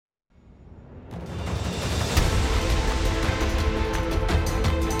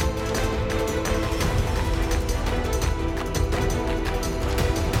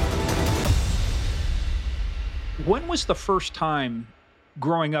was the first time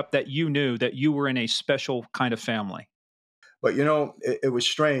growing up that you knew that you were in a special kind of family? But it was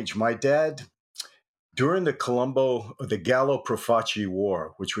strange. My dad, during the Gallo Profaci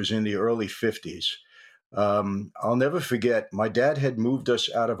War, which was in the early 50s, I'll never forget, my dad had moved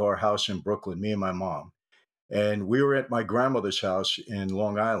us out of our house in Brooklyn, me and my mom, and we were at my grandmother's house in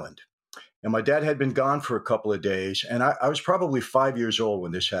Long Island. And my dad had been gone for a couple of days, and I was probably 5 years old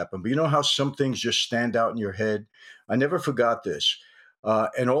when this happened. But you know how some things just stand out in your head? I never forgot this.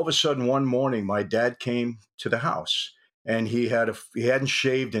 And all of a sudden, one morning, my dad came to the house, and he hadn't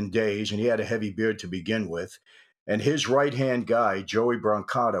shaved in days, and he had a heavy beard to begin with. And his right hand guy, Joey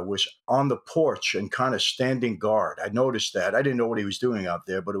Brancata, was on the porch and kind of standing guard. I noticed that. I didn't know what he was doing out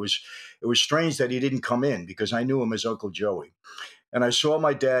there, but it was strange that he didn't come in because I knew him as Uncle Joey. And I saw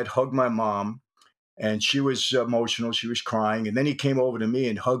my dad hug my mom, and she was emotional. She was crying. And then he came over to me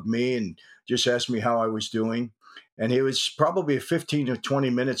and hugged me and just asked me how I was doing. And it was probably 15 to 20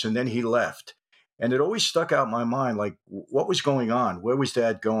 minutes, and then he left. And it always stuck out in my mind, like, what was going on? Where was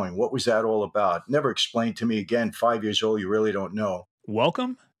Dad going? What was that all about? Never explained to me. Again, 5 years old, you really don't know.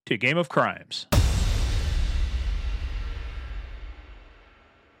 Welcome to Game of Crimes.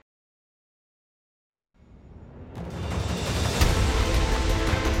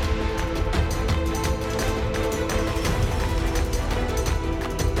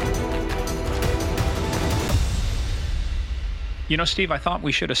 You know, Steve, I thought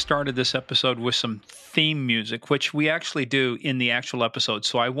we should have started this episode with some theme music, which we actually do in the actual episode.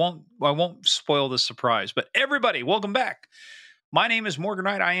 So I won't spoil the surprise. But everybody, welcome back. My name is Morgan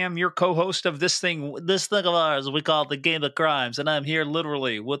Wright. I am your co-host of this thing of ours we call the Game of Crimes, and I'm here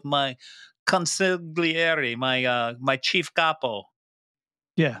literally with my consigliere, my chief capo.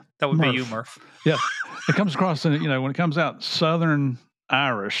 Yeah, that would be you, Murph. Yeah, it comes across, when it comes out Southern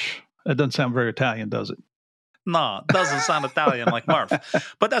Irish, it doesn't sound very Italian, does it? No, it doesn't sound Italian like Murph.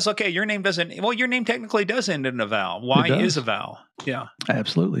 But that's okay. Your name technically does end in a vowel. Y is a vowel. Yeah.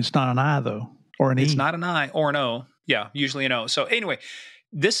 Absolutely. It's not an I, though, or an E. It's not an I or an O. Yeah, usually an O. So anyway,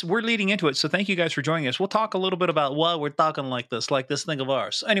 we're leading into it. So thank you guys for joining us. We'll talk a little bit about why we're talking like this thing of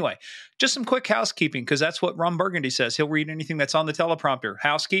ours. Anyway, just some quick housekeeping, because that's what Ron Burgundy says. He'll read anything that's on the teleprompter.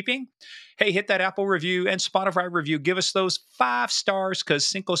 Housekeeping. Hey, hit that Apple review and Spotify review. Give us those 5 stars,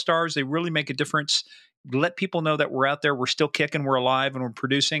 because 5 stars, they really make a difference. Let people know that we're out there, we're still kicking, we're alive, and we're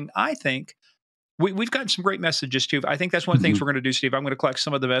producing. I think we've gotten some great messages, too. I think that's one of the things we're going to do, Steve. I'm going to collect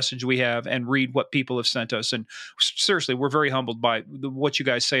some of the message we have and read what people have sent us. And seriously, we're very humbled by what you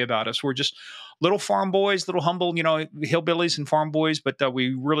guys say about us. We're just little farm boys, little humble, hillbillies and farm boys, but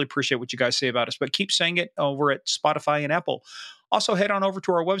we really appreciate what you guys say about us. But keep saying it over at Spotify and Apple. Also, head on over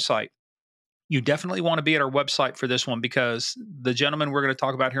to our website. You definitely want to be at our website for this one, because the gentleman we're going to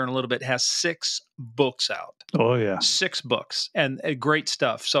talk about here in a little bit has 6 books out. Oh, yeah. 6 books and great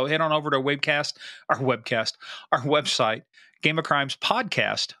stuff. So head on over to our website,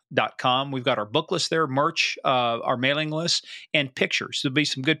 GameofCrimesPodcast.com. We've got our book list there, merch, our mailing list, and pictures. There'll be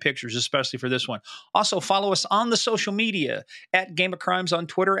some good pictures, especially for this one. Also, follow us on the social media at Game of Crimes on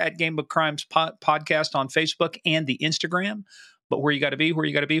Twitter, at Game of Crimes Podcast on Facebook and the Instagram. But where you got to be,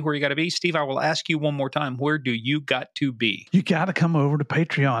 Steve, I will ask you one more time. Where do you got to be? You got to come over to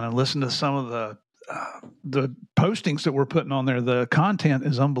Patreon and listen to some of the postings that we're putting on there. The content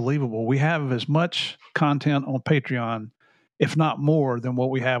is unbelievable. We have as much content on Patreon, if not more, than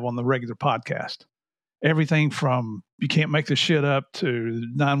what we have on the regular podcast. Everything from you can't make this shit up to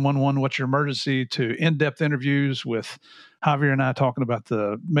 911, what's your emergency, to in-depth interviews with Javier and I talking about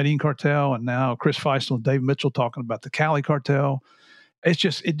the Medellin cartel, and now Chris Feistel and Dave Mitchell talking about the Cali cartel. It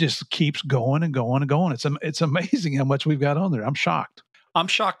just keeps going and going and going. It's amazing how much we've got on there. I'm shocked. I'm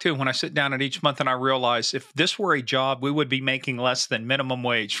shocked too when I sit down at each month and I realize if this were a job, we would be making less than minimum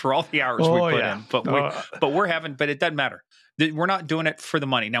wage for all the hours we put in. But it doesn't matter. We're not doing it for the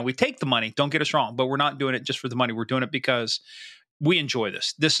money. Now, we take the money, don't get us wrong, but we're not doing it just for the money. We're doing it because we enjoy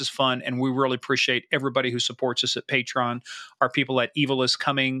this. This is fun, and we really appreciate everybody who supports us at Patreon. Our people at Evil is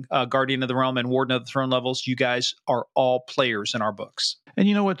Coming, Guardian of the Realm, and Warden of the Throne levels. You guys are all players in our books. And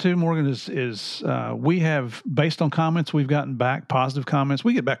you know what, too, Morgan, is we have, based on comments we've gotten back, positive comments.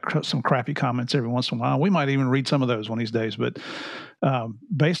 We get back some crappy comments every once in a while. We might even read some of those one of these days. But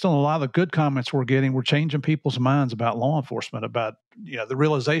based on a lot of the good comments we're getting, we're changing people's minds about law enforcement, about the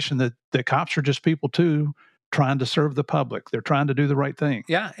realization that the cops are just people, too. trying to serve the public. They're trying to do the right thing.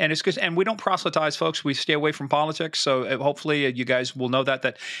 Yeah, and it's good. And we don't proselytize, folks. We stay away from politics. So hopefully you guys will know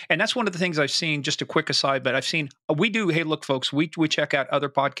that. And that's one of the things I've seen. Just a quick aside, but I've seen we do. Hey, look, folks, we check out other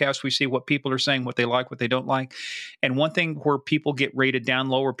podcasts. We see what people are saying, what they like, what they don't like. And one thing where people get rated down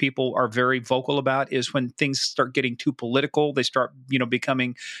low, or people are very vocal about, is when things start getting too political. They start,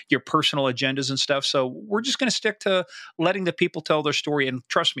 becoming your personal agendas and stuff. So we're just going to stick to letting the people tell their story. And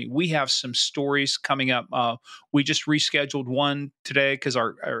trust me, we have some stories coming up. We just rescheduled one today because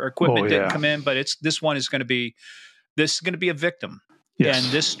our equipment didn't come in, but this one is going to be a victim. Yes.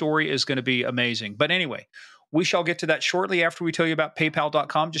 And this story is going to be amazing. But anyway, we shall get to that shortly after we tell you about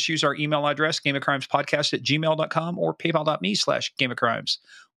paypal.com. Just use our email address, gameofcrimespodcast@gmail.com, or paypal.me/gameofcrimes.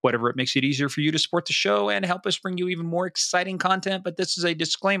 Whatever it makes it easier for you to support the show and help us bring you even more exciting content. But this is a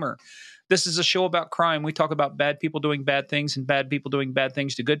disclaimer. This is a show about crime. We talk about bad people doing bad things and bad people doing bad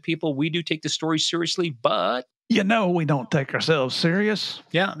things to good people. We do take the story seriously, but we don't take ourselves serious.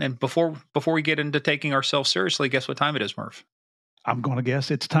 Yeah, and before we get into taking ourselves seriously, guess what time it is, Murph? I'm going to guess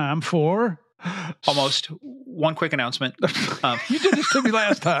it's time for almost one quick announcement. You did this to me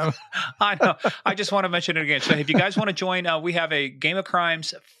last time. I know. I just want to mention it again. So if you guys want to join, we have a Game of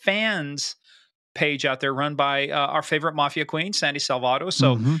Crimes fans page out there run by our favorite mafia queen, Sandy Salvato.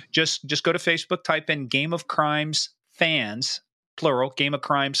 So just go to Facebook, type in Game of Crimes fans, plural, Game of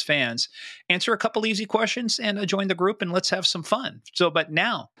Crimes fans, answer a couple easy questions and join the group, and let's have some fun. So, but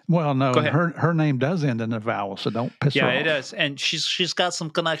now. Well, no, her name does end in a vowel, so don't piss her off. Yeah, it does. And she's got some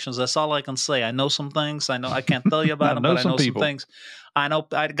connections. That's all I can say. I know some things. I can't tell you about them, but I know some things. I know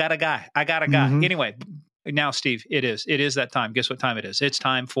I got a guy. Anyway, now, Steve, it is that time. Guess what time it is? It's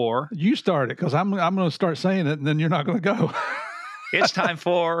time for... You start it, because I'm going to start saying it, and then you're not going to go. It's time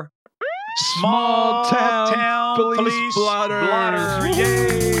for... Small town police blotters.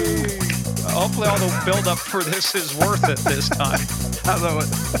 Yay! Hopefully all the build-up for this is worth it this time. I know it.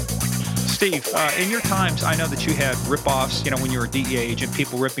 Steve, in your times, I know that you had rip-offs, when you were a DEA agent,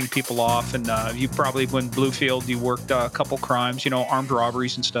 people ripping people off, and you probably, when Bluefield, you worked a couple crimes, armed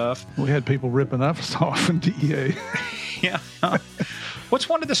robberies and stuff. We had people ripping us off in DEA. Yeah. What's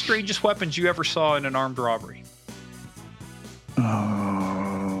one of the strangest weapons you ever saw in an armed robbery?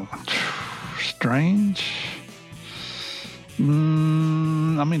 Strange?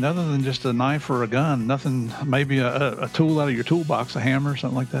 Other than just a knife or a gun, nothing, maybe a tool out of your toolbox, a hammer,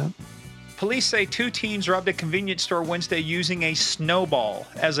 something like that. Police say 2 teens robbed a convenience store Wednesday using a snowball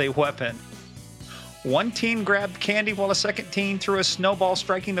as a weapon. One teen grabbed candy while a second teen threw a snowball,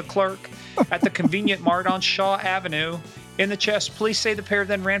 striking the clerk at the convenient mart on Shaw Avenue in the chest. Police say the pair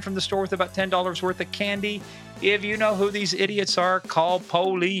then ran from the store with about $10 worth of candy. If you know who these idiots are, call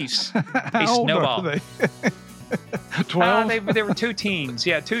police. A snowball. Are they? 12? They were 2 teens.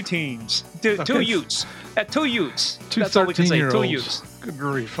 Yeah, 2 teens. Two utes. 2 utes. Two That's all we can say. 2 13-year-olds. utes. Good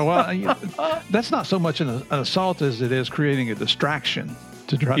grief. Well, that's not so much an assault as it is creating a distraction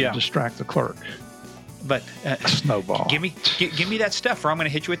to try to distract the clerk. But a snowball. Give me that stuff, or I'm going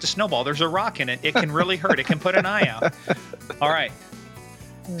to hit you with the snowball. There's a rock in it. It can really hurt. It can put an eye out. All right,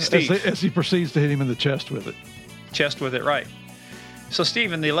 Steve. As he proceeds to hit him in the chest with it. Right. So,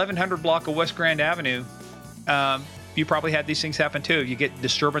 Steve, in the 1100 block of West Grand Avenue, you probably had these things happen too. You get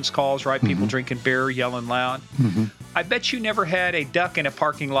disturbance calls, right? People drinking beer, yelling loud. I bet you never had a duck in a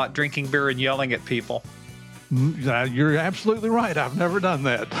parking lot drinking beer and yelling at people. You're absolutely right. I've never done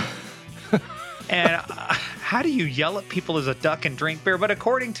that. And how do you yell at people as a duck and drink beer? But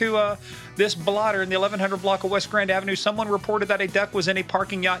according to this blotter in the 1100 block of West Grand Avenue, someone reported that a duck was in a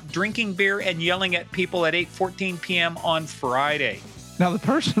parking lot drinking beer and yelling at people at 8:14 p.m. on Friday. Now, the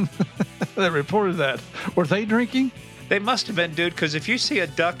person that reported that, were they drinking? They must have been, dude, because if you see a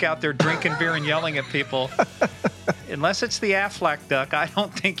duck out there drinking beer and yelling at people, unless it's the Aflac duck, I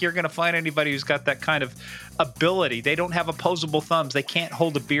don't think you're going to find anybody who's got that kind of ability. They don't have opposable thumbs. They can't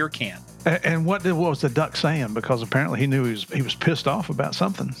hold a beer can. And what was the duck saying? Because apparently he knew he was pissed off about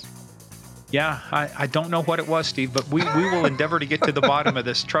something. Yeah, I don't know what it was, Steve, but we will endeavor to get to the bottom of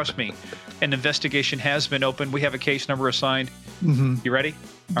this. Trust me. An investigation has been opened. We have a case number assigned. You ready?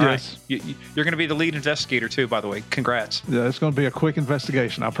 All right. You're going to be the lead investigator, too, by the way. Congrats. Yeah, it's going to be a quick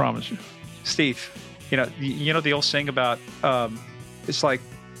investigation, I promise you. Steve, you know the old saying about it's like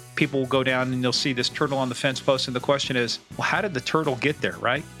people will go down and they'll see this turtle on the fence post, and the question is, well, how did the turtle get there,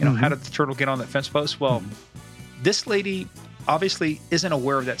 right? How did the turtle get on that fence post? Well, this lady obviously isn't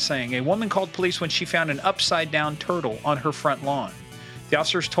aware of that saying. A woman called police when she found an upside-down turtle on her front lawn. The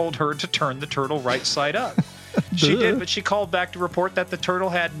officers told her to turn the turtle right side up. She did, but she called back to report that the turtle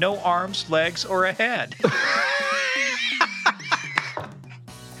had no arms, legs, or a head.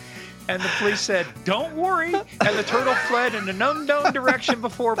 And the police said, "Don't worry." And the turtle fled in an unknown direction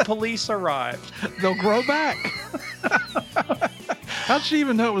before police arrived. They'll grow back. How'd she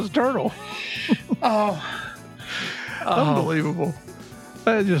even know it was a turtle? Unbelievable.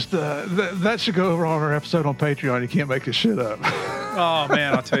 That should go over on our episode on Patreon. You can't make this shit up. Oh,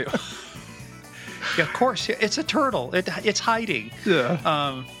 man, I'll tell you. Yeah, of course. It's a turtle. It's hiding.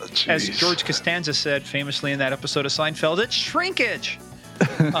 Yeah. As George Costanza said famously in that episode of Seinfeld, it's shrinkage.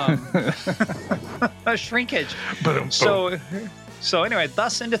 Shrinkage. So anyway,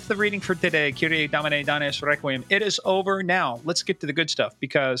 thus endeth the reading for today. Kyrie Domine Danes Requiem. It is over now. Let's get to the good stuff,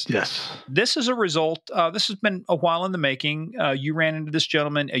 because this is a result. This has been a while in the making. You ran into this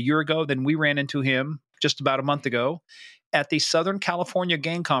gentleman a year ago. Then we ran into him just about a month ago at the Southern California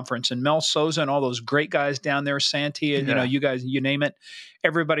Gang Conference, and Mel Souza and all those great guys down there, Santi, and you guys, you name it.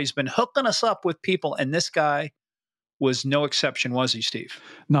 Everybody's been hooking us up with people, and this guy was no exception, was he, Steve?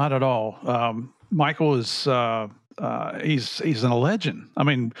 Not at all. Michael is he's a legend. I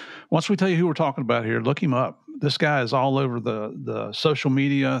mean, once we tell you who we're talking about here, look him up. This guy is all over the social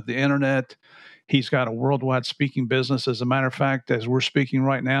media, the internet. He's got a worldwide speaking business. As a matter of fact, as we're speaking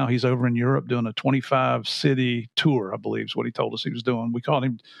right now, he's over in Europe doing a 25-city tour, I believe is what he told us he was doing. We called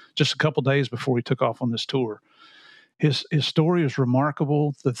him just a couple days before he took off on this tour. His story is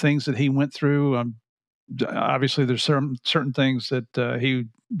remarkable. The things that he went through, obviously there's certain things that he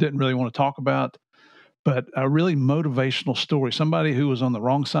didn't really want to talk about, but a really motivational story. Somebody who was on the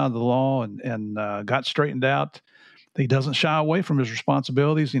wrong side of the law and got straightened out. He doesn't shy away from his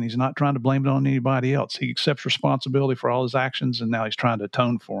responsibilities, and he's not trying to blame it on anybody else. He accepts responsibility for all his actions, and now he's trying to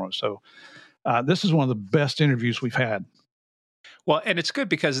atone for them. So this is one of the best interviews we've had. Well, and it's good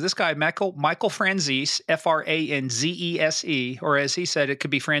because this guy, Michael Franzese, Franzese, or as he said, it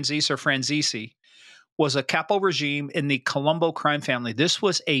could be Franzese or Franzese, was a capo regime in the Colombo crime family. This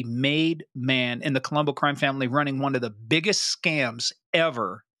was a made man in the Colombo crime family running one of the biggest scams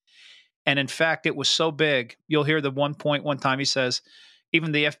ever. And in fact, it was so big, you'll hear the one time he says,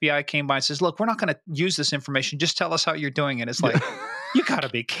 even the FBI came by and says, "Look, we're not going to use this information. Just tell us how you're doing it." It's like, you got to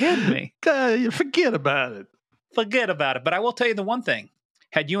be kidding me. Forget about it. Forget about it. But I will tell you the one thing.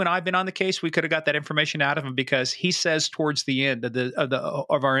 Had you and I been on the case, we could have got that information out of him, because he says towards the end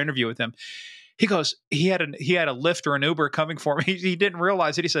of our interview with him, he goes, he had a Lyft or an Uber coming for me. He didn't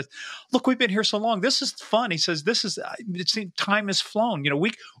realize it. He says, "Look, we've been here so long. This is fun." He says, time has flown.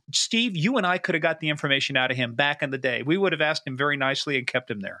 Steve, you and I could have got the information out of him back in the day. We would have asked him very nicely and kept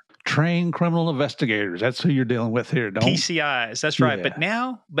him there. Trained criminal investigators. That's who you're dealing with here. TCIs. That's right.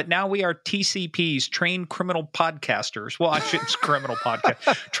 Yeah. But now we are TCPs, trained criminal podcasters. Well, it's criminal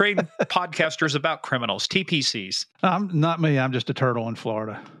podcast. Trained podcasters about criminals, TPCs. Not me. I'm just a turtle in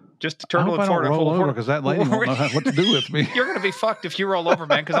Florida. Just a turtle in Florida. I roll over because that lady won't know what to do with me. You're going to be fucked if you roll over,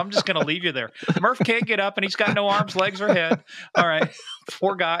 man, because I'm just going to leave you there. Murph can't get up, and he's got no arms, legs, or head. All right.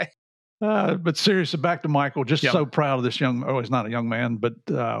 Poor guy. But seriously, back to Michael. Just so proud of this he's not a young man, but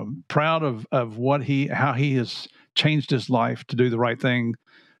proud of how he has changed his life to do the right thing.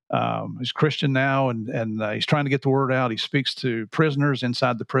 He's Christian now, and he's trying to get the word out. He speaks to prisoners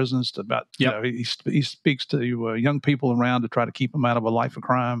inside the prisons about, he speaks to young people around to try to keep them out of a life of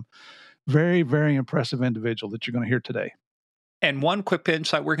crime. Very, very impressive individual that you're going to hear today. And one quick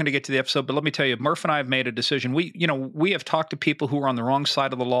insight, we're going to get to the episode, but let me tell you, Murph and I have made a decision. We have talked to people who were on the wrong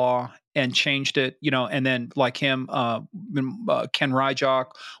side of the law and changed it, and then like him, Ken Ryjock,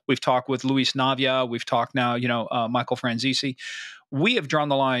 we've talked with Luis Navia, we've talked now, Michael Franzese. We have drawn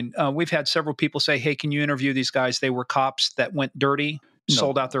the line. We've had several people say, "Hey, can you interview these guys? They were cops that went dirty,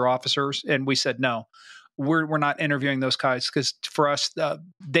 sold out their officers." And we said, no, we're not interviewing those guys, because for us,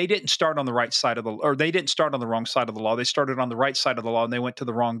 they didn't start on the right side of they didn't start on the wrong side of the law. They started on the right side of the law, and they went to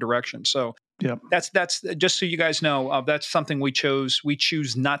the wrong direction. So that's just so you guys know, that's something we chose. We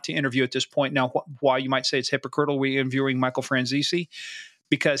choose not to interview at this point. Now, why you might say it's hypocritical, we interviewing Michael Franzese,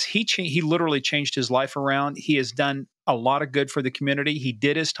 because he literally changed his life around. He has done a lot of good for the community. He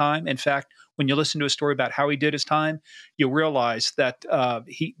did his time. In fact, when you listen to a story about how he did his time, you'll realize that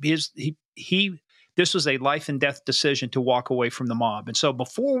this was a life and death decision to walk away from the mob. And so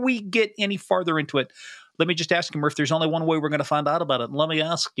before we get any farther into it, let me just ask him, if there's only one way we're going to find out about it. Let me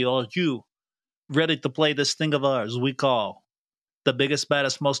ask you, are you ready to play this thing of ours we call the biggest,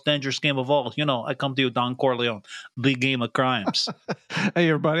 baddest, most dangerous game of all? I come to you, Don Corleone, the game of crimes. Hey,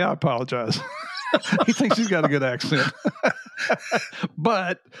 everybody, I apologize. He thinks he's got a good accent.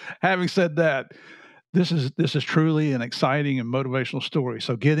 But having said that, this is truly an exciting and motivational story.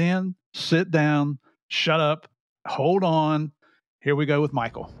 So get in, sit down, shut up, hold on. Here we go with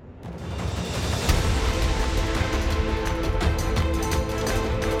Michael.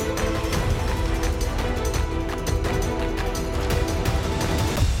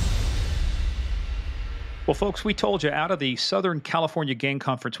 Well, folks, we told you out of the Southern California Gang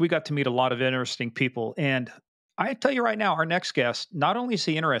Conference, we got to meet a lot of interesting people. And I tell you right now, our next guest, not only is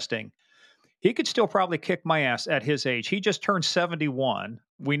he interesting, he could still probably kick my ass at his age. He just turned 71.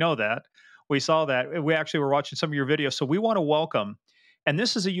 We know that. We saw that. We actually were watching some of your videos. So we want to welcome, and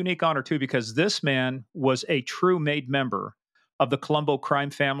this is a unique honor too, because this man was a true made member of the Colombo crime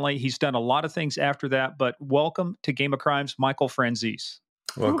family. He's done a lot of things after that, but welcome to Game of Crimes, Michael Franzese.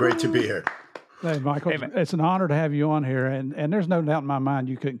 Well, great to be here. Hey, Michael, it's an honor to have you on here. And there's no doubt in my mind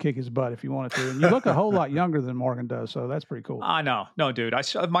you couldn't kick his butt if you wanted to. And you look a whole lot younger than Morgan does, so that's pretty cool. I know. No, dude,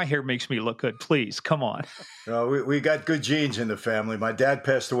 my hair makes me look good. Please, come on. We got good genes in the family. My dad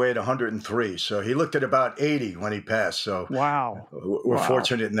passed away at 103, so he looked at about 80 when he passed. So wow, we're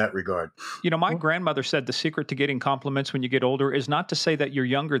fortunate in that regard. You know, my grandmother said the secret to getting compliments when you get older is not to say that you're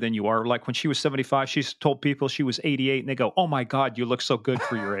younger than you are. Like when she was 75, she's told people she was 88, and they go, "Oh my God, you look so good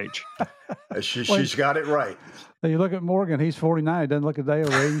for your age." She's got it right. You look at Morgan; he's 49. He doesn't look a day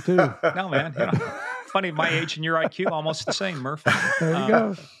over 82. No, man. You know, funny, my age and your IQ almost the same, Murph. There you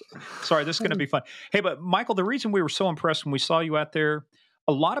go. Sorry, this is going to be fun. Hey, but Michael, the reason we were so impressed when we saw you out there,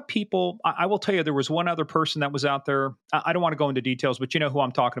 a lot of people, I will tell you, there was one other person that was out there. I don't want to go into details, but you know who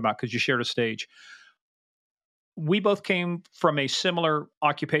I'm talking about because you shared a stage. We both came from a similar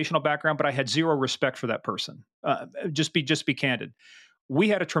occupational background, but I had zero respect for that person. Just be candid. We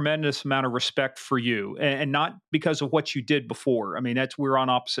had a tremendous amount of respect for you, and not because of what you did before. I mean, we're on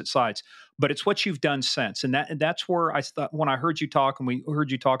opposite sides, but it's what you've done since. And that's where I thought, when I heard you talk and we heard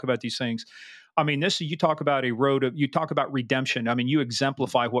you talk about these things, I mean, you talk about you talk about redemption. I mean, you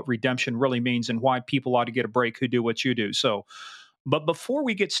exemplify what redemption really means and why people ought to get a break who do what you do. So, but before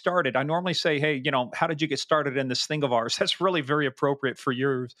we get started, I normally say, hey, how did you get started in this thing of ours? That's really very appropriate for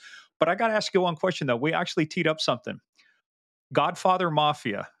yours. But I got to ask you one question, though. We actually teed up something. Godfather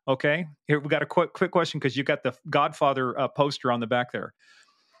Mafia. Okay. Here, we got a quick question because you got the Godfather poster on the back there.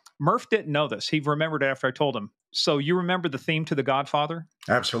 Murph didn't know this. He remembered it after I told him. So you remember the theme to the Godfather?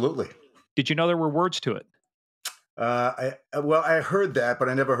 Absolutely. Did you know there were words to it? I heard that, but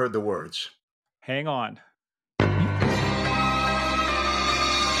I never heard the words. Hang on.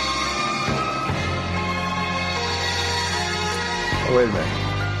 Oh, wait a minute.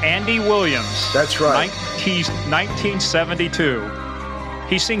 Andy Williams. That's right. 1972.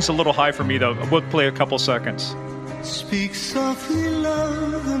 He sings a little high for me, though. We'll play a couple seconds. Speak softly,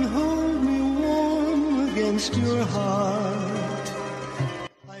 love, and hold me warm against your heart.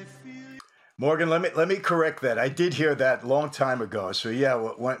 Morgan, let me correct that. I did hear that long time ago. So yeah,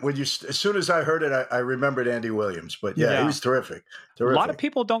 as soon as I heard it, I remembered Andy Williams. But yeah, he was terrific. A lot of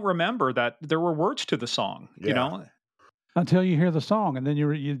people don't remember that there were words to the song. Yeah. Until you hear the song, and then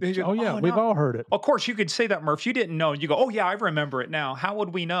we've all heard it. Of course, you could say that, Murph. You didn't know. You go, oh yeah, I remember it now. How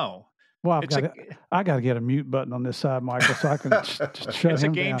would we know? Well, I got to get a mute button on this side, Michael, so I can shut him down. It's a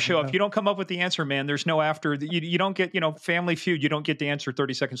game show. If you don't come up with the answer, man, there's no after. You don't get, Family Feud. You don't get the answer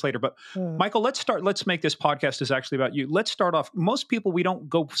 30 seconds later. But Michael, let's start. Let's make this podcast is actually about you. Let's start off. Most people, we don't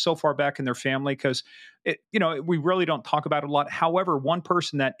go so far back in their family because, we really don't talk about it a lot. However, one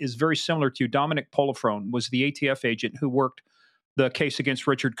person that is very similar to you, Dominic Polifrone, was the ATF agent who worked the case against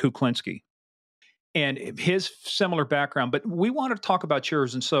Richard Kuklinski. And his similar background, but we want to talk about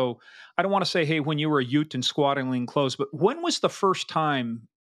yours. And so I don't want to say, hey, when you were a youth in swaddling clothes, but when was the first time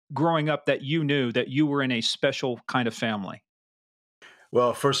growing up that you knew that you were in a special kind of family?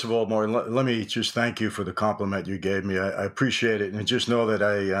 Well, first of all, Morgan, let me just thank you for the compliment you gave me. I appreciate it. And just know that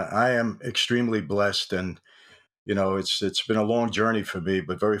I am extremely blessed. And, it's been a long journey for me,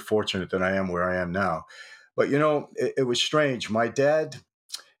 but very fortunate that I am where I am now. But, it was strange. My dad,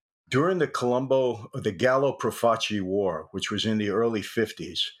 during the Gallo Profaci War, which was in the early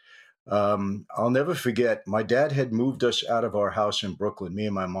 50s, I'll never forget, my dad had moved us out of our house in Brooklyn, me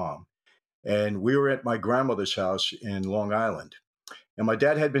and my mom, and we were at my grandmother's house in Long Island. And my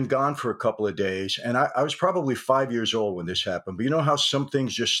dad had been gone for a couple of days, and I was probably 5 years old when this happened. But you know how some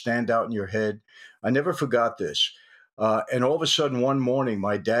things just stand out in your head? I never forgot this. And all of a sudden, one morning,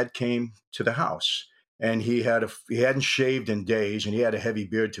 my dad came to the house. And he hadn't shaved in days, and he had a heavy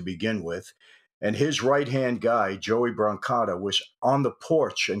beard to begin with. And his right-hand guy, Joey Brancata, was on the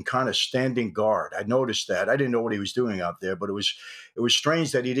porch and kind of standing guard. I noticed that. I didn't know what he was doing out there, but it was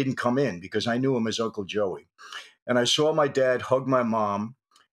strange that he didn't come in because I knew him as Uncle Joey. And I saw my dad hug my mom,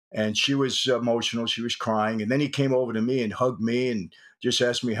 and she was emotional. She was crying. And then he came over to me and hugged me and just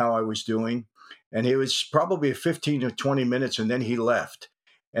asked me how I was doing. And it was probably 15 or 20 minutes, and then he left.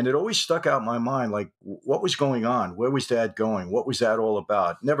 And it always stuck out in my mind, like, what was going on? Where was Dad going? What was that all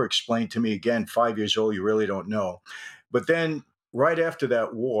about? Never explained to me again. 5 years old, you really don't know. But then right after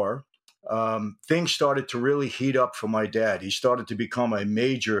that war, things started to really heat up for my dad. He started to become a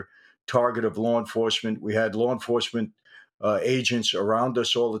major target of law enforcement. We had law enforcement agents around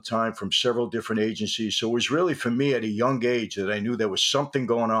us all the time from several different agencies. So it was really for me at a young age that I knew there was something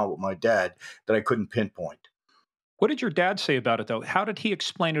going on with my dad that I couldn't pinpoint. What did your dad say about it, though? How did he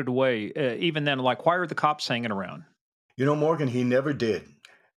explain it away? Even then, like, why are the cops hanging around? You know, Morgan, he never did.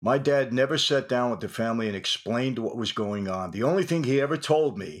 My dad never sat down with the family and explained what was going on. The only thing he ever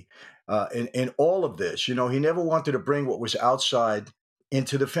told me in all of this, you know, he never wanted to bring what was outside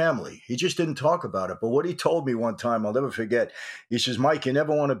into the family. He just didn't talk about it. But what he told me one time, I'll never forget, he says, Mike, you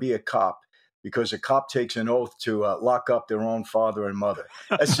never want to be a cop because a cop takes an oath to lock up their own father and mother.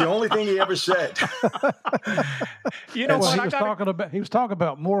 That's the only thing he ever said. You know Well, what? he was talking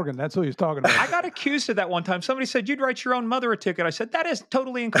about Morgan. That's who he was talking about. I got accused of that one time. Somebody said, you'd write your own mother a ticket. I said, that is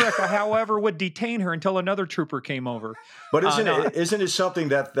totally incorrect. I, however, would detain her until another trooper came over. But isn't it something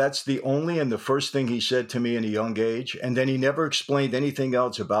that's the only and the first thing he said to me in a young age? And then he never explained anything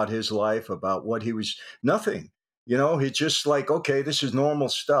else about his life, about what he was, nothing. You know, he's just like, okay, this is normal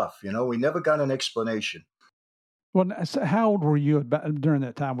stuff. You know, we never got an explanation. Well, so how old were you during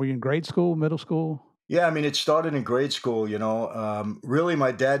that time? Were you in grade school, middle school? Yeah, I mean, it started in grade school, you know. Really,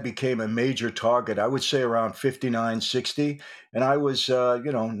 my dad became a major target, I would say around 59, 60. And I was,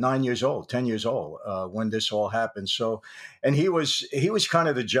 9 years old, 10 years old when this all happened. So, and he was kind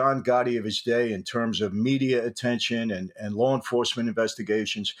of the John Gotti of his day in terms of media attention and law enforcement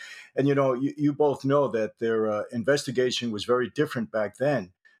investigations. And, you know, you both know that their investigation was very different back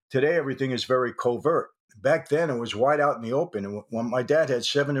then. Today, everything is very covert. Back then, it was wide out in the open. And when my dad had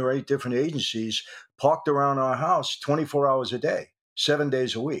 7 or 8 different agencies parked around our house 24 hours a day, 7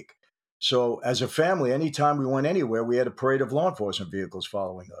 days a week. So as a family, anytime we went anywhere, we had a parade of law enforcement vehicles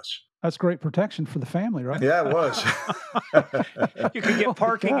following us. That's great protection for the family, right? Yeah, it was. You could get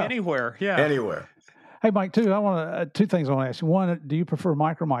parking anywhere. Yeah. Anywhere. Hey, Mike, two things I want to ask you. One, do you prefer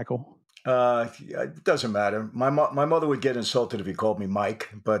Mike or Michael? It doesn't matter. My mother would get insulted if you called me Mike,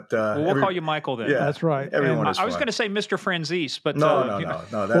 but we'll call you Michael then. Yeah, that's right. Everyone is I was going to say Mr. Franzese, but no.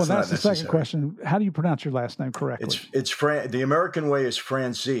 That's well, that's not the necessary. second question. How do you pronounce your last name correctly? The American way is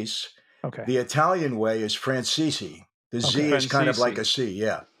Franzese. Okay. The Italian way is Franzese. The Z is kind of like a C.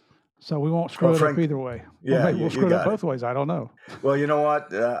 Yeah. So we won't screw it up either way. Yeah, we'll screw it up both ways. I don't know. Well, you know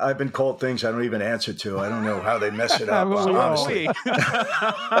what? I've been called things I don't even answer to. I don't know how they mess it up. Honestly,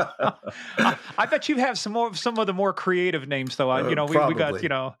 I bet you have some of the more creative names, though. We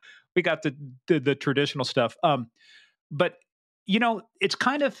got the traditional stuff. But it's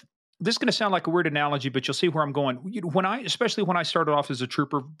kind of. This is going to sound like a weird analogy, but you'll see where I'm going. Especially when I started off as a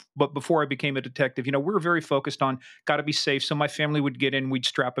trooper, but before I became a detective, we were very focused on got to be safe. So my family would get in, we'd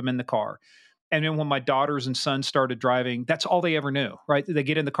strap them in the car. And then when my daughters and sons started driving, that's all they ever knew, right? They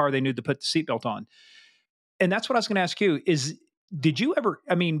get in the car, they knew to put the seatbelt on. And that's what I was going to ask you is, did you ever,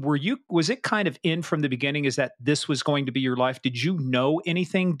 was it kind of in from the beginning is that this was going to be your life? Did you know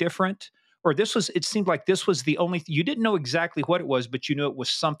anything different? Or it seemed like this was the only, you didn't know exactly what it was, but you knew it was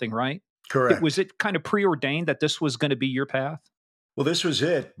something, right? Correct. Was it kind of preordained that this was going to be your path? Well, this was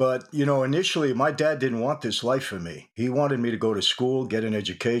it. But, initially my dad didn't want this life for me. He wanted me to go to school, get an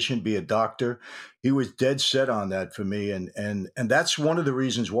education, be a doctor. He was dead set on that for me. And that's one of the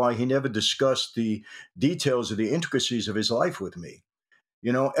reasons why he never discussed the details of the intricacies of his life with me.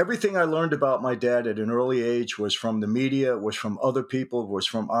 Everything I learned about my dad at an early age was from the media, was from other people, was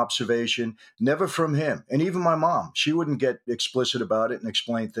from observation, never from him. And even my mom, she wouldn't get explicit about it and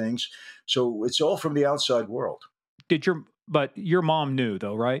explain things. So it's all from the outside world. But your mom knew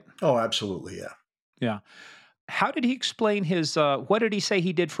though, right? Oh, absolutely. Yeah. Yeah. How did he explain what did he say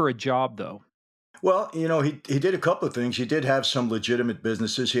he did for a job though? Well, he did a couple of things. He did have some legitimate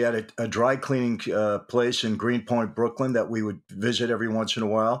businesses. He had a dry cleaning place in Greenpoint, Brooklyn, that we would visit every once in a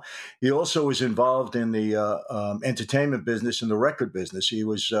while. He also was involved in the entertainment business and the record business. He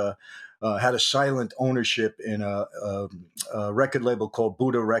was had a silent ownership in a record label called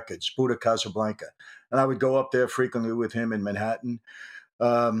Buddha Records, Buddha Casablanca, and I would go up there frequently with him in Manhattan.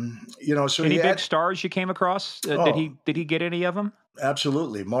 So any big stars you came across? Did he get any of them?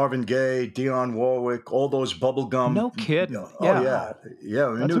 Absolutely. Marvin Gaye, Dionne Warwick, all those bubblegum. No kidding. Yeah.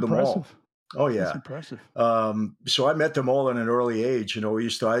 We knew them all. Oh, yeah. That's impressive. So I met them all at an early age. I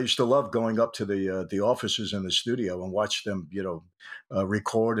used to love going up to the offices in the studio and watch them,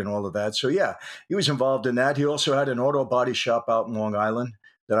 record and all of that. So, yeah, he was involved in that. He also had an auto body shop out in Long Island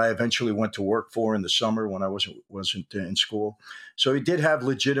that I eventually went to work for in the summer when I wasn't in school. So he did have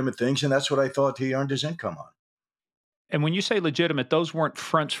legitimate things, and that's what I thought he earned his income on. And when you say legitimate, those weren't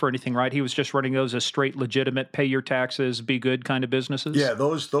fronts for anything, right? He was just running those as straight legitimate, pay your taxes, be good kind of businesses? Yeah,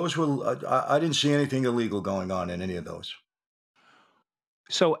 those were. I didn't see anything illegal going on in any of those.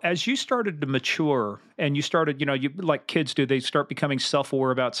 So as you started to mature and you started, you like kids do, they start becoming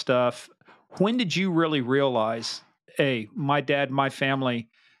self-aware about stuff. When did you really realize, hey, my dad, my family,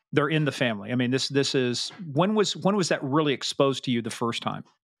 they're in the family? I mean, this is when was that really exposed to you the first time?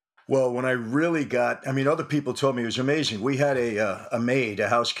 Well, when I really got, I mean, other people told me it was amazing. We had a maid, a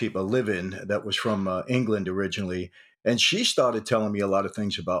housekeeper, live-in that was from England originally, and she started telling me a lot of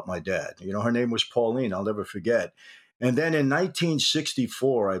things about my dad. Her name was Pauline. I'll never forget. And then in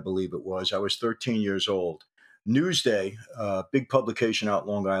 1964, I believe it was, I was 13 years old. Newsday, big publication out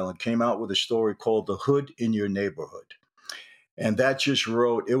Long Island, came out with a story called "The Hood in Your Neighborhood." And that just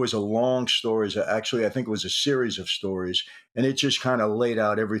wrote, it was a long story. Actually, I think it was a series of stories. And it just kind of laid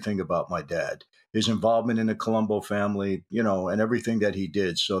out everything about my dad, his involvement in the Colombo family, and everything that he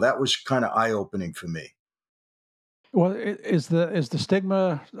did. So that was kind of eye opening for me. Well, is the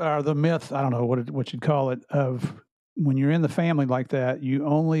stigma or the myth, I don't know what you'd call it, of when you're in the family like that, you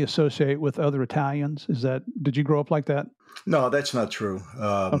only associate with other Italians? Did you grow up like that? No, that's not true.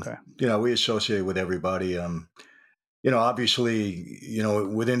 Okay. We associate with everybody. Obviously,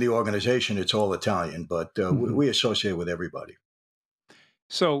 within the organization, it's all Italian, but we associate with everybody.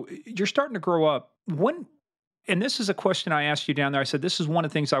 So you're starting to grow up. And this is a question I asked you down there. I said, this is one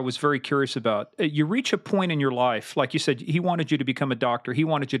of the things I was very curious about. You reach a point in your life, like you said, he wanted you to become a doctor. He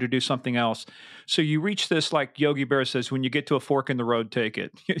wanted you to do something else. So you reach this, like Yogi Berra says, when you get to a fork in the road, take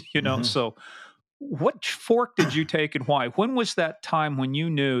it, So what fork did you take and why? When was that time when you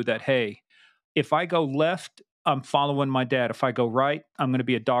knew that, hey, if I go left, I'm following my dad. If I go right, I'm going to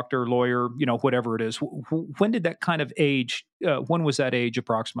be a doctor, lawyer, whatever it is. When did that kind of age? When was that age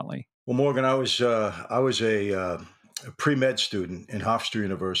approximately? Well, Morgan, I was a pre-med student in Hofstra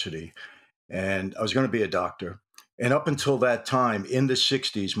University, and I was going to be a doctor. And up until that time, in the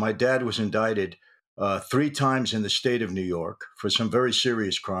 60s, my dad was indicted 3 times in the state of New York for some very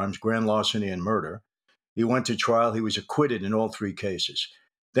serious crimes, grand larceny and murder. He went to trial. He was acquitted in all 3 cases.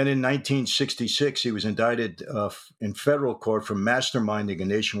 Then in 1966, he was indicted in federal court for masterminding a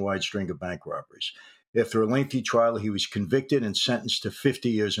nationwide string of bank robberies. After a lengthy trial, he was convicted and sentenced to 50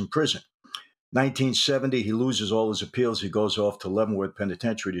 years in prison. 1970, he loses all his appeals. He goes off to Leavenworth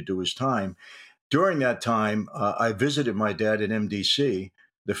Penitentiary to do his time. During that time, I visited my dad at MDC,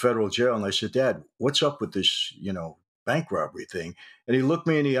 the federal jail, and I said, "Dad, what's up with this, bank robbery thing?" And he looked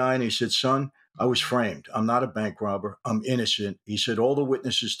me in the eye and he said, "Son, I was framed. I'm not a bank robber. I'm innocent." He said, "All the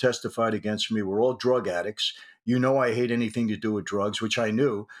witnesses testified against me were all drug addicts. I hate anything to do with drugs," which I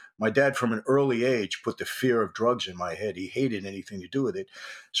knew. My dad, from an early age, put the fear of drugs in my head. He hated anything to do with it.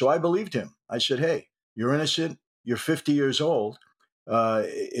 So I believed him. I said, "Hey, you're innocent. You're 50 years old.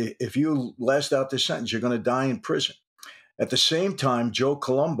 If you last out this sentence, you're going to die in prison." At the same time, Joe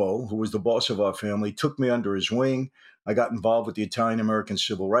Colombo, who was the boss of our family, took me under his wing. I got involved with the Italian American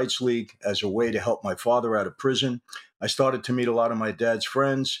Civil Rights League as a way to help my father out of prison. I started to meet a lot of my dad's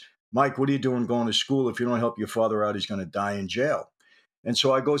friends. "Mike, what are you doing going to school? If you don't help your father out, he's going to die in jail." And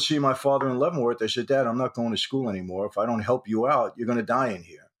so I go see my father in Leavenworth. I said, "Dad, I'm not going to school anymore. If I don't help you out, you're going to die in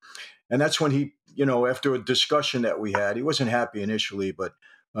here." And that's when he, after a discussion that we had, he wasn't happy initially, but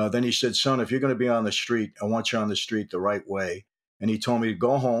then he said, "Son, if you're going to be on the street, I want you on the street the right way." And he told me to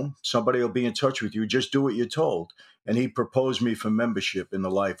go home. Somebody will be in touch with you. Just do what you're told. And he proposed me for membership in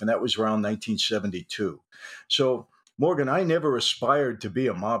the Life. And that was around 1972. So, Morgan, I never aspired to be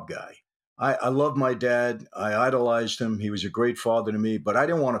a mob guy. I loved my dad. I idolized him. He was a great father to me, but I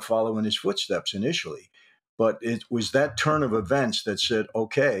didn't want to follow in his footsteps initially. But it was that turn of events that said,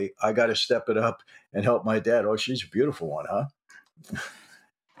 okay, I got to step it up and help my dad. Oh, she's a beautiful one, huh?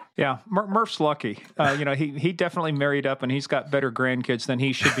 Yeah, Murph's lucky. He definitely married up, and he's got better grandkids than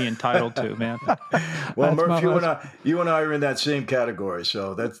he should be entitled to, man. Well, Murph, you and I are in that same category,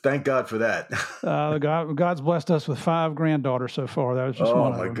 so thank God for that. God's blessed us with 5 granddaughters so far. That was just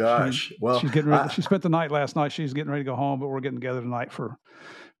one of them. Oh my gosh! She's getting ready. She spent the night last night. She's getting ready to go home, but we're getting together tonight for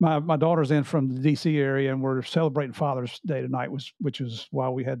my daughter's in from the D.C. area, and we're celebrating Father's Day tonight, which is why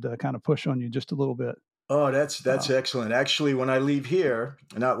we had to kind of push on you just a little bit. Oh, that's excellent. Actually, when I leave here,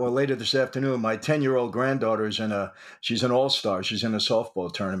 later this afternoon, my 10-year-old granddaughter she's an all-star. She's in a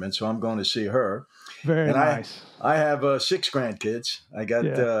softball tournament, so I'm going to see her. Very nice. I have 6 grandkids. I got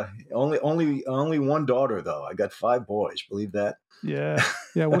only one daughter though. I got 5 boys. Believe that? Yeah.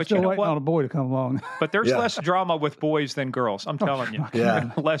 We're still waiting on a boy to come along. But there's less drama with boys than girls. I'm telling you.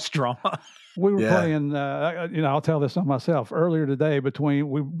 Yeah, less drama. We were Yeah. playing, I'll tell this on myself. Earlier today,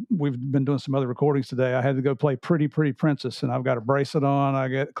 we've been doing some other recordings today. I had to go play Pretty Pretty Princess, and I've got a bracelet on. I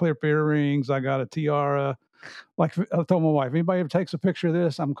got clear earrings. I got a tiara. Like I told my wife, anybody ever takes a picture of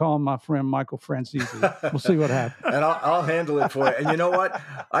this, I'm calling my friend Michael Franzese. We'll see what happens. And I'll handle it for you. And you know what?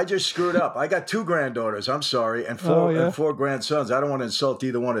 I just screwed up. I got 2 granddaughters. I'm sorry, and 4 grandsons. I don't want to insult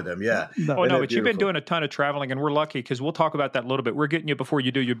either one of them. Yeah. Oh no, but you've been doing a ton of traveling, and we're lucky because we'll talk about that a little bit. We're getting you before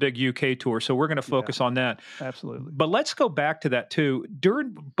you do your big UK tour, so we're going to focus on that. Absolutely. But let's go back to that too.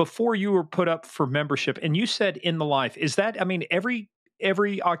 Before you were put up for membership, and you said in the life, is that? I mean, every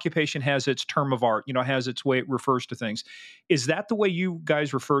occupation has its term of art, has its way it refers to things. Is that the way you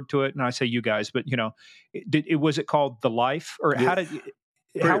guys referred to it? And I say you guys, but was it called the life, or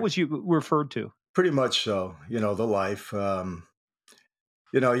how was you referred to? Pretty much so. The life.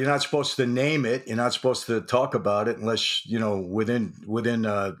 You're not supposed to name it. You're not supposed to talk about it unless within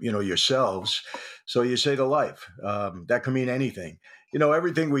yourselves. So you say the life. That can mean anything.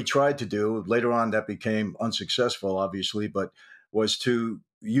 Everything we tried to do later on that became unsuccessful, obviously, but was to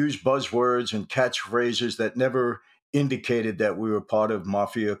use buzzwords and catchphrases that never indicated that we were part of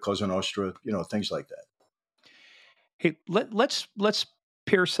Mafia, Cosa Nostra, things like that. Hey, let's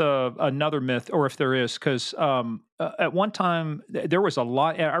pierce another myth, or if there is, because at one time there was a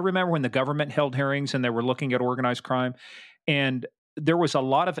lot. I remember when the government held hearings and they were looking at organized crime, and there was a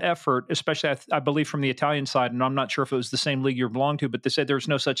lot of effort, especially I believe from the Italian side, and I'm not sure if it was the same league you belonged to, but they said there's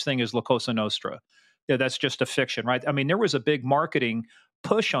no such thing as La Cosa Nostra. Yeah, that's just a fiction, right? I mean, there was a big marketing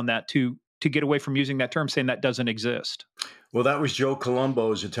push on that to get away from using that term, saying that doesn't exist. Well, that was Joe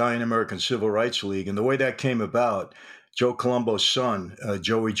Colombo's Italian American Civil Rights League. And the way that came about, Joe Colombo's son,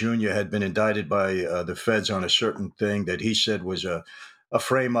 Joey Jr., had been indicted by the feds on a certain thing that he said was a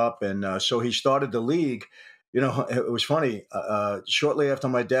frame up. And so he started the league. It was funny. Shortly after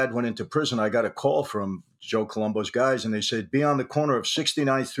my dad went into prison, I got a call from Joe Colombo's guys, and they said, be on the corner of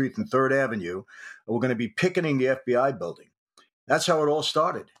 69th Street and 3rd Avenue. We're going to be picketing the FBI building. That's how it all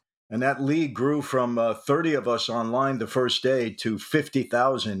started. And that league grew from 30 of us online the first day to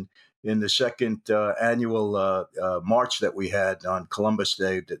 50,000 in the second annual march that we had on Columbus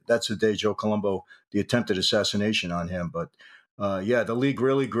Day. That's the day Joe Colombo, the attempted assassination on him. But the league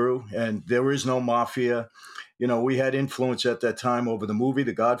really grew, and there is no mafia. We had influence at that time over the movie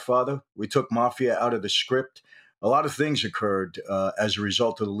The Godfather. We took mafia out of the script. A lot of things occurred as a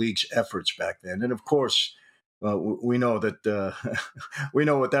result of the league's efforts back then. And of course, we know that we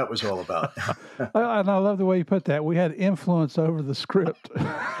know what that was all about. And I love the way you put that. We had influence over the script.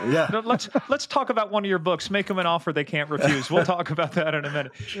 Yeah. Let's talk about one of your books. Make them an offer they can't refuse. We'll talk about that in a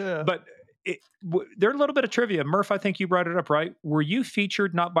minute. Yeah. But there's a little bit of trivia. Murph, I think you brought it up, right? Were you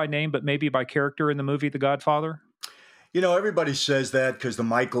featured not by name, but maybe by character in the movie The Godfather? Everybody says that because the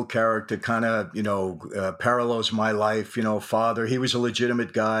Michael character kind of, parallels my life, father. He was a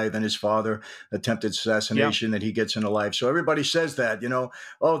legitimate guy. Then his father attempted assassination that he gets into life. So everybody says that,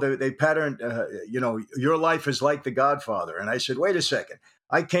 they patterned, your life is like The Godfather. And I said, wait a second.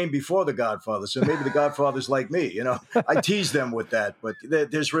 I came before The Godfather, so maybe The Godfather's like me. I tease them with that, but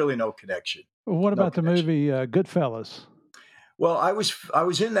there's really no connection. What about the movie Goodfellas? Well, I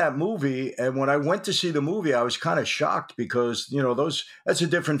was in that movie, and when I went to see the movie, I was kind of shocked because that's a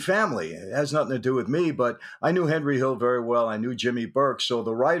different family. It has nothing to do with me, but I knew Henry Hill very well. I knew Jimmy Burke, so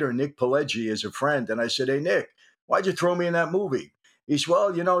the writer Nick Pileggi is a friend, and I said, "Hey Nick, why'd you throw me in that movie?" He said,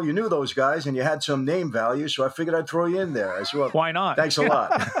 "Well, you knew those guys, and you had some name value, so I figured I'd throw you in there." I said, "Well, why not? Thanks a lot."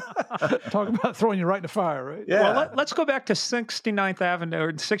 Talk about throwing you right in the fire, right? Yeah. Well, let's go back to 69th Avenue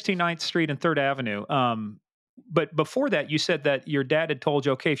or 69th Street and 3rd Avenue. But before that, you said that your dad had told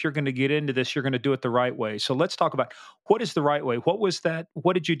you, okay, if you're going to get into this, you're going to do it the right way. So let's talk about what is the right way? What was that?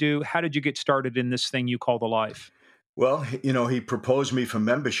 What did you do? How did you get started in this thing you call the life? Well, he proposed me for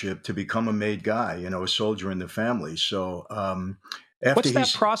membership to become a made guy, a soldier in the family. So what's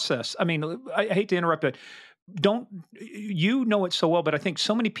that process? I mean, I hate to interrupt, but you know it so well, but I think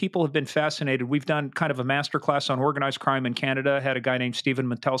so many people have been fascinated. We've done kind of a master class on organized crime in Canada. Had a guy named Stephen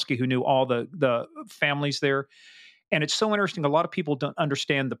Metelsky who knew all the families there. And it's so interesting. A lot of people don't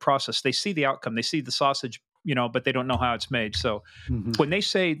understand the process. They see the outcome. They see the sausage, but they don't know how it's made. So when they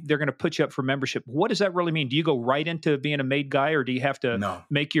say they're going to put you up for membership, what does that really mean? Do you go right into being a made guy, or do you have to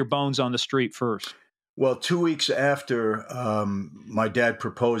make your bones on the street first? Well, 2 weeks after my dad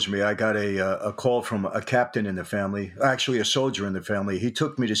proposed me, I got a call from a captain in the family, actually a soldier in the family. He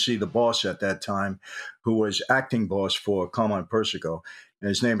took me to see the boss at that time, who was acting boss for Carmine Persico, and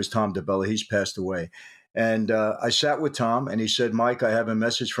his name is Tom DeBella. He's passed away. And I sat with Tom, and he said, "Mike, I have a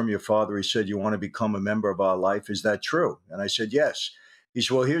message from your father. He said, you want to become a member of our life. Is that true?" And I said, "Yes." He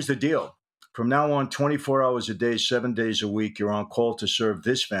said, "Well, here's the deal. from now on, 24 hours a day, 7 days a week, you're on call to serve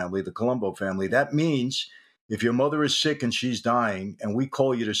this family, the Colombo family. That means if your mother is sick and she's dying and we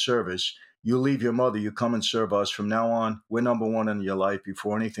call you to service, you leave your mother, you come and serve us. From now on, we're number one in your life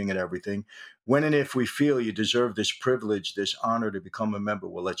before anything and everything. When and if we feel you deserve this privilege, this honor to become a member,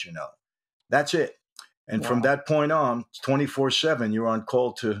 we'll let you know. That's it. And from that point on, 24/7, you're on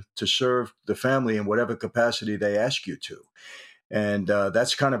call to serve the family in whatever capacity they ask you to. And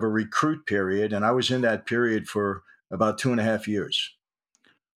that's kind of a recruit period. And I was in that period for about 2.5 years.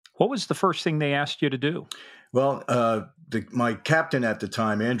 What was the first thing they asked you to do? Well, my captain at the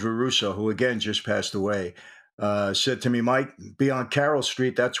time, Andrew Russo, who again just passed away, said to me, Mike, be on Carroll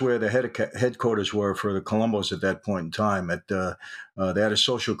Street. That's where the headquarters were for the Colombos at that point in time. They had a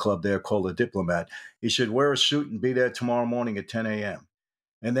social club there called the Diplomat. He said, wear a suit and be there tomorrow morning at 10 a.m.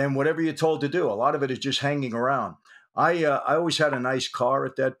 And then whatever you're told to do, a lot of it is just hanging around. I always had a nice car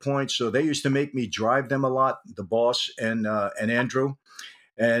at that point, so they used to make me drive them a lot, the boss and Andrew.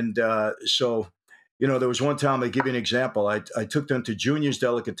 And so, there was one time, I give you an example. I took them to Junior's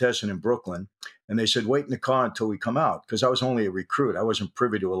Delicatessen in Brooklyn, and they said, wait in the car until we come out, because I was only a recruit. I wasn't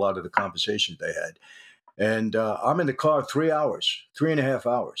privy to a lot of the conversations they had. And I'm in the car 3.5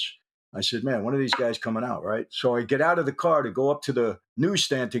 hours. I said, man, when are these guys coming out, right? So I get out of the car to go up to the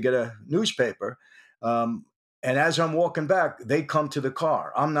newsstand to get a newspaper. And as I'm walking back, they come to the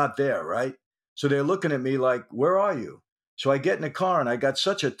car. I'm not there, right? So they're looking at me like, where are you? So I get in the car and I got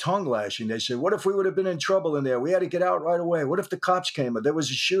such a tongue lashing. They said, what if we would have been in trouble in there? We had to get out right away. What if the cops came or there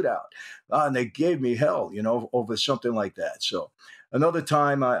was a shootout? And they gave me hell, over something like that. So another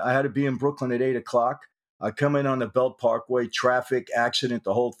time I had to be in Brooklyn at 8 o'clock. I come in on the Belt Parkway, traffic, accident,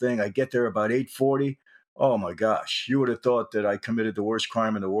 the whole thing. I get there about 8:40. Oh my gosh, you would have thought that I committed the worst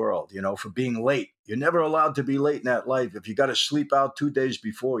crime in the world, for being late. You're never allowed to be late in that life. If you got to sleep out 2 days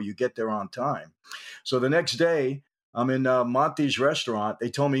before, you get there on time. So the next day, I'm in Monty's restaurant. They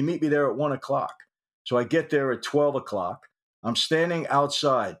told me, meet me there at 1 o'clock. So I get there at 12 o'clock. I'm standing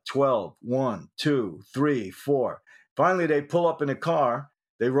outside, 12, 1, 2, 3, 4. Finally, they pull up in a car.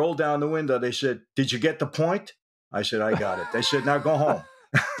 They roll down the window. They said, did you get the point? I said, I got it. They said, now go home.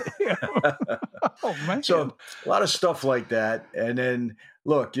 Oh, man. So a lot of stuff like that. And then,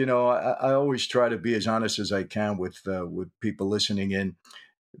 look, I always try to be as honest as I can with people listening in.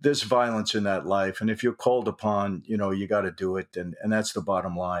 There's violence in that life. And if you're called upon, you got to do it. And that's the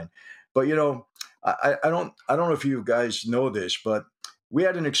bottom line. But, I don't know if you guys know this, but we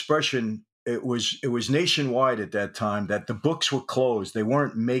had an expression. It was nationwide at that time that the books were closed. They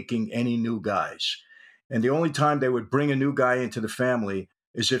weren't making any new guys. And the only time they would bring a new guy into the family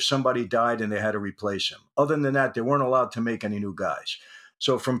is if somebody died and they had to replace him. Other than that, they weren't allowed to make any new guys.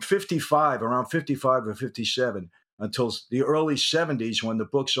 So from around 55 or 57, until the early 70s when the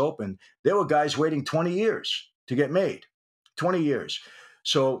books opened, there were guys waiting 20 years to get made. 20 years.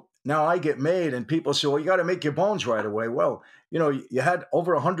 So now I get made and people say, well, you got to make your bones right away. Well, you had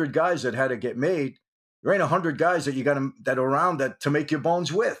over 100 guys that had to get made. There ain't 100 guys that that are around to make your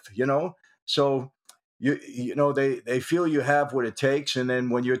bones with, So they feel you have what it takes. And then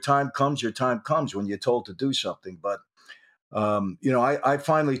when your time comes when you're told to do something. But, I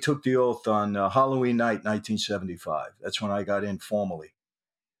finally took the oath on Halloween night, 1975. That's when I got in formally.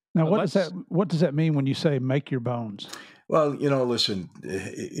 Now, what does that mean when you say make your bones? Well, listen,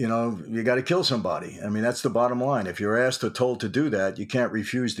 you got to kill somebody. I mean, that's the bottom line. If you're asked or told to do that, you can't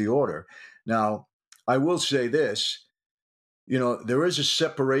refuse the order. Now, I will say this. There is a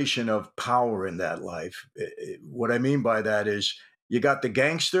separation of power in that life. What I mean by that is you got the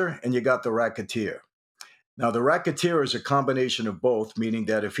gangster and you got the racketeer. Now, the racketeer is a combination of both, meaning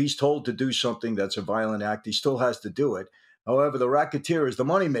that if he's told to do something that's a violent act, he still has to do it. However, the racketeer is the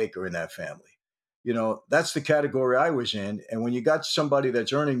moneymaker in that family. That's the category I was in. And when you got somebody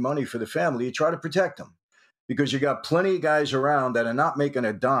that's earning money for the family, you try to protect them. Because you got plenty of guys around that are not making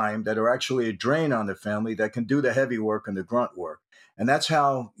a dime, that are actually a drain on the family, that can do the heavy work and the grunt work. And that's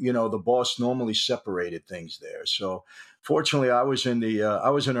how, the boss normally separated things there. So fortunately, I was an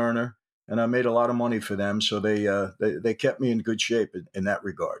earner and I made a lot of money for them. So they kept me in good shape in that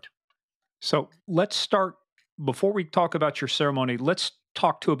regard. So let's start, before we talk about your ceremony, let's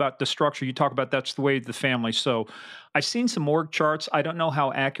talk about the structure. You talk about that's the way of the family. So I've seen some org charts. I don't know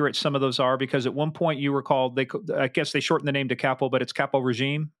how accurate some of those are because at one point you were called, I guess they shortened the name to Capo, but it's Capo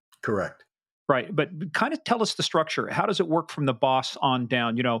Regime. Correct. Right. But kind of tell us the structure. How does it work from the boss on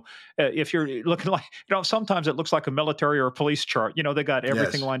down? If you're looking like, sometimes it looks like a military or a police chart. They got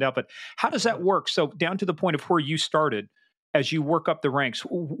everything lined up. But how does that work? So down to the point of where you started, as you work up the ranks,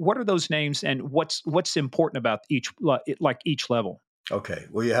 what are those names and what's important about each level? Okay.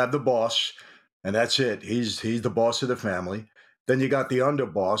 Well, you have the boss, and that's it. He's the boss of the family. Then you got the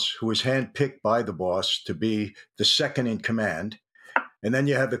underboss, who is handpicked by the boss to be the second in command. And then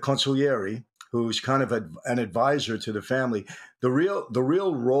you have the consigliere, who's kind of an advisor to the family. The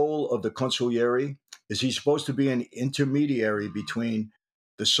real role of the consigliere is he's supposed to be an intermediary between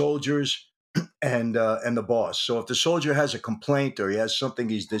the soldiers and the boss. So if the soldier has a complaint or he has something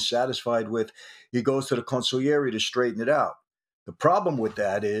he's dissatisfied with, he goes to the consigliere to straighten it out. The problem with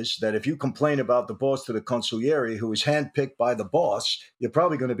that is that if you complain about the boss to the consigliere, who is handpicked by the boss, you're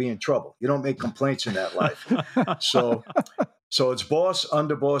probably going to be in trouble. You don't make complaints in that life. So so it's boss,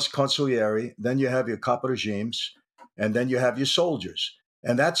 underboss, consigliere. Then you have your capo regimes, and then you have your soldiers,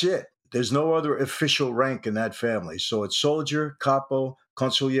 and that's it. There's no other official rank in that family. So it's soldier, capo,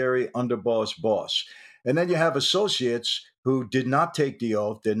 consigliere, underboss, boss, and then you have associates who did not take the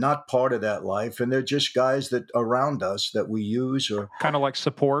oath. They're not part of that life, and they're just guys that are around us that we use or Kind of like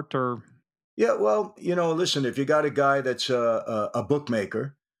support or yeah, well, listen, if you got a guy that's a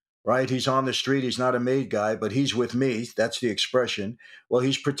bookmaker, right? He's on the street. He's not a made guy, but he's with me. That's the expression. Well,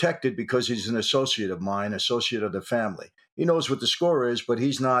 he's protected because he's an associate of mine, associate of the family. He knows what the score is, but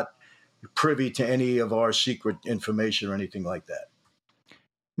he's not privy to any of our secret information or anything like that.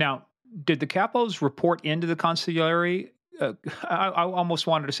 now. Did the capos report into the consigliere? I almost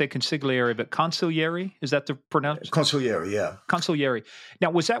wanted to say consigliere, but consigliere, is that the pronunciation? Consigliere, yeah. Consigliere.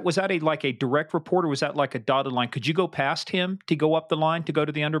 Now, was that like a direct report, or was that like a dotted line? Could you go past him to go up the line to go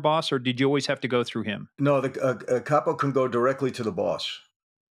to the underboss, or did you always have to go through him? No, the capo can go directly to the boss.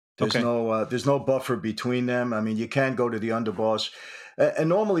 There's Okay. there's no buffer between them. I mean, you can go to the underboss, and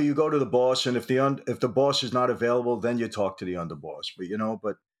normally you go to the boss, and if the boss is not available, then you talk to the underboss.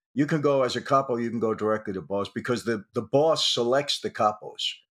 But you can go as a capo, you can go directly to boss because the boss selects the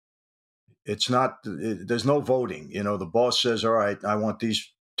capos. It's not there's no voting. The boss says, "All right, I want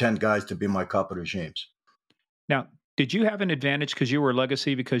these 10 guys to be my capo regimes." Now, did you have an advantage because you were a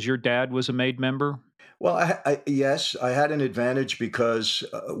legacy because your dad was a made member? Well, yes, I had an advantage because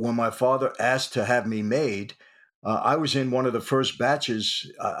when my father asked to have me made, I was in one of the first batches.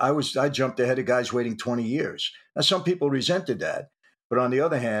 I jumped ahead of guys waiting 20 years. Now, some people resented that, but on the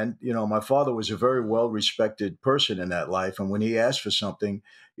other hand, my father was a very well respected person in that life, and when he asked for something,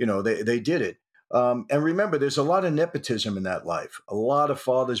 they did it. And remember, there's a lot of nepotism in that life. A lot of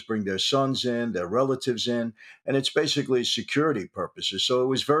fathers bring their sons in, their relatives in, and it's basically security purposes. So it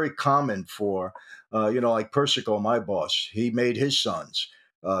was very common for, like Persico, my boss, he made his sons.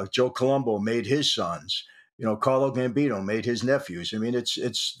 Joe Colombo made his sons. Carlo Gambino made his nephews. I mean,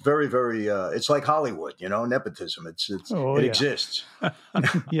 it's very, very. It's like Hollywood, nepotism. Oh, it yeah. exists.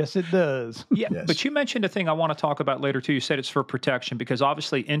 Yes, it does. Yeah, Yes. but you mentioned a thing I want to talk about later too. You said it's for protection because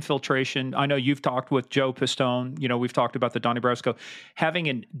obviously infiltration. I know you've talked with Joe Pistone. We've talked about the Donnie Brasco. Having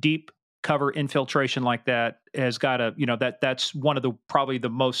a deep cover infiltration like that has got to, that's one of the probably the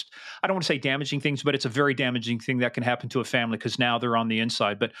most, I don't want to say damaging things, but it's a very damaging thing that can happen to a family because now they're on the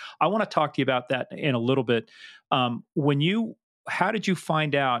inside. But I want to talk to you about that in a little bit. How did you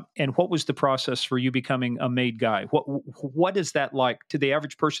find out, and what was the process for you becoming a made guy? What is that like to the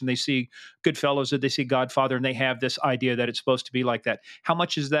average person? They see Goodfellas or they see Godfather, and they have this idea that it's supposed to be like that. How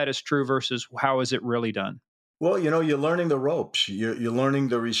much is that is true versus how is it really done? Well, you're learning the ropes. You're learning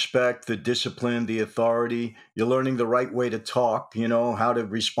the respect, the discipline, the authority. You're learning the right way to talk. How to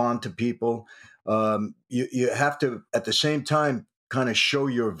respond to people. You have to at the same time kind of show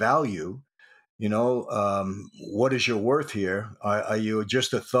your value. What is your worth here? Are you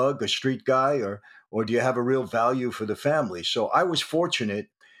just a thug, a street guy, or do you have a real value for the family? So I was fortunate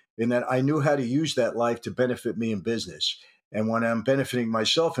in that I knew how to use that life to benefit me in business. And when I'm benefiting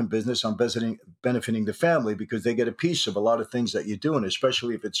myself in business, I'm benefiting the family because they get a piece of a lot of things that you do. And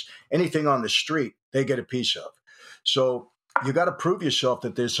especially if it's anything on the street, they get a piece of. So you got to prove yourself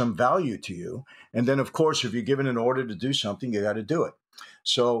that there's some value to you. And then, of course, if you're given an order to do something, you got to do it.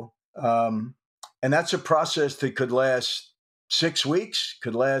 So, and that's a process that could last 6 weeks,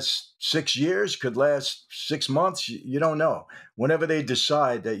 could last 6 years, could last 6 months. You don't know. Whenever they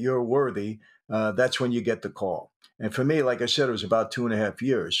decide that you're worthy, that's when you get the call. And for me, like I said, it was about 2.5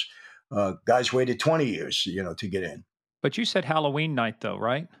 years. Guys waited 20 years, to get in. But you said Halloween night, though,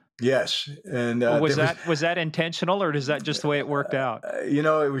 right? Yes, and was that intentional, or is that just the way it worked out?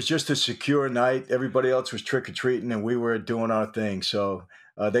 It was just a secure night. Everybody else was trick or treating, and we were doing our thing. So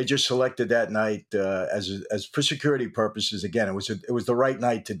they just selected that night as for security purposes. Again, it was the right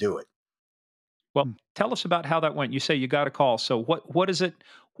night to do it. Well, tell us about how that went. You say you got a call. So what is it?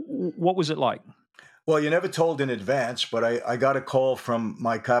 What was it like? Well, you're never told in advance, but I got a call from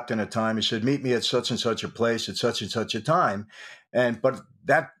my captain at the time. He said, meet me at such and such a place at such and such a time. But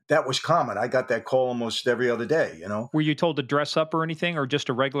that was common. I got that call almost every other day, you know. Were you told to dress up or anything, or just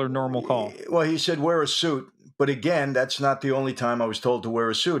a regular normal call? Well, he said wear a suit. But again, that's not the only time I was told to wear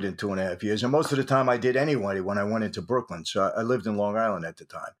a suit in 2.5 years. And most of the time I did anyway when I went into Brooklyn. So I lived in Long Island at the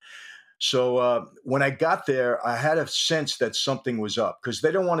time. So when I got there, I had a sense that something was up because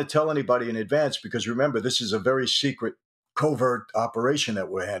they don't want to tell anybody in advance because remember, this is a very secret, covert operation that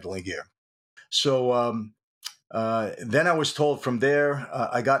we're handling here. So then I was told from there,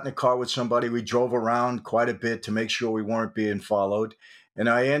 I got in a car with somebody. We drove around quite a bit to make sure we weren't being followed. And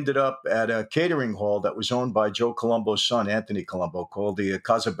I ended up at a catering hall that was owned by Joe Colombo's son, Anthony Colombo, called the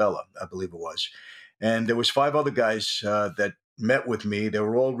Casabella, I believe it was. And there was 5 other guys that met with me. They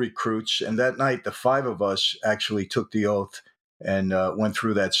were all recruits. And that night, the 5 of us actually took the oath and went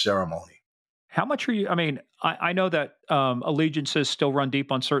through that ceremony. How much are you? I mean, I know that allegiances still run deep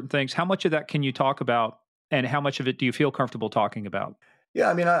on certain things. How much of that can you talk about? And how much of it do you feel comfortable talking about? Yeah,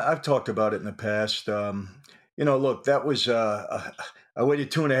 I mean, I've talked about it in the past. Look, that was, I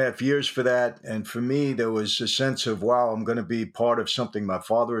waited 2.5 years for that. And for me, there was a sense of, wow, I'm going to be part of something my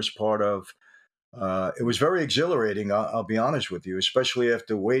father is part of. It was very exhilarating, I'll be honest with you, especially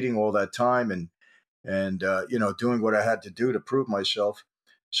after waiting all that time and doing what I had to do to prove myself.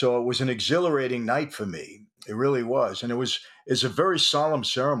 So it was an exhilarating night for me. It really was. And it's a very solemn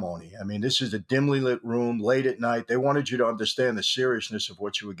ceremony. I mean, this is a dimly lit room late at night. They wanted you to understand the seriousness of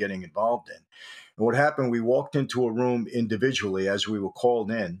what you were getting involved in. And what happened, we walked into a room individually as we were called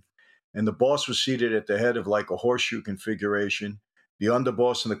in, and the boss was seated at the head of like a horseshoe configuration, the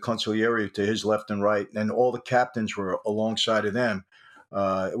underboss and the consigliere to his left and right, and all the captains were alongside of them.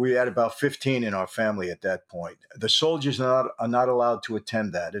 We had about 15 in our family at that point. The soldiers are not allowed to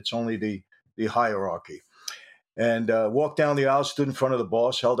attend that. It's only the hierarchy. And walked down the aisle, stood in front of the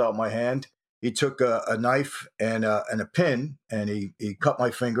boss, held out my hand. He took a knife and a pin, and he cut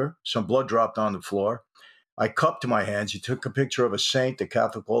my finger. Some blood dropped on the floor. I cupped my hands. He took a picture of a saint, a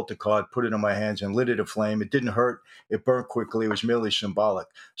Catholic altar card, put it in my hands, and lit it aflame. It didn't hurt. It burnt quickly. It was merely symbolic.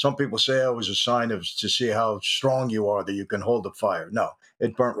 Some people say it was a sign to see how strong you are, that you can hold the fire. No,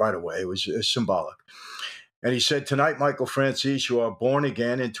 it burnt right away. It was symbolic. And he said, tonight, Michael Franzese, you are born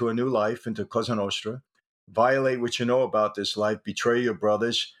again into a new life, into Cosa Nostra. Violate what you know about this life, betray your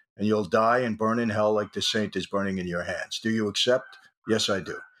brothers, and you'll die and burn in hell like the saint is burning in your hands. Do you accept? Yes, I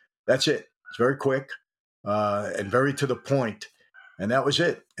do. That's it. It's very quick and very to the point. And that was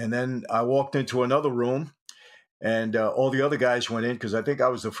it. And then I walked into another room, and all the other guys went in because I think I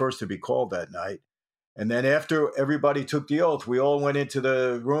was the first to be called that night. And then after everybody took the oath, we all went into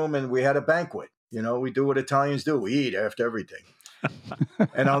the room and we had a banquet. You know, we do what Italians do. We eat after everything.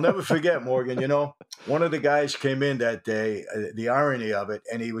 And I'll never forget, Morgan, one of the guys came in that day, the irony of it,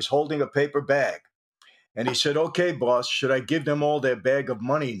 and he was holding a paper bag. And he said, okay, boss, should I give them all their bag of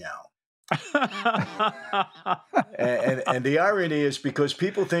money now? and the irony is because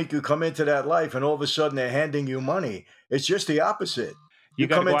people think you come into that life and all of a sudden they're handing you money. It's just the opposite. You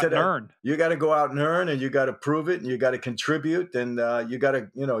got to go out and earn. You got to go out and earn, and you got to prove it, and you got to contribute, and you got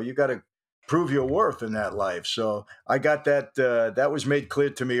to prove your worth in that life. So I got that. That was made clear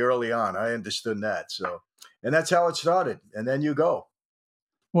to me early on. I understood that. So, and that's how it started. And then you go.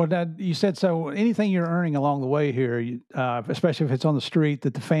 Well, Dad, you said so. Anything you're earning along the way here, especially if it's on the street,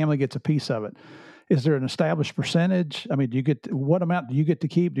 that the family gets a piece of it. Is there an established percentage? I mean, what amount do you get to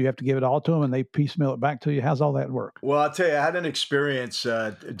keep? Do you have to give it all to them and they piecemeal it back to you? How's all that work? Well, I'll tell you, I had an experience.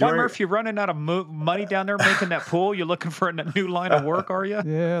 Why, Murph, you're running out of money down there making that pool? You're looking for a new line of work, are you?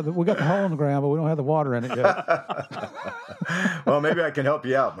 Yeah, we got the hole in the ground, but we don't have the water in it yet. Well, maybe I can help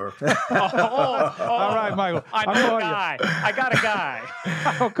you out, Murph. All right, Michael. I know a guy. I got a guy.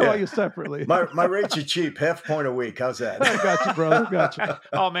 I'll call you separately. My rates are cheap, half point a week. How's that? I got you, brother. Got you.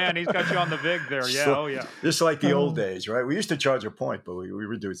 Oh, man, he's got you on the VIG there. Yeah, So, oh, yeah. Just like the old days, right? We used to charge a point, but we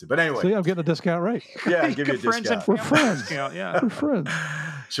reduced it. But anyway. See, I'm getting a discount rate. Yeah, I'll give you a discount. We're friends. Yeah. We're friends.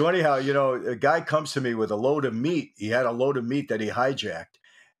 So anyhow, a guy comes to me with a load of meat. He had a load of meat that he hijacked.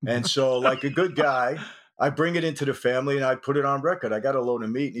 And so like a good guy, I bring it into the family and I put it on record. I got a load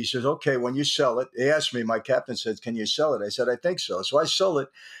of meat. And he says, okay, when you sell it, he asked me, my captain says, can you sell it? I said, I think so. So I sell it.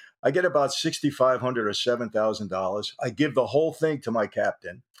 I get about $6,500 or $7,000. I give the whole thing to my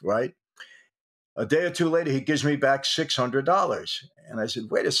captain, right? A day or two later, he gives me back $600. And I said,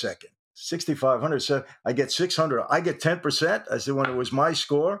 wait a second, 6,500. So I get 600. I get 10%. I said, when it was my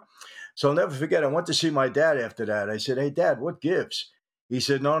score. So I'll never forget. I went to see my dad after that. I said, hey, Dad, what gives? He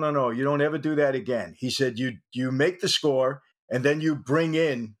said, no. You don't ever do that again. He said, you make the score and then you bring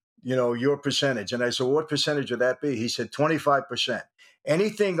in, your percentage. And I said, what percentage would that be? He said, 25%.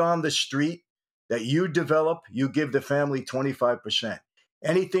 Anything on the street that you develop, you give the family 25%.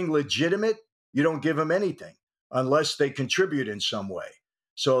 Anything legitimate, you don't give them anything unless they contribute in some way.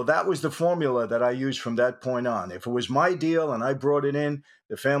 So that was the formula that I used from that point on. If it was my deal and I brought it in,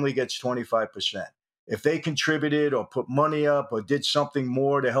 the family gets 25%. If they contributed or put money up or did something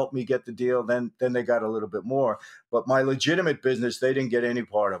more to help me get the deal, then they got a little bit more. But my legitimate business, they didn't get any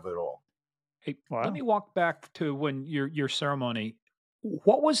part of it all. Hey, Wow. let me walk back to when your ceremony.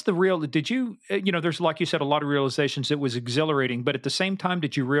 What was the real? Did you there's, like you said, a lot of realizations. It was exhilarating, but at the same time,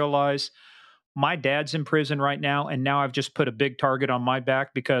 did you realize my dad's in prison right now, and now I've just put a big target on my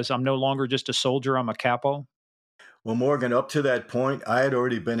back because I'm no longer just a soldier; I'm a capo? Well, Morgan, up to that point, I had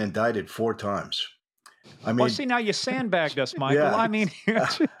already been indicted 4 times. I Well, mean, see, now you sandbagged us, Michael. yeah. I mean,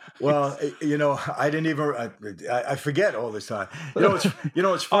 Well, I didn't even. I forget all this time. It's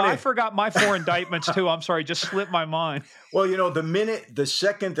oh, funny. I forgot my 4 indictments too. I'm sorry, just slipped my mind. Well, the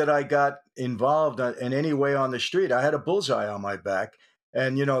second that I got involved in any way on the street, I had a bullseye on my back,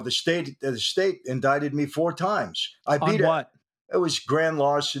 and the state indicted me 4 times. I On beat it. what? It was grand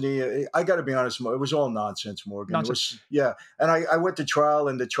larceny. I got to be honest, it was all nonsense, Morgan. Nonsense. It was, yeah. And I went to trial,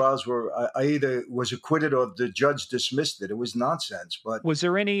 and the trials were, I either was acquitted or the judge dismissed it. It was nonsense. But Was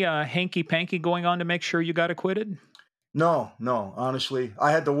there any hanky panky going on to make sure you got acquitted? no, honestly,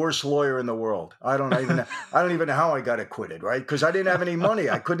 I had the worst lawyer in the world. I don't even know how I got acquitted, right? Because I didn't have any money.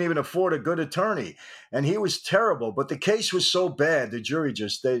 I couldn't even afford a good attorney, and he was terrible. But the case was so bad, the jury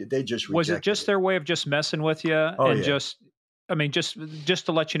they just Was it rejected just their way of just messing with you and yeah. just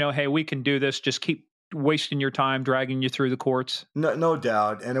to let you know, hey, we can do this. Just keep wasting your time, dragging you through the courts. No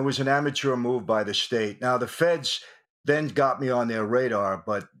doubt. And it was an amateur move by the state. Now, the feds then got me on their radar,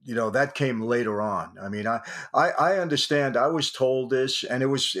 but, that came later on. I mean, I understand. I was told this, and it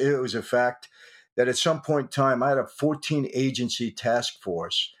was a fact that at some point in time, I had a 14 agency task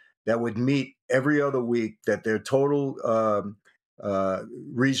force that would meet every other week, that their total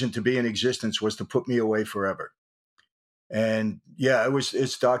reason to be in existence was to put me away forever. And yeah,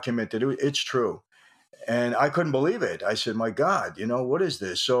 it's documented. It's true. And I couldn't believe it. I said, my God, what is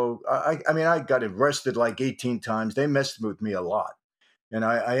this? So I got arrested like 18 times. They messed with me a lot. And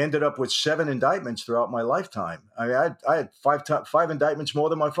I ended up with 7 indictments throughout my lifetime. I mean, I had 5 indictments more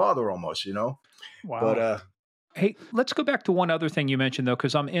than my father almost, Wow. But Hey, let's go back to one other thing you mentioned, though,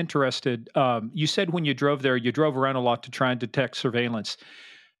 because I'm interested. You said when you drove there, you drove around a lot to try and detect surveillance.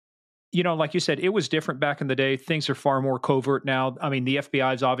 Like you said, it was different back in the day. Things are far more covert now. I mean, the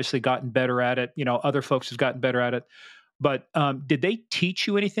FBI's obviously gotten better at it. Other folks have gotten better at it. But did they teach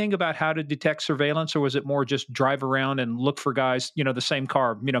you anything about how to detect surveillance, or was it more just drive around and look for guys, the same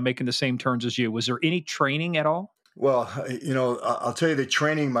car, making the same turns as you? Was there any training at all? well, I'll tell you the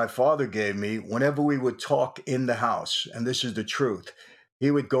training my father gave me whenever we would talk in the house, and this is the truth.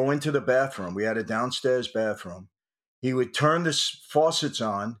 He would go into the bathroom. We had a downstairs bathroom. He would turn the faucets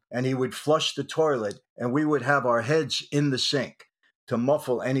on and he would flush the toilet, and we would have our heads in the sink to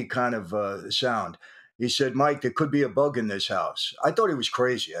muffle any kind of sound. He said, Mike, there could be a bug in this house. I thought he was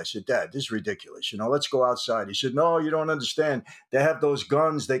crazy. I said, Dad, this is ridiculous. Let's go outside. He said, no, you don't understand. They have those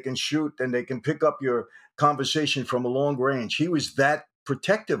guns they can shoot, and they can pick up your conversation from a long range. He was that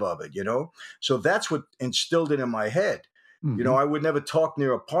protective of it, So that's what instilled it in my head. Mm-hmm. I would never talk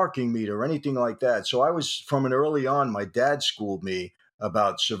near a parking meter or anything like that. So I was, from an early on, my dad schooled me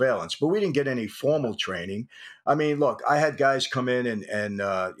about surveillance, but we didn't get any formal training. I mean, look, I had guys come in and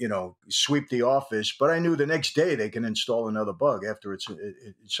sweep the office, but I knew the next day they can install another bug after it's.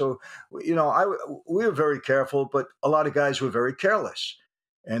 So, we were very careful, but a lot of guys were very careless.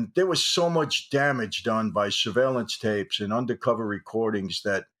 And there was so much damage done by surveillance tapes and undercover recordings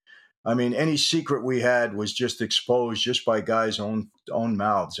that, I mean, any secret we had was just exposed just by guys' own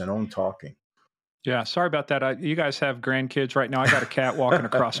mouths and own talking. Yeah, sorry about that. You guys have grandkids right now. I got a cat walking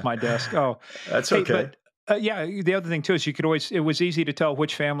across my desk. Oh, That's hey, okay. But yeah, the other thing too is it was easy to tell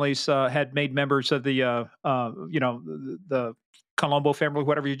which families had made members of the Colombo family,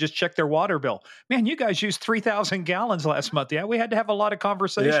 whatever. You just check their water bill. Man, you guys used 3,000 gallons last month. Yeah, we had to have a lot of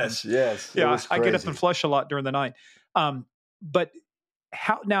conversations. Yes. Yeah, I get up and flush a lot during the night. But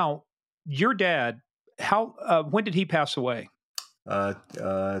how now? Your dad, when did he pass away?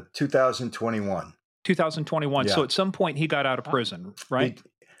 2021. 2021. Yeah. So at some point he got out of prison, right?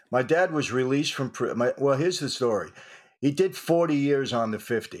 My dad was released from prison. Well, here's the story. He did 40 years on the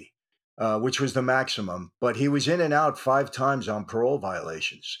 50, which was the maximum, but he was in and out 5 times on parole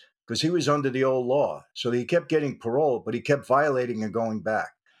violations because he was under the old law. So he kept getting parole, but he kept violating and going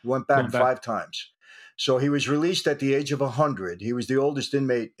back. He went back 5 times. So he was released at the age of 100. He was the oldest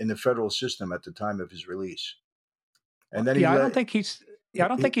inmate in the federal system at the time of his release. And then I don't think he's Yeah, I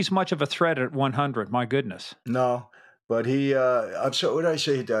don't think he's much of a threat at 100. My goodness. No, but I'm sorry, what did I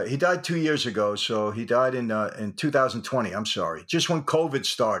say he died? He died 2 years ago, so he died in 2020. I'm sorry, just when COVID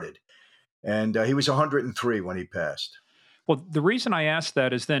started, and he was 103 when he passed. Well, the reason I asked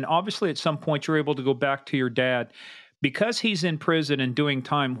that is then obviously at some point you're able to go back to your dad because he's in prison and doing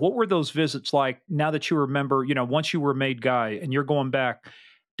time. What were those visits like now that you remember, once you were made guy and you're going back?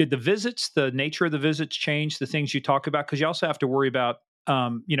 Did the visits, the nature of the visits change the things you talk about? Because you also have to worry about,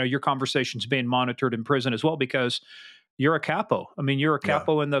 your conversations being monitored in prison as well because you're a capo. I mean, you're a Yeah.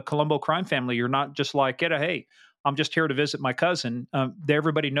 capo in the Colombo crime family. You're not just like, hey, I'm just here to visit my cousin.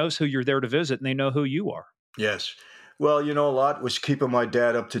 Everybody knows who you're there to visit and they know who you are. Yes. Well, a lot was keeping my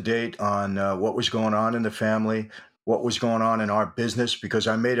dad up to date on what was going on in the family, what was going on in our business, because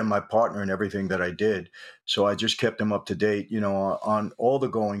I made him my partner in everything that I did. So I just kept him up to date, on all the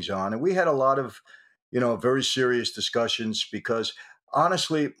goings on. And we had a lot of, very serious discussions because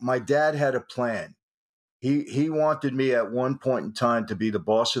honestly, my dad had a plan. He wanted me at one point in time to be the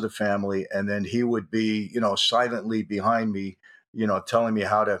boss of the family, and then he would be, silently behind me, telling me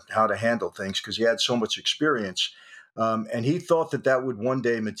how to handle things because he had so much experience. And he thought that would one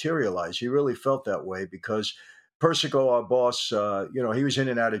day materialize. He really felt that way because Persico, our boss, he was in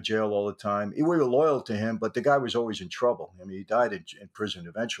and out of jail all the time. We were loyal to him, but the guy was always in trouble. I mean, he died in prison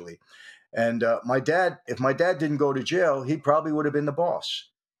eventually. And if my dad didn't go to jail, he probably would have been the boss.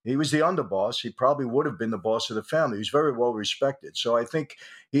 He was the underboss. He probably would have been the boss of the family. He was very well respected. So I think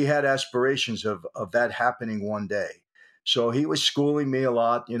he had aspirations of that happening one day. So he was schooling me a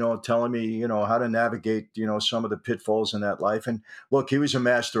lot, telling me, how to navigate, some of the pitfalls in that life. And look, he was a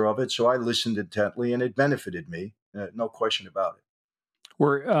master of it. So I listened intently and it benefited me. No question about it.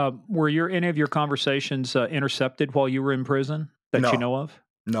 Were any of your conversations intercepted while you were in prison that you No, know of?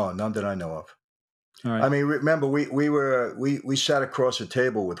 no, none that I know of. All right. I mean, remember, we sat across a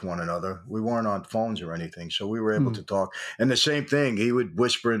table with one another. We weren't on phones or anything, so we were able to talk. And the same thing, he would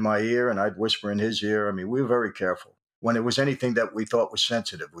whisper in my ear, and I'd whisper in his ear. I mean, we were very careful. When it was anything that we thought was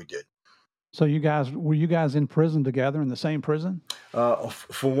sensitive, we did. So were you guys in prison together in the same prison?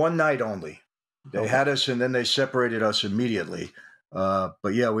 For one night only. They had us, and then they separated us immediately.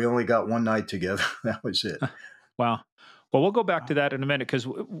 But yeah, we only got one night together. That was it. Wow. Well, we'll go back to that in a minute because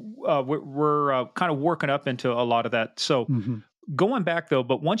we're kind of working up into a lot of that. So going back though,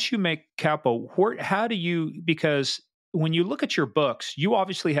 but once you make capo, how do you? Because when you look at your books, you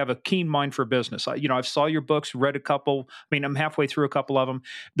obviously have a keen mind for business. I've saw your books, read a couple. I mean, I'm halfway through a couple of them.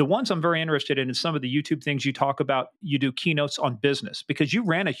 The ones I'm very interested in is some of the YouTube things you talk about. You do keynotes on business because you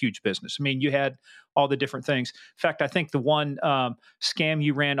ran a huge business. I mean, you had all the different things. In fact, I think the one scam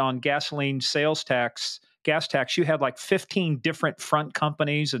you ran on gasoline sales tax. Gas tax, you had like 15 different front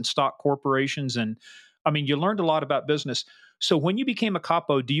companies and stock corporations. And I mean, you learned a lot about business. So when you became a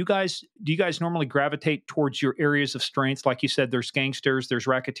capo, do you guys normally gravitate towards your areas of strength? Like you said, there's gangsters, there's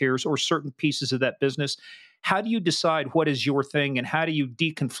racketeers, or certain pieces of that business. How do you decide what is your thing and how do you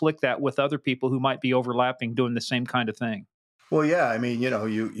deconflict that with other people who might be overlapping doing the same kind of thing? Well, yeah, I mean,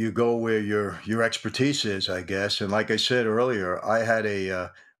 you go where your expertise is, I guess. And like I said earlier,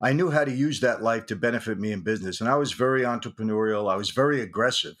 I knew how to use that life to benefit me in business, and I was very entrepreneurial. I was very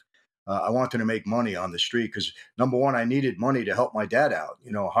aggressive. I wanted to make money on the street because number one, I needed money to help my dad out.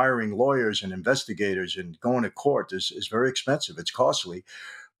 Hiring lawyers and investigators and going to court is very expensive. It's costly.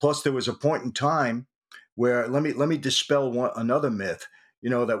 Plus, there was a point in time where let me dispel another myth.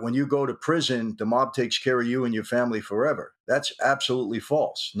 That when you go to prison, the mob takes care of you and your family forever. That's absolutely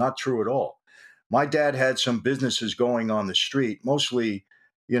false. Not true at all. My dad had some businesses going on the street, mostly,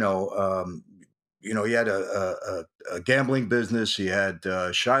 you know, um, he had a gambling business. He had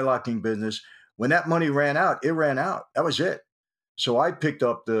a shylocking business. When that money ran out, it ran out. That was it. So I picked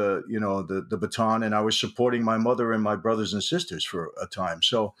up the baton and I was supporting my mother and my brothers and sisters for a time.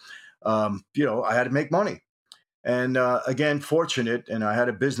 So, I had to make money. And again, fortunate, and I had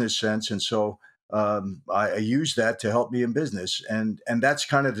a business sense, and so I used that to help me in business, and that's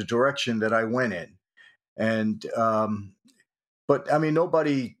kind of the direction that I went in. And but I mean,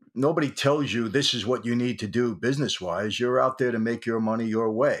 nobody tells you this is what you need to do business wise. You're out there to make your money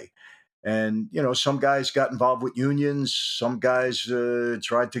your way. And some guys got involved with unions. Some guys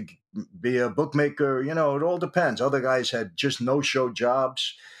tried to be a bookmaker. It all depends. Other guys had just no-show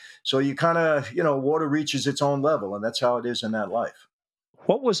jobs. So you kind of, water reaches its own level, and that's how it is in that life.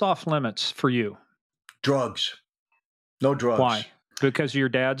 What was off limits for you? Drugs. No drugs. Why? Because of your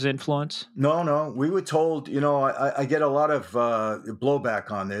dad's influence? No. We were told, I get a lot of blowback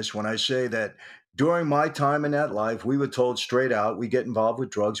on this when I say that during my time in that life, we were told straight out, we get involved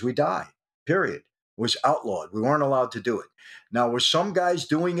with drugs, we die, period. was outlawed. We weren't allowed to do it. Now, were some guys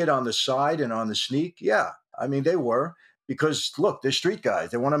doing it on the side and on the sneak? Yeah. I mean, they were, because look, they're street guys.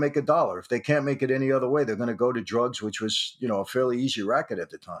 They want to make a dollar. If they can't make it any other way, they're going to go to drugs, which was, a fairly easy racket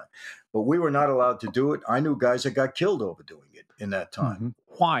at the time. But we were not allowed to do it. I knew guys that got killed over doing it in that time.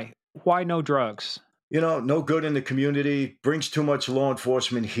 Mm-hmm. Why? Why no drugs? No good in the community, brings too much law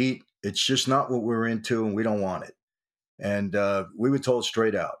enforcement heat. It's just not what we're into, and we don't want it. And we were told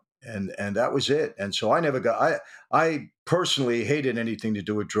straight out, and that was it. And so I personally hated anything to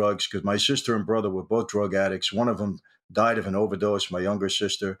do with drugs, because my sister and brother were both drug addicts. One of them died of an overdose, my younger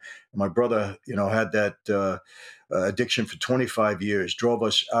sister. My brother, had that addiction for 25 years, drove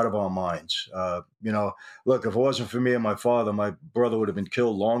us out of our minds. Look, if it wasn't for me and my father, my brother would have been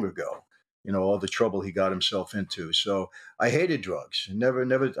killed long ago. All the trouble he got himself into. So I hated drugs. I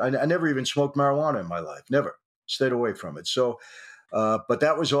never even smoked marijuana in my life. Never. Stayed away from it. So, but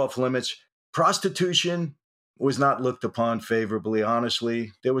that was off limits. Prostitution was not looked upon favorably,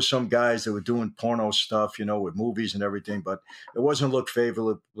 honestly. There were some guys that were doing porno stuff, with movies and everything, but it wasn't looked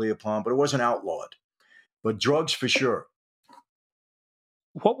favorably upon, but it wasn't outlawed. But drugs for sure.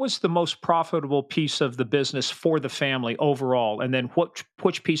 What was the most profitable piece of the business for the family overall? And then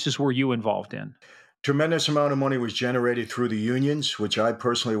which pieces were you involved in? Tremendous amount of money was generated through the unions, which I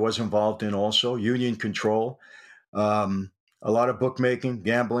personally was involved in also, union control. A lot of bookmaking,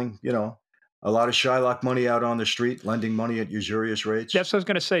 gambling, a lot of Shylock money out on the street, lending money at usurious rates. That's what I was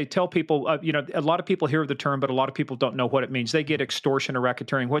going to say. Tell people, a lot of people hear the term, but a lot of people don't know what it means. They get extortion or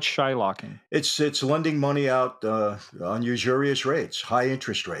racketeering. What's Shylocking? It's lending money out on usurious rates, high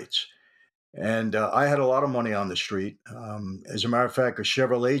interest rates. And I had a lot of money on the street. As a matter of fact, a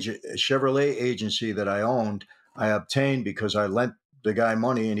Chevrolet agency that I owned, I obtained because I lent the guy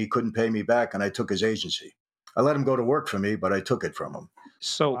money and he couldn't pay me back, and I took his agency. I let him go to work for me, but I took it from him.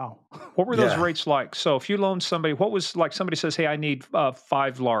 So Wow. what were those rates like? So if you loaned somebody, what was like somebody says, hey, I need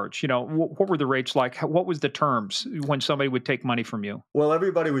 5 large, what were the rates like? What was the terms when somebody would take money from you? Well,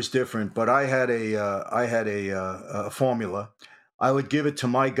 everybody was different, but I had a formula. I would give it to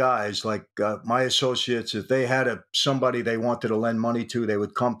my guys, like my associates. If they had somebody they wanted to lend money to, they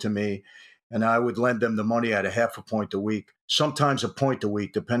would come to me, and I would lend them the money at a half a point a week, sometimes a point a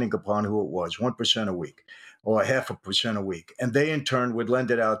week, depending upon who it was, 1% a week or 0.5% a week. And they, in turn, would lend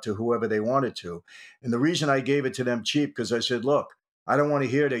it out to whoever they wanted to. And the reason I gave it to them cheap, because I said, look, I don't want to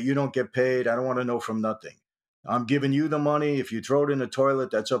hear that you don't get paid. I don't want to know from nothing. I'm giving you the money. If you throw it in the toilet,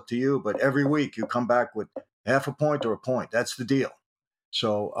 that's up to you. But every week you come back with half a point or a point. That's the deal.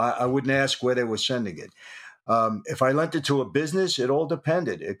 So I wouldn't ask where they were sending it. If I lent it to a business, it all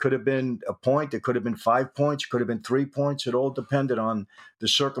depended. It could have been a point. It could have been 5 points. It could have been 3 points. It all depended on the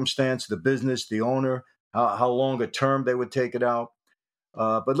circumstance, the business, the owner, how long a term they would take it out.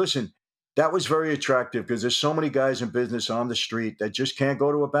 But listen, that was very attractive because there's so many guys in business on the street that just can't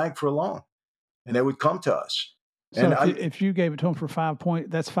go to a bank for a loan, and they would come to us. So and if you gave it to them for 5 points,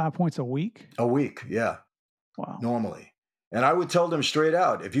 that's 5 points a week? A week, yeah. Wow. Normally. And I would tell them straight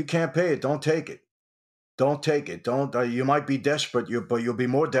out, if you can't pay it, don't take it. Don't take it. Don't. You might be desperate, but you'll be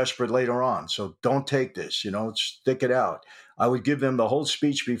more desperate later on. So don't take this. Stick it out. I would give them the whole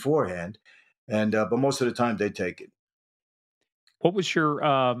speech beforehand, and but most of the time they take it. What was your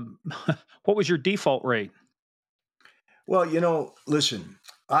default rate? Well, listen,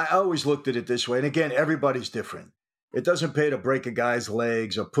 I always looked at it this way, and again, everybody's different. It doesn't pay to break a guy's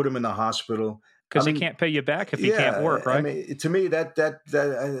legs or put him in the hospital. Because he can't pay you back if he can't work, right? I mean, to me, that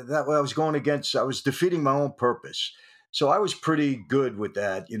I was going against. I was defeating my own purpose. So I was pretty good with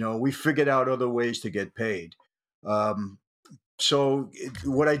that. We figured out other ways to get paid. So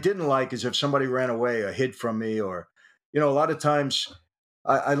what I didn't like is if somebody ran away or hid from me, or, a lot of times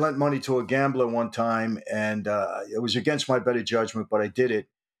I lent money to a gambler one time, and it was against my better judgment, but I did it.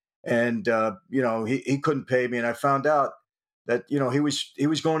 And, he couldn't pay me. And I found out that, he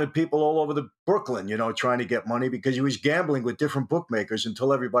was going to people all over the Brooklyn, trying to get money because he was gambling with different bookmakers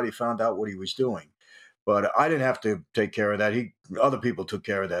until everybody found out what he was doing. But I didn't have to take care of that. Other people took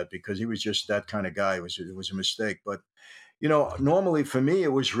care of that because he was just that kind of guy. It was a mistake. But, normally for me,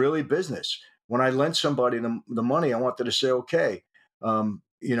 it was really business. When I lent somebody the money, I wanted to say, okay,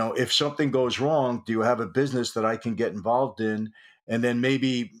 if something goes wrong, do you have a business that I can get involved in and then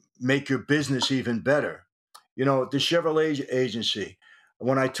maybe make your business even better? The Chevrolet agency,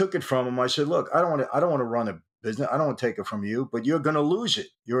 when I took it from him, I said, look, I don't want to run a business. I don't want to take it from you, but you're going to lose it.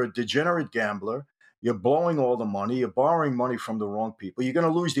 You're a degenerate gambler. You're blowing all the money. You're borrowing money from the wrong people. You're going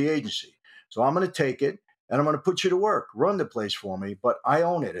to lose the agency. So I'm going to take it and I'm going to put you to work, run the place for me, but I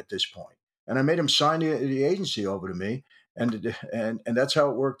own it at this point. And I made him sign the agency over to me. and that's how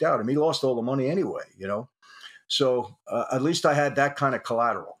it worked out. I mean, he lost all the money anyway, you know. So at least I had that kind of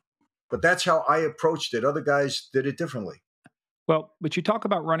collateral. But that's how I approached it. Other guys did it differently. Well, but you talk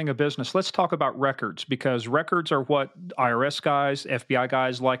about running a business. Let's talk about records, because records are what IRS guys, FBI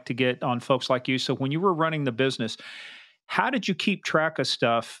guys like to get on folks like you. So when you were running the business, how did you keep track of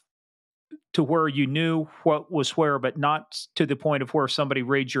stuff to where you knew what was where, but not to the point of where somebody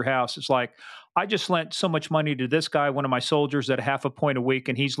raids your house? It's like, I just lent so much money to this guy, one of my soldiers, at half a point a week,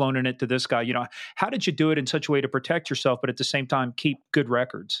 and he's loaning it to this guy. You know, how did you do it in such a way to protect yourself, but at the same time keep good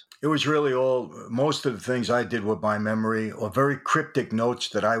records? It was really most of the things I did with my memory or very cryptic notes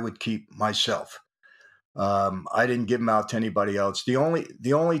that I would keep myself. I didn't give them out to anybody else. The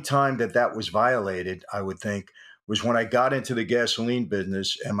only time that was violated, I would think, was when I got into the gasoline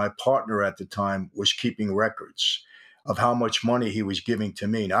business and my partner at the time was keeping records of how much money he was giving to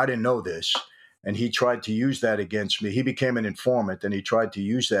me. Now, I didn't know this, and he tried to use that against me. He became an informant, and he tried to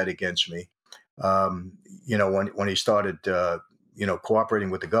use that against me, when he started, cooperating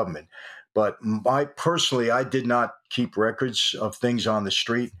with the government. But I did not keep records of things on the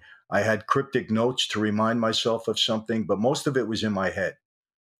street. I had cryptic notes to remind myself of something, but most of it was in my head.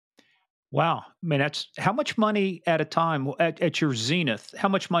 Wow. I mean, that's how much money at a time at your zenith. How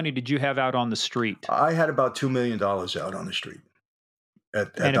much money did you have out on the street? I had about $2 million out on the street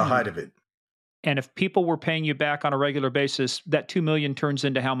at the height of it. And if people were paying you back on a regular basis, that 2 million turns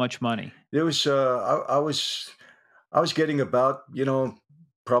into how much money? There was, I was getting about,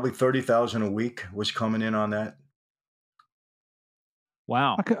 probably 30,000 a week was coming in on that.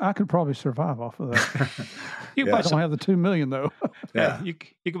 Wow. I could probably survive off of that. I don't have the 2 million though. Yeah, you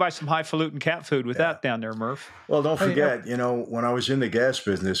could buy some highfalutin cat food with that down there, Murph. Well, don't forget, when I was in the gas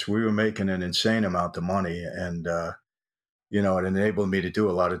business, we were making an insane amount of money, and it enabled me to do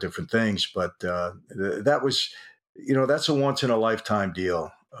a lot of different things. But that was, that's a once in a lifetime deal,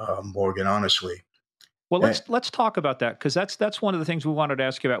 Morgan. Honestly. Well, let's talk about that, because that's one of the things we wanted to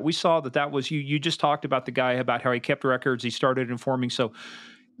ask you about. We saw that was you. You just talked about the guy, about how he kept records. He started informing. So,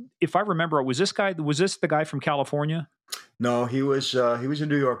 if I remember, was this the guy from California? No, he was a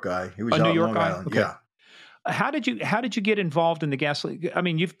New York guy. He was out New York Long guy. Island. Okay. Yeah. How did you get involved in the gasoline? I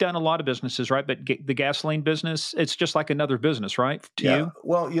mean, you've done a lot of businesses, right? But the gasoline business, it's just like another business, right? To you?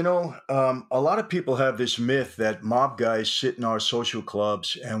 Well, a lot of people have this myth that mob guys sit in our social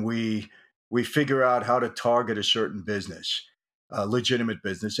clubs and we figure out how to target a certain business, a legitimate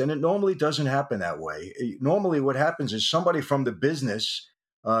business. And it normally doesn't happen that way. Normally what happens is somebody from the business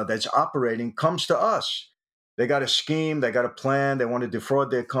that's operating comes to us. They got a scheme, they got a plan, they want to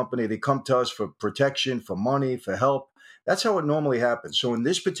defraud their company. They come to us for protection, for money, for help. That's how it normally happens. So in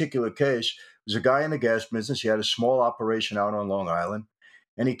this particular case, there's a guy in the gas business. He had a small operation out on Long Island.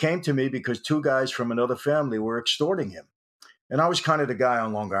 And he came to me because two guys from another family were extorting him. And I was kind of the guy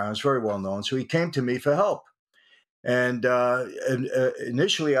on Long Island. I was very well known. So he came to me for help. And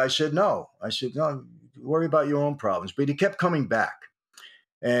initially I said, no. I said, no, worry about your own problems. But he kept coming back.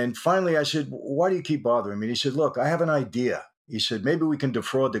 And finally I said, why do you keep bothering me? And he said, look, I have an idea. He said, maybe we can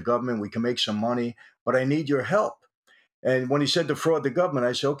defraud the government. We can make some money, but I need your help. And when he said defraud the government,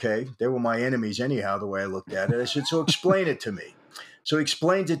 I said, okay, they were my enemies anyhow, the way I looked at it. I said, so explain it to me. So he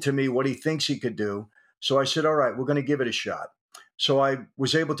explained it to me, what he thinks he could do. So I said, all right, we're going to give it a shot. So I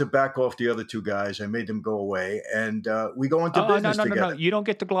was able to back off the other two guys. I made them go away, and we go into business together. No. You don't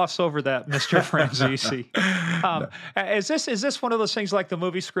get to gloss over that, Mr. Franzese. Is this one of those things like the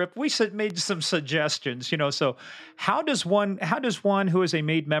movie script? We made some suggestions, So how does one who is a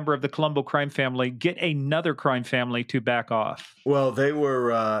made member of the Colombo crime family get another crime family to back off? Well, they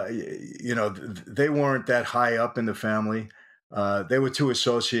were, they weren't that high up in the family. They were two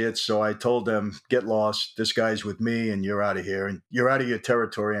associates, so I told them, get lost. This guy's with me, and you're out of here. And you're out of your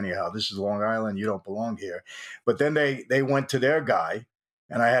territory anyhow. This is Long Island. You don't belong here. But then they went to their guy,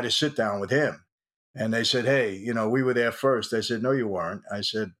 and I had to sit down with him. And they said, hey, we were there first. I said, no, you weren't. I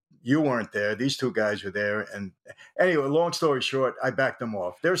said, you weren't there. These two guys were there. And anyway, long story short, I backed them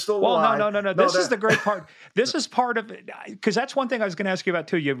off. They're still alive. No. This is the great part. This is part of it, because that's one thing I was going to ask you about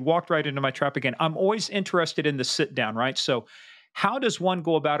too. You walked right into my trap again. I'm always interested in the sit down, right? So how does one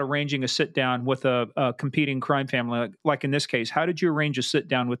go about arranging a sit down with a competing crime family? Like in this case, how did you arrange a sit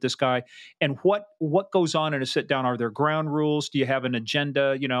down with this guy? And what goes on in a sit down? Are there ground rules? Do you have an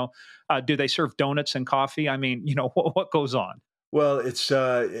agenda? Do they serve donuts and coffee? I mean, what goes on? Well, it's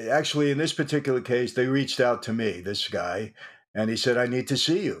actually in this particular case, they reached out to me, this guy, and he said, I need to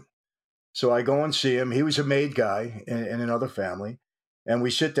see you. So I go and see him. He was a maid guy in another family. And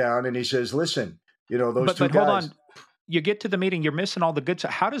we sit down and he says, listen, those two guys. Hold on. you get to the meeting, you're missing all the good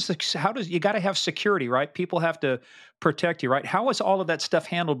stuff. How does you got to have security, right? People have to protect you, right? How is all of that stuff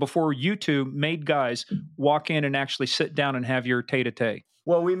handled before you two made guys walk in and actually sit down and have your tete-a-tete?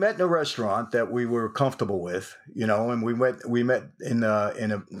 Well, we met in a restaurant that we were comfortable with, and we met in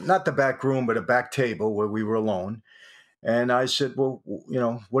a not the back room, but a back table where we were alone. And I said, well,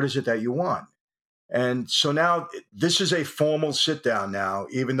 what is it that you want? And so now this is a formal sit down now,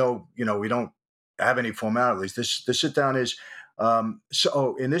 even though, we don't have any formalities. The sit down is,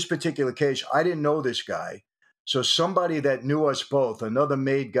 so in this particular case, I didn't know this guy. So somebody that knew us both, another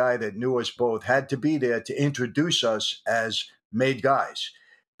made guy that knew us both, had to be there to introduce us as made guys.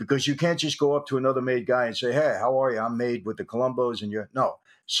 Because you can't just go up to another made guy and say, hey, how are you? I'm made with the Colombos and no,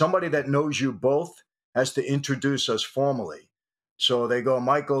 somebody that knows you both has to introduce us formally. So they go,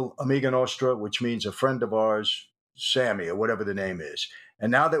 Michael Amiga Nostra, which means a friend of ours, Sammy, or whatever the name is.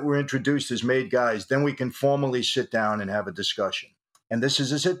 And now that we're introduced as made guys, then we can formally sit down and have a discussion. And this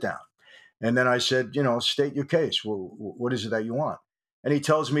is a sit down. And then I said, state your case. Well, what is it that you want? And he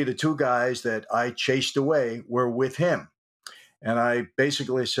tells me the two guys that I chased away were with him. And I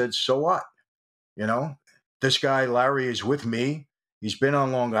basically said, so what? This guy, Larry, is with me. He's been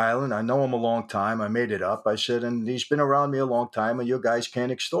on Long Island. I know him a long time. I made it up. I said, and he's been around me a long time, and you guys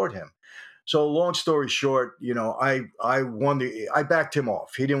can't extort him. So long story short, I backed him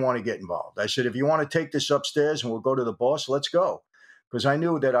off. He didn't want to get involved. I said, if you want to take this upstairs and we'll go to the boss, let's go. Because I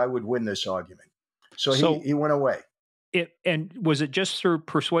knew that I would win this argument. So he went away. And was it just through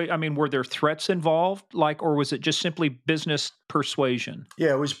persuasion? I mean, were there threats involved, or was it just simply business persuasion?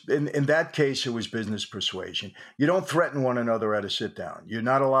 Yeah, it was. In that case, it was business persuasion. You don't threaten one another at a sit down. You're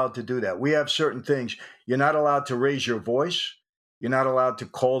not allowed to do that. We have certain things. You're not allowed to raise your voice. You're not allowed to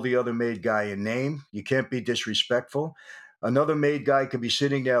call the other made guy a name. You can't be disrespectful. Another made guy could be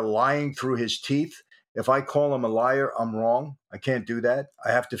sitting there lying through his teeth. If I call him a liar, I'm wrong. I can't do that.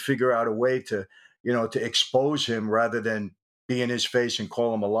 I have to figure out a way to expose him rather than be in his face and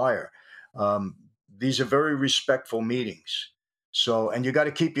call him a liar. These are very respectful meetings. So, and you got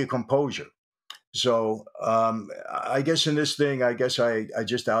to keep your composure. So I guess in this thing, I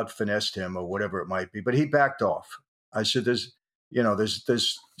just out-finessed him or whatever it might be, but he backed off. I said, you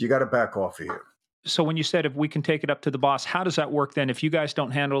got to back off of here. So when you said if we can take it up to the boss, how does that work then? If you guys don't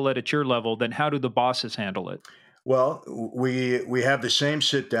handle it at your level, then how do the bosses handle it? Well, we have the same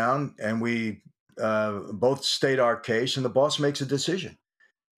sit down and we both state our case, and the boss makes a decision,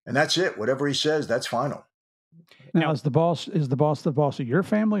 and that's it. Whatever he says, that's final. Now, is the boss the boss of your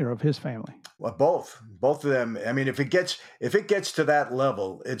family or of his family? Well, both of them. I mean, if it gets to that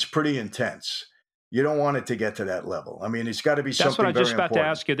level, it's pretty intense. You don't want it to get to that level. I mean, it's got to be something very important. That's what I was just about to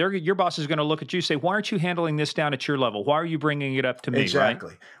ask you. Your boss is going to look at you and say, why aren't you handling this down at your level? Why are you bringing it up to me?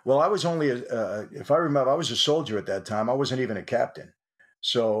 Exactly. Right? Well, I was only, if I remember, I was a soldier at that time. I wasn't even a captain.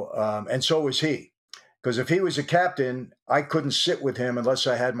 So, and so was he. Because if he was a captain, I couldn't sit with him unless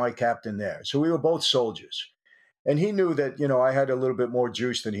I had my captain there. So we were both soldiers. And he knew that, I had a little bit more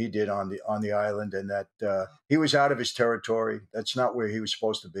juice than he did on the island, and that he was out of his territory. That's not where he was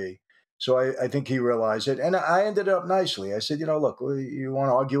supposed to be. So I think he realized it. And I ended up nicely. I said, look, you want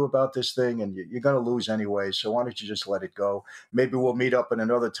to argue about this thing and you're going to lose anyway. So why don't you just let it go? Maybe we'll meet up in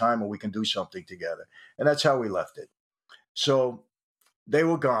another time and we can do something together. And that's how we left it. So they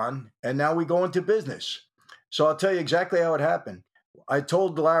were gone. And now we go into business. So I'll tell you exactly how it happened. I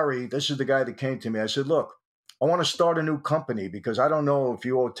told Larry, this is the guy that came to me. I said, look, I want to start a new company because I don't know if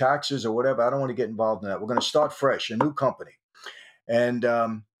you owe taxes or whatever. I don't want to get involved in that. We're going to start fresh, a new company. And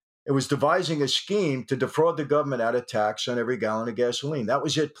it was devising a scheme to defraud the government out of tax on every gallon of gasoline. That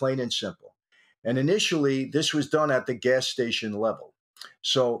was it, plain and simple. And initially, this was done at the gas station level.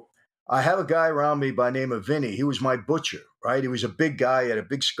 So I have a guy around me by the name of Vinny. He was my butcher, right? He was a big guy, had a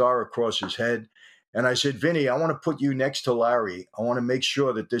big scar across his head. And I said, Vinny, I want to put you next to Larry. I want to make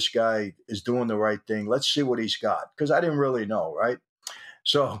sure that this guy is doing the right thing. Let's see what he's got. Because I didn't really know, right?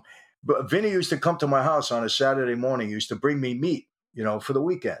 So but Vinny used to come to my house on a Saturday morning. He used to bring me meat, for the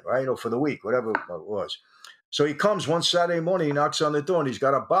weekend, right? Or for the week, whatever it was. So he comes one Saturday morning, he knocks on the door, and he's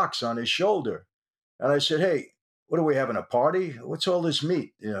got a box on his shoulder. And I said, hey, what are we having, a party? What's all this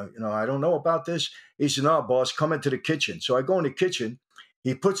meat? I don't know about this. He said, no, boss, come into the kitchen. So I go in the kitchen.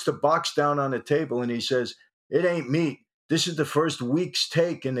 He puts the box down on the table, and he says, it ain't meat. This is the first week's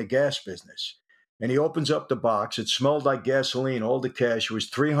take in the gas business. And he opens up the box. It smelled like gasoline. All the cash was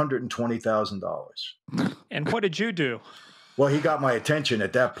 $320,000. And what did you do? Well, he got my attention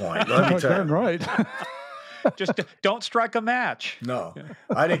at that point. Let me tell you. Right. Just don't strike a match. No,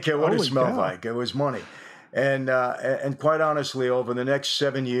 I didn't care what it smelled like. It was money. And quite honestly, over the next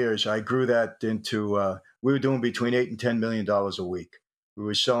 7 years, I grew that into we were doing between $8 and $10 million a week. We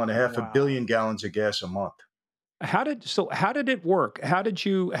were selling half a Wow. billion gallons of gas a month. How did it work? How did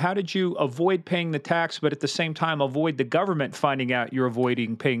you avoid paying the tax, but at the same time avoid the government finding out you're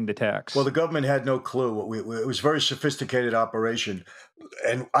avoiding paying the tax? Well, the government had no clue. It was a very sophisticated operation,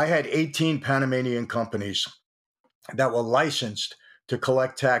 and I had 18 Panamanian companies that were licensed to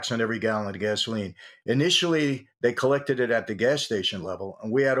collect tax on every gallon of gasoline. Initially, they collected it at the gas station level,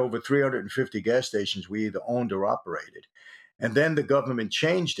 and we had over 350 gas stations we either owned or operated. And then the government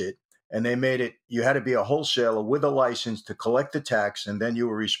changed it, and they made it you had to be a wholesaler with a license to collect the tax, and then you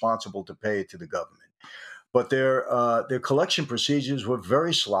were responsible to pay it to the government. But their collection procedures were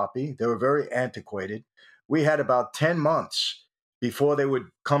very sloppy. They were very antiquated. We had about 10 months before they would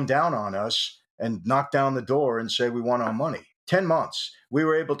come down on us and knock down the door and say, we want our money. 10 months. We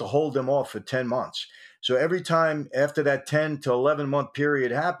were able to hold them off for 10 months. So every time after that 10 to 11-month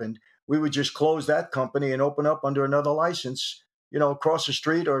period happened, we would just close that company and open up under another license, across the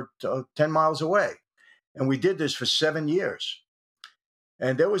street or 10 miles away. And we did this for 7 years.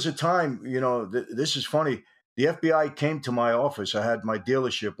 And there was a time, this is funny. The FBI came to my office. I had my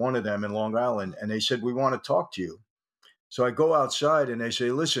dealership, one of them in Long Island, and they said, we want to talk to you. So I go outside and they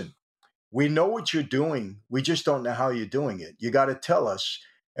say, listen, we know what you're doing. We just don't know how you're doing it. You got to tell us.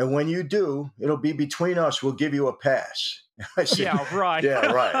 And when you do, it'll be between us. We'll give you a pass. I said, yeah, right. Yeah,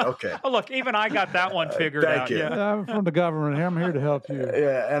 right. Okay. Oh, look, even I got that one figured thank out. you. Yeah. I'm from the government here. I'm here to help you.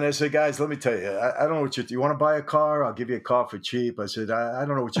 Yeah. And I said, guys, let me tell you, I don't know what you want to buy a car? I'll give you a car for cheap. I said, I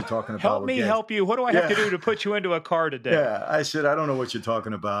don't know what you're talking about. Help me help you. What do I have to do to put you into a car today? Yeah. I said, I don't know what you're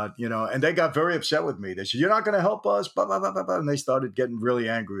talking about, and they got very upset with me. They said, you're not going to help us, blah, blah, blah, blah, blah. And they started getting really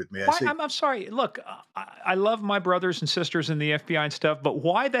angry with me. I said, I'm sorry. Look, I love my brothers and sisters in the FBI and stuff, but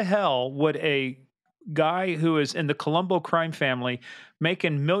why the hell would a guy who is in the Colombo crime family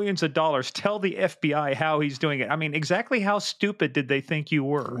making millions of dollars tell the FBI how he's doing it? I mean, exactly how stupid did they think you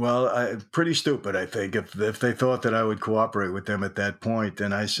were? Well, pretty stupid, I think, if they thought that I would cooperate with them at that point.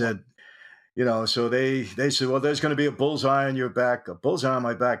 And I said, so they said, well, there's going to be a bullseye on your back. A bullseye on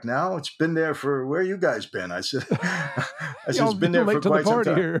my back now? It's been there for, where you guys been? I said, it's been there for quite some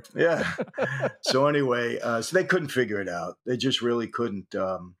time. Here. Yeah. So anyway, so they couldn't figure it out. They just really couldn't.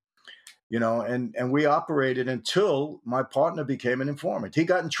 And we operated until my partner became an informant. He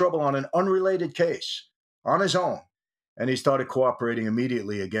got in trouble on an unrelated case on his own, and he started cooperating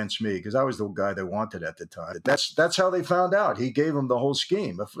immediately against me because I was the guy they wanted at the time. That's how they found out. He gave them the whole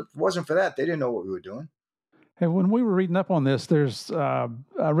scheme. If it wasn't for that, they didn't know what we were doing. Hey, when we were reading up on this, there's I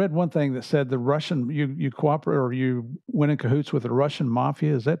read one thing that said the Russian you cooperate or you went in cahoots with the Russian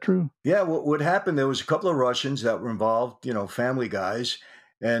mafia. Is that true? Yeah. What happened? There was a couple of Russians that were involved. Family guys.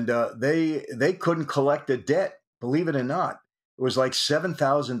 And they couldn't collect a debt, believe it or not. It was like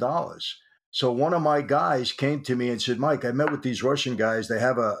 $7,000. So one of my guys came to me and said, Mike, I met with these Russian guys. They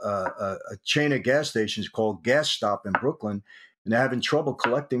have a chain of gas stations called Gas Stop in Brooklyn, and they're having trouble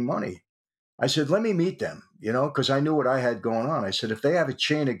collecting money. I said, let me meet them, because I knew what I had going on. I said, if they have a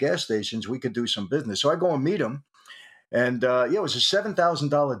chain of gas stations, we could do some business. So I go and meet them. And it was a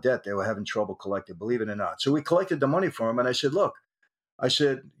 $7,000 debt they were having trouble collecting, believe it or not. So we collected the money for them. And I said, look,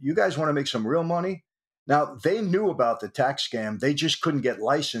 you guys want to make some real money? Now, they knew about the tax scam. They just couldn't get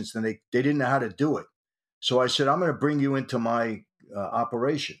licensed, and they didn't know how to do it. So I said, I'm going to bring you into my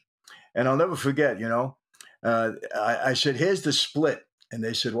operation. And I'll never forget, I said, here's the split. And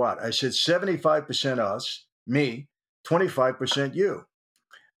they said, what? I said, 75% us, me, 25% you.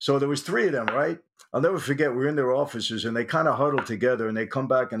 So there was 3 of them, right? I'll never forget, we're in their offices, and they kind of huddled together, and they come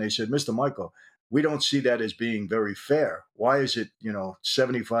back, and they said, Mr. Michael, we don't see that as being very fair. Why is it,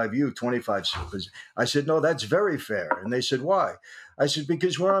 75 you, 25? I said, no, that's very fair. And they said, why? I said,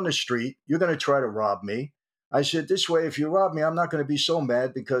 because we're on the street. You're going to try to rob me. I said, this way, if you rob me, I'm not going to be so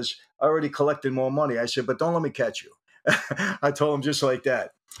mad because I already collected more money. I said, but don't let me catch you. I told them just like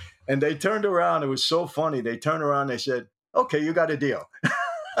that. And they turned around. It was so funny. They turned around. They said, okay, you got a deal.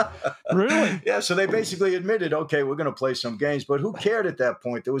 Really? Yeah. So they basically admitted, okay, we're going to play some games, but who cared at that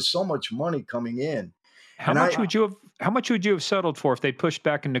point? There was so much money coming in. How much would you have settled for if they pushed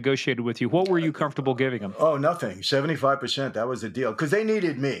back and negotiated with you? What were you comfortable giving them? Oh, nothing. 75%. That was the deal because they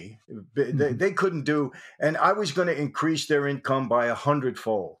needed me. They couldn't do, and I was going to increase their income by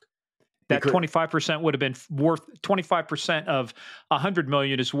 100-fold. That 25% would have been worth 25% of 100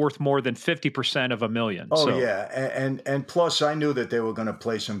 million is worth more than 50% of $1 million. Oh, so. Yeah. And plus I knew that they were going to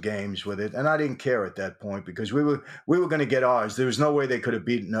play some games with it. And I didn't care at that point because we were going to get ours. There was no way they could have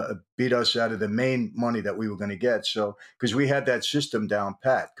beat us out of the main money that we were going to get. So, because we had that system down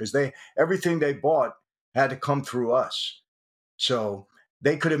pat because everything they bought had to come through us. So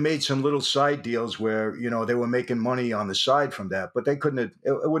they could have made some little side deals where, they were making money on the side from that, but they couldn't have,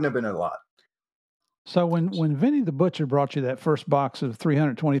 it wouldn't have been a lot. So when Vinny the Butcher brought you that first box of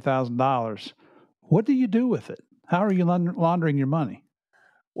 $320,000, what do you do with it? How are you laundering your money?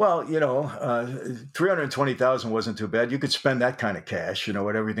 Well, 320,000 wasn't too bad. You could spend that kind of cash,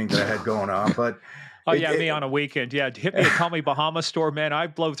 with everything that I had going on. But me on a weekend. Yeah, hit me a Tommy Bahama store, man.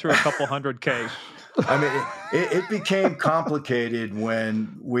 I'd blow through a couple $100K. I mean, it became complicated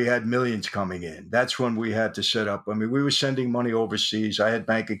when we had millions coming in. That's when we had to set up. I mean, we were sending money overseas. I had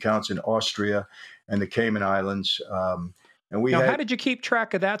bank accounts in Austria and the Cayman Islands. How did you keep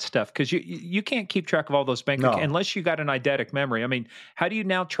track of that stuff? Because you can't keep track of all those bank accounts unless you got an eidetic memory. I mean, how do you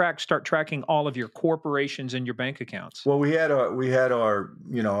now start tracking all of your corporations and your bank accounts? Well, we had our,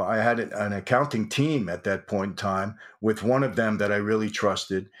 I had an accounting team at that point in time with one of them that I really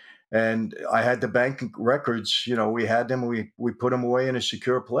trusted. And I had the bank records, we had them, we put them away in a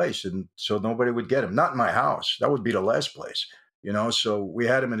secure place. And so nobody would get them. Not in my house. That would be the last place, so we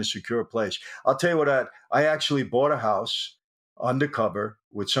had them in a secure place. I'll tell you what, I actually bought a house undercover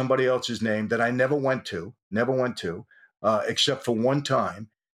with somebody else's name that I never went to, except for one time.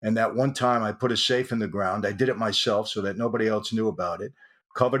 And that one time I put a safe in the ground. I did it myself so that nobody else knew about it,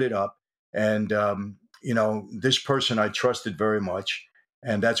 covered it up. And, this person I trusted very much.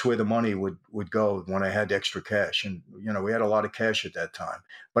 And that's where the money would go when I had extra cash. And, we had a lot of cash at that time.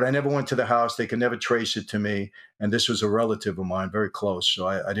 But I never went to the house. They could never trace it to me. And this was a relative of mine, very close. So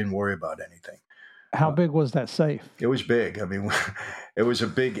I didn't worry about anything. How big was that safe? It was big. I mean, it was a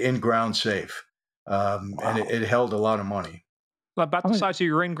big in-ground safe. And it held a lot of money. Well, about the size of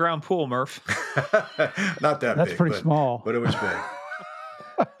your in-ground pool, Murph. Not that big. That's pretty small. But it was big.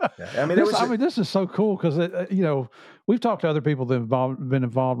 Yeah. This is so cool because we've talked to other people that have been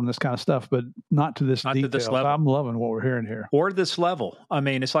involved in this kind of stuff, but not to this detail. To this level. I'm loving what we're hearing here. Or this level. I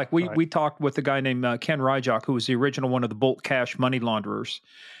mean, it's like we talked with a guy named Ken Ryjock, who was the original one of the Bolt Cash money launderers,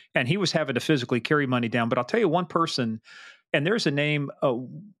 and he was having to physically carry money down. But I'll tell you one person, and there's a name.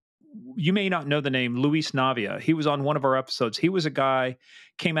 You may not know the name, Luis Navia. He was on one of our episodes. He was a guy,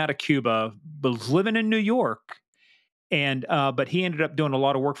 came out of Cuba, was living in New York. And but he ended up doing a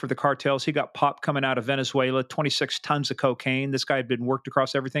lot of work for the cartels. He got popped coming out of Venezuela, 26 tons of cocaine. This guy had been worked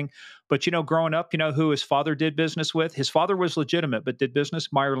across everything. But, growing up, who his father did business with? His father was legitimate, but did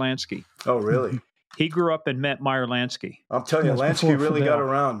business, Meyer Lansky. Oh, really? He grew up and met Meyer Lansky. I'm telling you, Lansky really got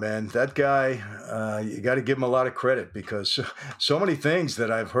around, man. That guy, you got to give him a lot of credit because so many things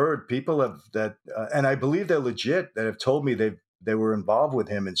that I've heard, people have and I believe they're legit, that have told me they were involved with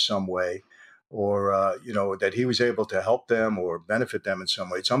him in some way. Or, that he was able to help them or benefit them in some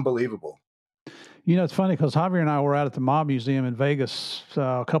way. It's unbelievable. It's funny because Javier and I were out at the Mob Museum in Vegas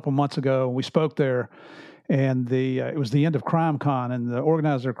a couple months ago. We spoke there, and it was the end of Crime Con, and the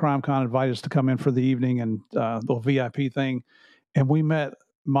organizer of Crime Con invited us to come in for the evening and the VIP thing. And we met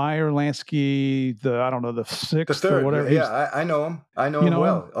Meyer Lansky, the sixth or whatever. Yeah, I know him. I know him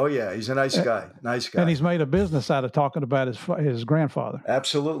well. Oh, yeah, he's a nice guy. Nice guy. And he's made a business out of talking about his grandfather.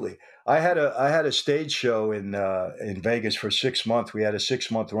 Absolutely. I had a stage show in Vegas for 6 months. We had a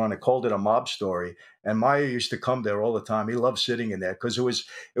 6-month run. I called it A Mob Story, and Meyer used to come there all the time. He loved sitting in there because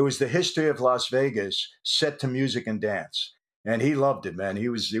it was the history of Las Vegas set to music and dance, and he loved it, man. He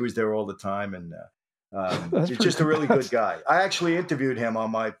was there all the time, and he's just a really good guy. I actually interviewed him on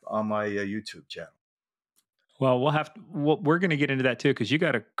my YouTube channel. Well, we're going to get into that too because you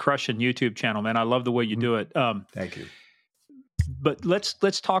got a crushing YouTube channel, man. I love the way you do it. Thank you. But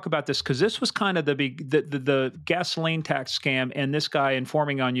let's talk about this because this was kind of the gasoline tax scam, and this guy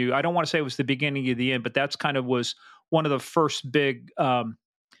informing on you. I don't want to say it was the beginning of the end, but that's kind of was one of the first big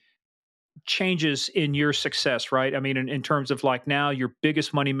changes in your success, right? I mean, in terms of like now your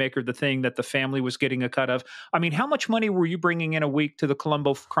biggest moneymaker, the thing that the family was getting a cut of. I mean, how much money were you bringing in a week to the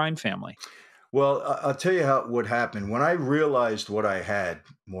Colombo crime family? Well, I'll tell you what happened. When I realized what I had,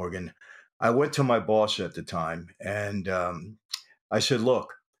 Morgan, I went to my boss at the time and I said,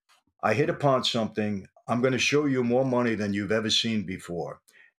 look, I hit upon something. I'm going to show you more money than you've ever seen before.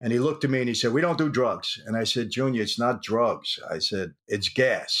 And he looked at me and he said, we don't do drugs. And I said, Junior, it's not drugs. I said, it's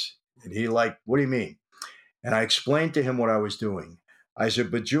gas. And he what do you mean? And I explained to him what I was doing. I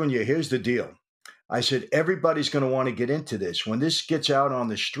said, but Junior, here's the deal. I said, everybody's going to want to get into this. When this gets out on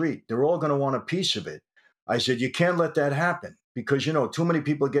the street, they're all going to want a piece of it. I said, you can't let that happen because, too many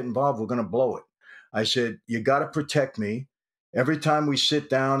people get involved. We're going to blow it. I said, you got to protect me. Every time we sit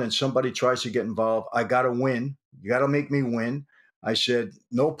down and somebody tries to get involved, I got to win. You got to make me win. I said,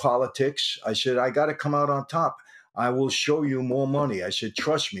 no politics. I said, I got to come out on top. I will show you more money. I said,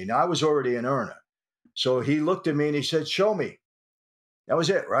 trust me. Now, I was already an earner. So he looked at me and he said, "Show me." That was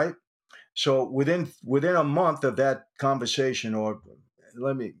it, right? So within a month of that conversation, or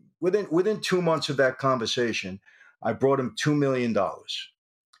let me within 2 months of that conversation, I brought him $2 million,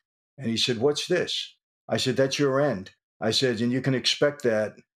 and he said, "What's this?" I said, "That's your end." I said, "And you can expect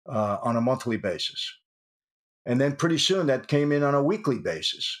that on a monthly basis." And then pretty soon that came in on a weekly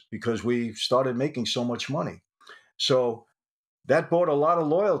basis because we started making so much money. So that brought a lot of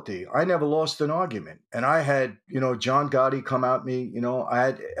loyalty. I never lost an argument. And I had, John Gotti come at me.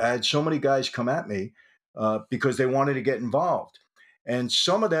 I had so many guys come at me because they wanted to get involved. And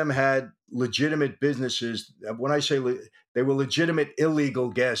some of them had legitimate businesses. When I say they were legitimate illegal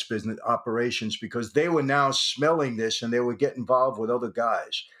gas business operations because they were now smelling this and they would get involved with other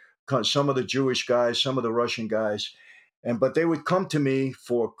guys, some of the Jewish guys, some of the Russian guys. But they would come to me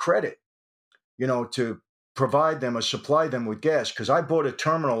for credit, to provide them or supply them with gas. Because I bought a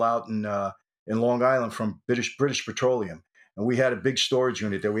terminal out in Long Island from British Petroleum, and we had a big storage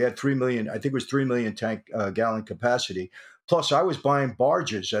unit there. We had 3 million, I think it was 3 million gallon capacity. Plus, I was buying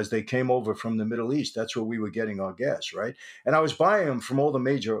barges as they came over from the Middle East. That's where we were getting our gas, right? And I was buying them from all the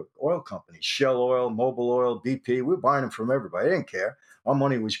major oil companies: Shell Oil, Mobil Oil, BP. We were buying them from everybody. I didn't care. Our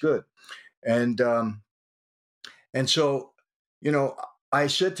money was good, and so, you know, I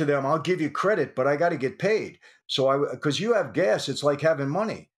said to them, "I'll give you credit, but I got to get paid." Because you have gas, it's like having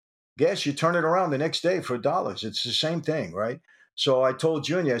money. Gas, you turn it around the next day for dollars. It's the same thing, right? So I told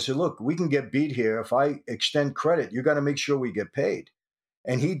Junior, I said, "Look, we can get beat here. If I extend credit, you got to make sure we get paid."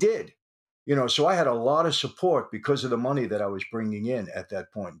 And he did. So I had a lot of support because of the money that I was bringing in at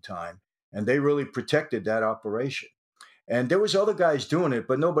that point in time. And they really protected that operation. And there was other guys doing it,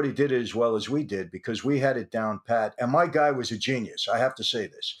 but nobody did it as well as we did because we had it down pat. And my guy was a genius. I have to say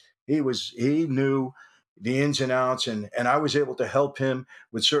this. He knew the ins and outs, and I was able to help him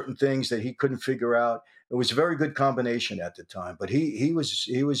with certain things that he couldn't figure out. It was a very good combination at the time. But he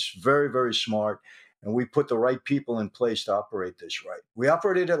was very, very smart, and we put the right people in place to operate this right. We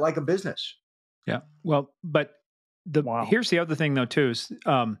operated it like a business. Yeah. Well, but Wow. here's the other thing though too is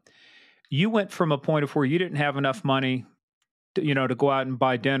you went from a point of where you didn't have enough money to go out and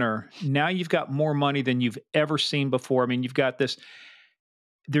buy dinner. Now you've got more money than you've ever seen before. I mean, you've got this.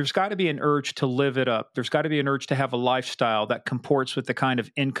 There's got to be an urge to live it up. There's got to be an urge to have a lifestyle that comports with the kind of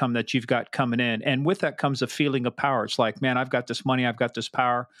income that you've got coming in. And with that comes a feeling of power. It's like, man, I've got this money. I've got this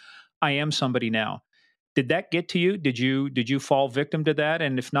power. I am somebody now. Did that get to you? Did you fall victim to that?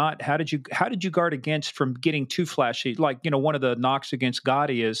 And if not, how did you guard against from getting too flashy? Like, one of the knocks against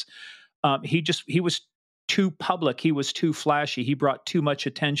Gotti is he was too public. He was too flashy. He brought too much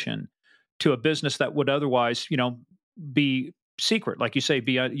attention to a business that would otherwise, be secret, like you say,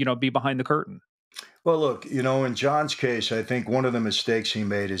 be behind the curtain. Well, look, in John's case, I think one of the mistakes he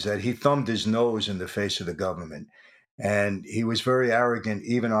made is that he thumbed his nose in the face of the government. And he was very arrogant,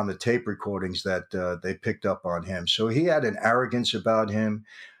 even on the tape recordings that they picked up on him. So he had an arrogance about him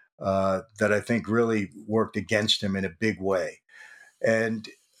that I think really worked against him in a big way. And,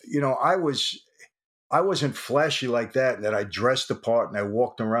 I wasn't flashy like that, and that I dressed the part and I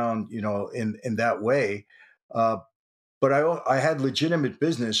walked around, in that way. Uh, but I had legitimate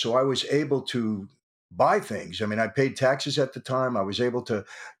business, so I was able to buy things. I mean, I paid taxes at the time. I was able to,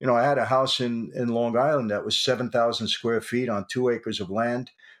 I had a house in Long Island that was 7,000 square feet on 2 acres of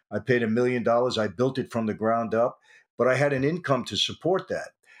land. I paid $1 million. I built it from the ground up, but I had an income to support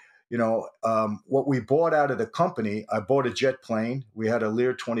that. What we bought out of the company, I bought a jet plane. We had a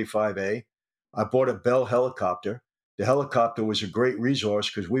Lear 25A. I bought a Bell helicopter. The helicopter was a great resource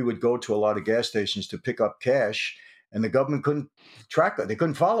because we would go to a lot of gas stations to pick up cash, and the government couldn't track us. They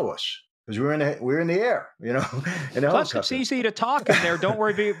couldn't follow us because we were in the air, in a helicopter. Plus, it's easy to talk in there. Don't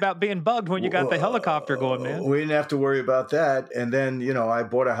worry about being bugged when you got the helicopter going, man. We didn't have to worry about that. And then, I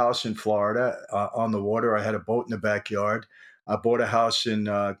bought a house in Florida on the water. I had a boat in the backyard. I bought a house in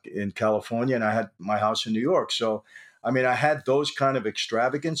California, and I had my house in New York. So, I mean, I had those kind of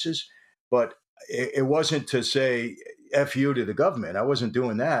extravagances, but it wasn't to say F you to the government. I wasn't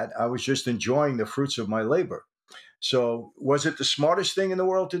doing that. I was just enjoying the fruits of my labor. So was it the smartest thing in the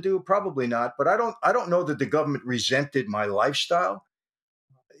world to do? Probably not. But I don't know that the government resented my lifestyle,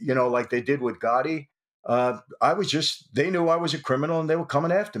 like they did with Gotti. They knew I was a criminal and they were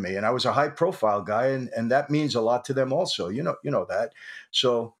coming after me, and I was a high profile guy, and that means a lot to them also, you know that.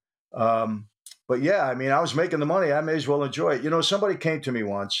 So, but yeah, I mean, I was making the money. I may as well enjoy it. Somebody came to me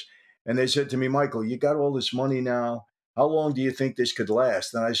once and they said to me, "Michael, you got all this money now. How long do you think this could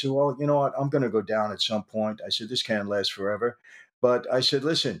last?" And I said, "Well, you know what? I'm going to go down at some point." I said, "This can't last forever." But I said,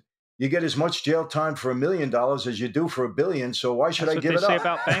 "Listen, you get as much jail time for $1 million as you do for $1 billion. So why should I give it up? That's what they say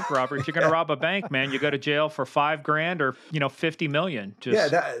about bank robbery. If you're going to rob a bank, man, you go to jail for $5,000 or 50 million. Yeah,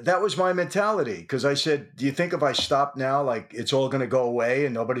 that was my mentality, because I said, do you think if I stop now, like it's all going to go away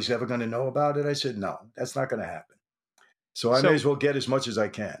and nobody's ever going to know about it? I said, no, that's not going to happen. So I may as well get as much as I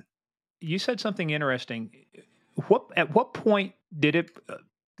can. You said something interesting. At what point did it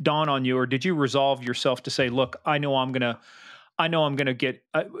dawn on you, or did you resolve yourself to say, look, I know I'm going to get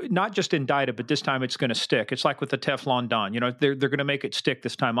not just indicted, but this time it's going to stick. It's like with the Teflon Don. They're going to make it stick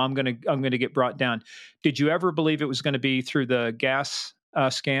this time. I'm going to get brought down. Did you ever believe it was going to be through the gas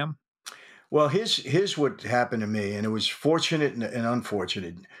scam? Well, here's what happened to me, and it was fortunate and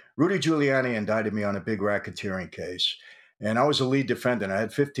unfortunate. Rudy Giuliani indicted me on a big racketeering case, and I was a lead defendant. I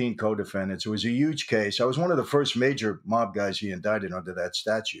had 15 co-defendants. It was a huge case. I was one of the first major mob guys he indicted under that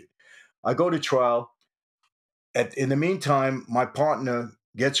statute. I go to trial. In the meantime, my partner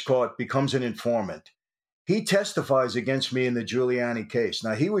gets caught, becomes an informant. He testifies against me in the Giuliani case.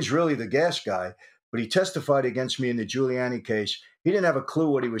 Now, he was really the gas guy, but he testified against me in the Giuliani case. He didn't have a clue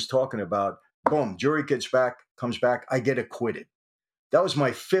what he was talking about. Boom, jury comes back, I get acquitted. That was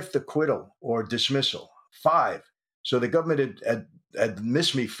my 5th acquittal or dismissal, 5. So the government had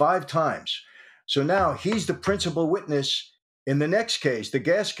missed me 5 times. So now he's the principal witness in the next case, the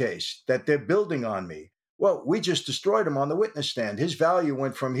gas case, that they're building on me. Well, we just destroyed him on the witness stand. His value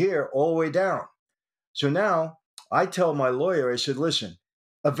went from here all the way down. So now I tell my lawyer, I said, listen,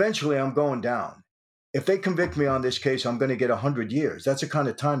 eventually I'm going down. If they convict me on this case, I'm going to get 100 years. That's the kind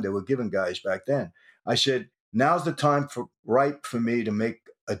of time they were giving guys back then. I said, now's the time ripe for me to make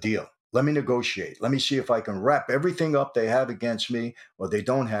a deal. Let me negotiate. Let me see if I can wrap everything up they have against me or they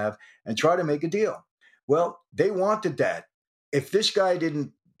don't have and try to make a deal. Well, they wanted that. If this guy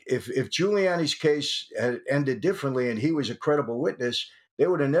didn't, if Giuliani's case had ended differently and he was a credible witness, they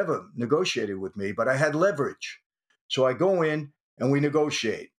would have never negotiated with me, but I had leverage. So I go in and we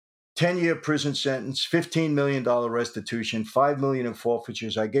negotiate. 10-year prison sentence, $15 million restitution, $5 million in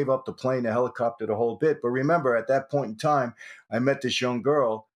forfeitures. I gave up the plane, the helicopter, the whole bit. But remember, at that point in time, I met this young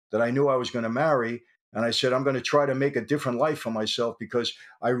girl that I knew I was going to marry. And I said, I'm going to try to make a different life for myself, because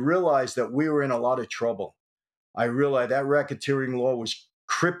I realized that we were in a lot of trouble. I realized that racketeering law was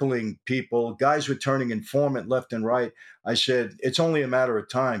crippling people. Guys were turning informant left and right. I said, it's only a matter of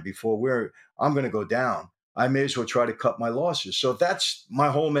time before I'm going to go down. I may as well try to cut my losses. So that's my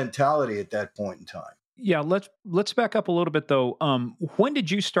whole mentality at that point in time. Yeah, let's back up a little bit though. When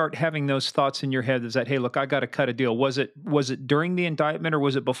did you start having those thoughts in your head? Is that, hey, look, I got to cut a deal? Was it during the indictment or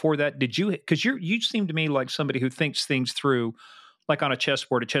was it before that? Did you? Because you seem to me like somebody who thinks things through, like on a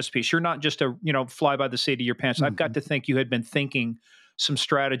chessboard, a chess piece. You're not just a fly by the seat of your pants. Mm-hmm. I've got to think you had been thinking some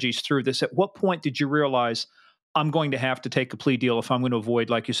strategies through this. At what point did you realize I'm going to have to take a plea deal if I'm going to avoid,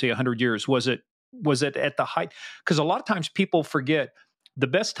 like you say, 100 years? Was it at the height? Because a lot of times people forget the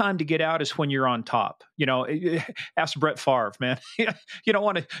best time to get out is when you're on top. Ask Brett Favre, man. You don't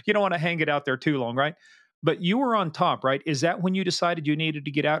want to hang it out there too long, right? But you were on top, right? Is that when you decided you needed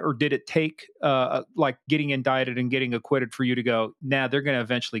to get out, or did it take like getting indicted and getting acquitted for you to go, nah, they're going to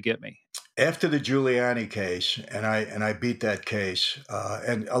eventually get me? After the Giuliani case, and I beat that case,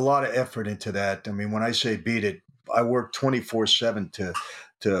 and a lot of effort into that. I mean, when I say beat it, I worked 24/7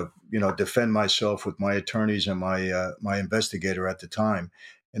 to defend myself with my attorneys and my investigator at the time.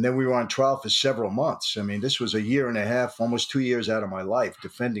 And then we were on trial for several months. I mean, this was a year and a half, almost 2 years out of my life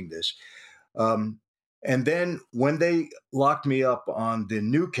defending this. And then when they locked me up on the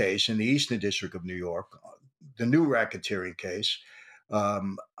new case in the Eastern District of New York, the new racketeering case,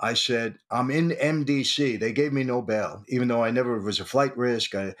 I said, I'm in MDC. They gave me no bail, even though I never was a flight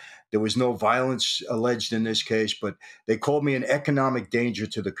risk. There was no violence alleged in this case, but they called me an economic danger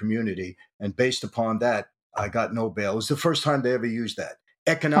to the community. And based upon that, I got no bail. It was the first time they ever used that.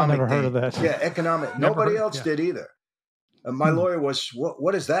 Economic I never heard of that. Yeah, economic. Nobody else did either. My lawyer was,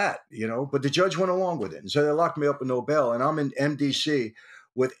 what is that? But the judge went along with it. And so they locked me up with no bail. And I'm in MDC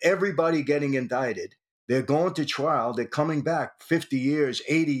with everybody getting indicted. They're going to trial. They're coming back 50 years,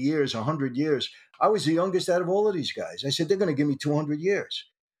 80 years, 100 years. I was the youngest out of all of these guys. I said, they're going to give me 200 years.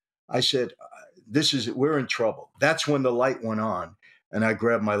 I said, we're in trouble. That's when the light went on. And I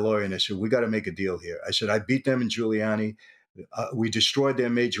grabbed my lawyer and I said, we got to make a deal here. I said, I beat them in Giuliani. We destroyed their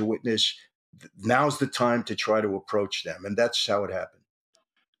major witness. Now's the time to try to approach them. And that's how it happened.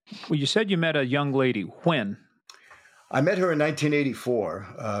 Well, you said you met a young lady. When? I met her in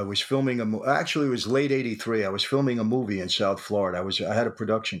 1984. I was filming actually, it was late 83. I was filming a movie in South Florida. I had a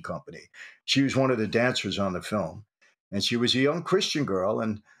production company. She was one of the dancers on the film. And she was a young Christian girl.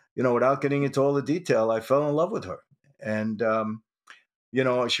 And, without getting into all the detail, I fell in love with her. And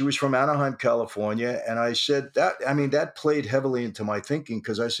She was from Anaheim, California. And I said that played heavily into my thinking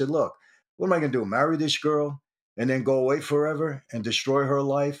because I said, look, what am I going to do? Marry this girl and then go away forever and destroy her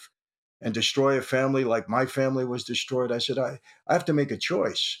life and destroy a family like my family was destroyed? I said, I have to make a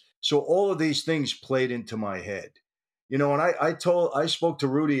choice. So all of these things played into my head. And I spoke to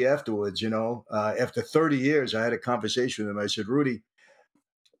Rudy afterwards, after 30 years, I had a conversation with him. I said, Rudy,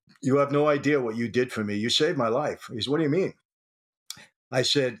 you have no idea what you did for me. You saved my life. He said, what do you mean? I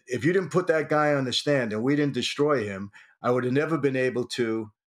said, if you didn't put that guy on the stand and we didn't destroy him, I would have never been able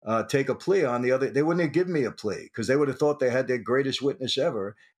to take a plea on the other. They wouldn't have given me a plea because they would have thought they had their greatest witness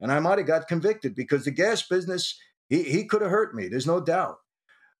ever. And I might have got convicted because the gas business, he could have hurt me. There's no doubt.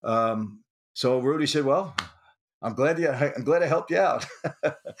 So Rudy said, well, I'm glad I helped you out.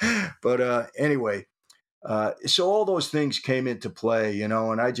 But anyway, so all those things came into play, and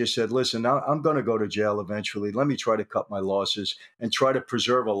I just said, listen, I'm going to go to jail eventually. Let me try to cut my losses and try to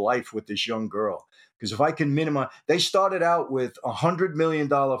preserve a life with this young girl. Because if I can minimize, they started out with $100 million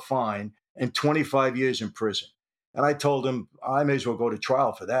fine and 25 years in prison. And I told him, I may as well go to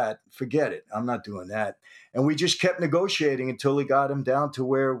trial for that. Forget it. I'm not doing that. And we just kept negotiating until he got him down to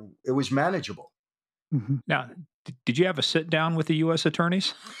where it was manageable. Mm-hmm. Now, did you have a sit down with the U.S.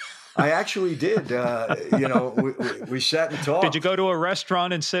 attorneys? I actually did. We sat and talked. Did you go to a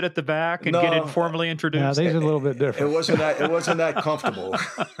restaurant and sit at the back and get informally introduced? Yeah, these are a little bit different. It wasn't that comfortable.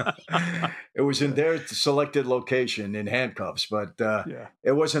 It was in their selected location in handcuffs, but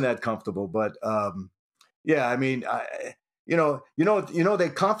it wasn't that comfortable. But they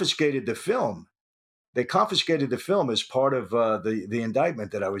confiscated the film. They confiscated the film as part of the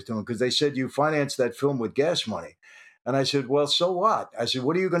indictment that I was doing because they said you financed that film with gas money. And I said, well, so what? I said,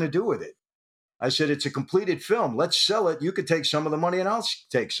 what are you going to do with it? I said, it's a completed film. Let's sell it. You could take some of the money and I'll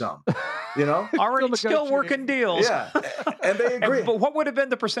take some, All right, still working deals. Yeah, and they agreed. But what would have been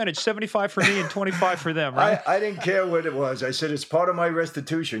the percentage? 75 for me and 25 for them, right? I didn't care what it was. I said, it's part of my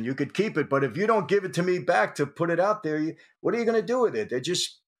restitution. You could keep it, but if you don't give it to me back to put it out there, what are you going to do with it? They're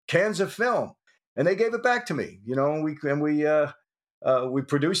just cans of film. And they gave it back to me, and we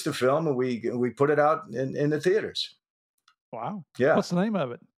produced the film and we put it out in the theaters. Wow. Yeah. What's the name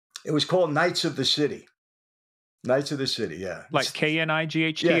of it? It was called Knights of the City. Knights of the City, yeah. Like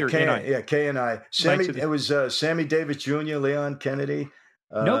KNIGHT or K-N-I? Yeah, K-N-I. It was Sammy Davis Jr., Leon Kennedy.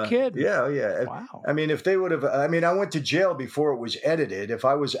 No kid. Yeah, yeah. Wow. I mean, if they would have, I went to jail before it was edited. If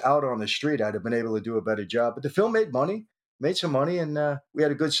I was out on the street, I'd have been able to do a better job. But the film made some money, and we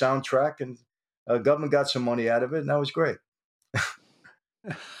had a good soundtrack, and government got some money out of it, and that was great.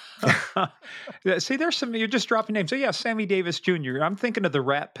 See, there's some, you're just dropping names. So yeah, Sammy Davis Jr. I'm thinking of the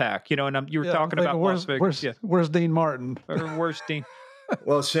Rat Pack, and you were talking about Las Vegas. Where's Dean Martin? Or where's Dean?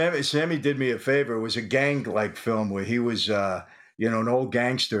 Well, Sammy did me a favor. It was a gang-like film where he was, an old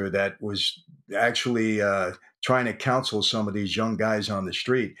gangster that was actually trying to counsel some of these young guys on the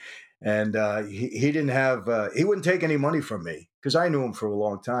street. And he didn't have, he wouldn't take any money from me because I knew him for a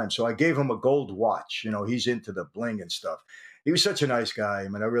long time. So I gave him a gold watch. He's into the bling and stuff. He was such a nice guy.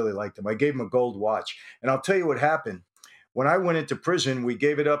 I really liked him. I gave him a gold watch. And I'll tell you what happened. When I went into prison, we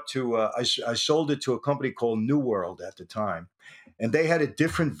gave it up to, I sold it to a company called New World at the time. And they had a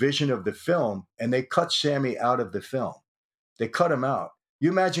different vision of the film. And they cut Sammy out of the film. They cut him out. You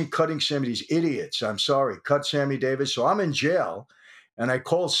imagine cutting Sammy, these idiots. I'm sorry, cut Sammy Davis. So I'm in jail. And I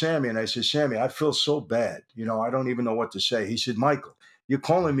called Sammy and I said, Sammy, I feel so bad. I don't even know what to say. He said, Michael, you're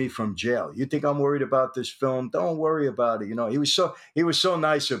calling me from jail. You think I'm worried about this film? Don't worry about it. He was so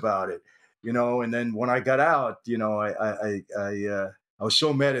nice about it, and then when I got out, I was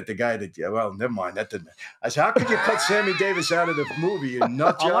so mad at the guy that, well, never mind. That didn't. I said, how could you cut Sammy Davis out of the movie? You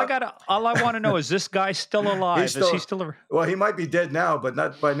nut job? All I want to know is this guy still alive? Is he still alive? Well, he might be dead now, but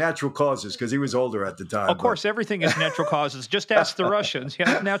not by natural causes because he was older at the time. Of course, everything is natural causes. Just ask the Russians.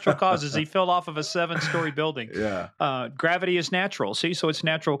 Yeah, natural causes. He fell off of a 7-story building. Yeah. Gravity is natural. See, so it's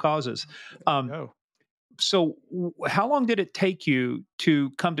natural causes. So how long did it take you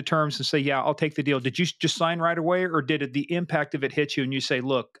to come to terms and say, yeah, I'll take the deal? Did you just sign right away, or did the impact of it hit you and you say,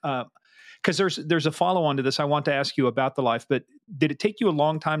 look, because there's a follow-on to this. I want to ask you about the life, but did it take you a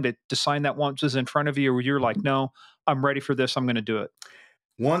long time to sign that once it was in front of you, or you're like, no, I'm ready for this, I'm going to do it?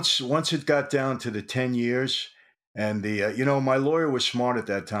 Once it got down to the 10 years and my lawyer was smart at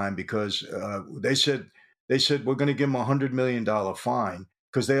that time because they said, we're going to give him $100 million fine.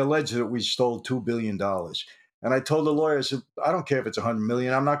 Because they alleged that we stole $2 billion. And I told the lawyer, I said, I don't care if it's $100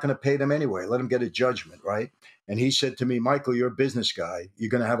 million. I'm not going to pay them anyway. Let them get a judgment, right? And he said to me, Michael, you're a business guy. You're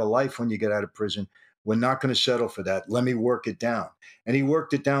going to have a life when you get out of prison. We're not going to settle for that. Let me work it down. And he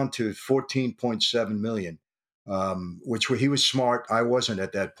worked it down to $14.7 million he was smart. I wasn't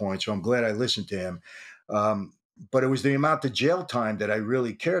at that point, so I'm glad I listened to him. Um, but it was the amount of jail time that I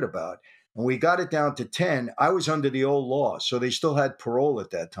really cared about. When we got it down to 10, I was under the old law, so they still had parole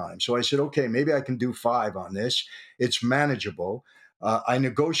at that time. So I said, okay, maybe I can do 5 on this. It's manageable. I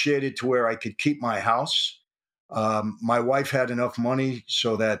negotiated to where I could keep my house. My wife had enough money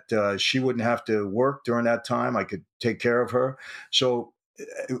so that she wouldn't have to work during that time. I could take care of her. So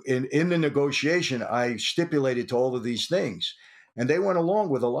in the negotiation, I stipulated to all of these things, and they went along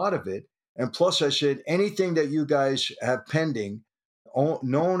with a lot of it. And plus, I said, anything that you guys have pending,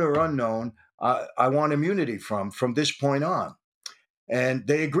 known or unknown, I want immunity from this point on. And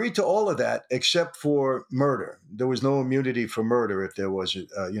they agreed to all of that except for murder. There was no immunity for murder if there was,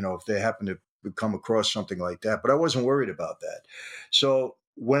 if they happened to come across something like that. But I wasn't worried about that. So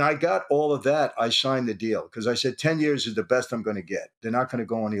when I got all of that, I signed the deal because I said 10 years is the best I'm going to get. They're not going to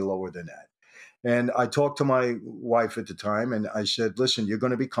go any lower than that. And I talked to my wife at the time and I said, listen, you're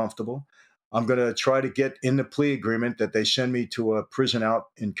going to be comfortable. I'm going to try to get in the plea agreement that they send me to a prison out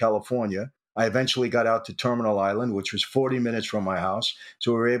in California. I eventually got out to Terminal Island, which was 40 minutes from my house.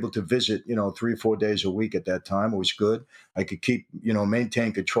 So we were able to visit, 3 or 4 days a week at that time. It was good. I could keep,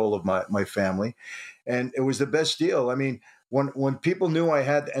 maintain control of my family. And it was the best deal. I mean, when people knew I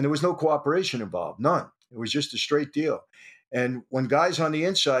had, and there was no cooperation involved, none. It was just a straight deal. And when guys on the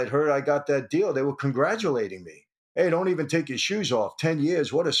inside heard I got that deal, they were congratulating me. Hey, don't even take your shoes off. 10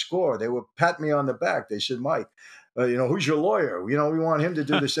 years, what a score. They would pat me on the back. They said, Mike, who's your lawyer? We want him to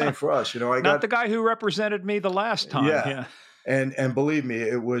do the same for us. Not the guy who represented me the last time. Yeah. And believe me,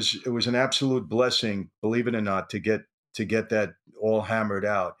 it was an absolute blessing, believe it or not, to get that all hammered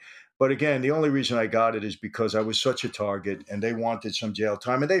out. But again, the only reason I got it is because I was such a target and they wanted some jail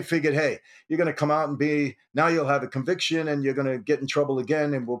time. And they figured, hey, you're going to come out and now you'll have a conviction and you're going to get in trouble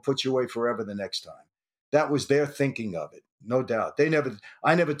again and we'll put you away forever the next time. That was their thinking of it, no doubt.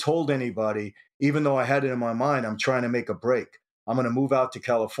 I never told anybody, even though I had it in my mind, I'm trying to make a break. I'm going to move out to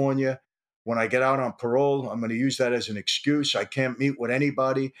California. When I get out on parole, I'm going to use that as an excuse. I can't meet with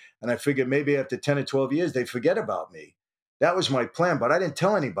anybody. And I figured maybe after 10 or 12 years, they forget about me. That was my plan, but I didn't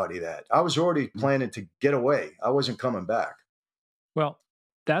tell anybody that. I was already planning to get away. I wasn't coming back. Well,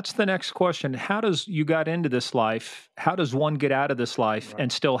 that's the next question. You got into this life? How does one get out of this life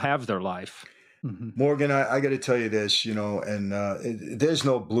and still have their life? Mm-hmm. Morgan, I got to tell you this, there's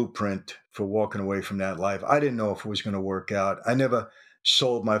no blueprint for walking away from that life. I didn't know if it was going to work out. I never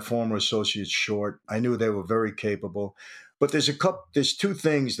sold my former associates short. I knew they were very capable, but there's 2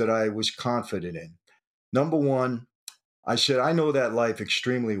 things that I was confident in. Number one, I said, I know that life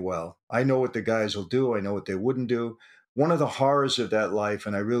extremely well. I know what the guys will do. I know what they wouldn't do. One of the horrors of that life,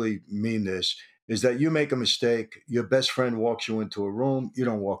 and I really mean this, is that you make a mistake, your best friend walks you into a room, you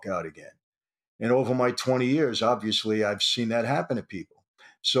don't walk out again. And over my 20 years, obviously, I've seen that happen to people.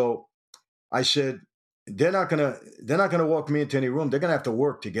 So I said, they're not gonna walk me into any room. They're gonna have to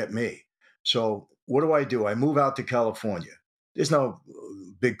work to get me. So what do? I move out to California. There's no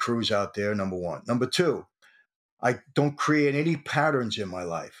big crews out there, number one. Number two, I don't create any patterns in my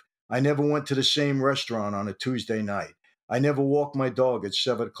life. I never went to the same restaurant on a Tuesday night. I never walked my dog at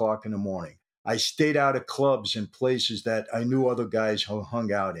 7:00 in the morning. I stayed out of clubs and places that I knew other guys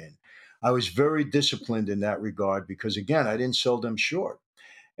hung out in. I was very disciplined in that regard because, again, I didn't sell them short.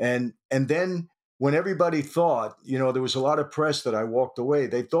 And then when everybody thought, there was a lot of press that I walked away,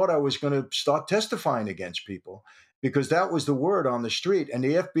 they thought I was going to start testifying against people because that was the word on the street. And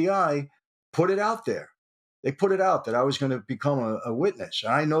the FBI put it out there. They put it out that I was going to become a witness.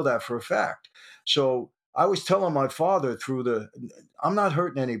 And I know that for a fact. So I was telling my father I'm not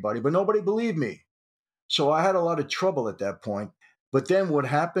hurting anybody, but nobody believed me. So I had a lot of trouble at that point. But then what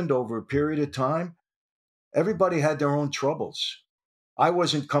happened over a period of time, everybody had their own troubles. I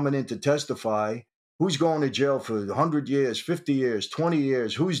wasn't coming in to testify. Who's going to jail for 100 years, 50 years, 20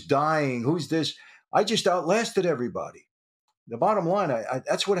 years? Who's dying? Who's this? I just outlasted everybody. The bottom line,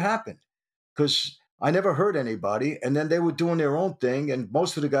 that's what happened because I never hurt anybody. And then they were doing their own thing. And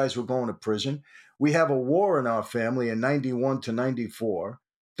most of the guys were going to prison. We have a war in our family in 91 to 94.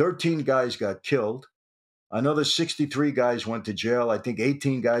 13 guys got killed. Another 63 guys went to jail. I think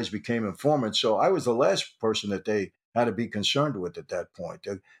 18 guys became informants. So I was the last person that they had to be concerned with at that point.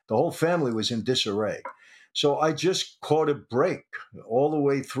 The whole family was in disarray. So I just caught a break all the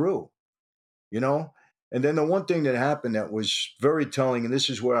way through, And then the one thing that happened that was very telling, and this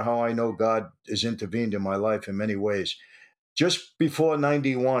is how I know God has intervened in my life in many ways. Just before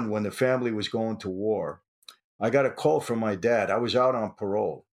 91, when the family was going to war, I got a call from my dad. I was out on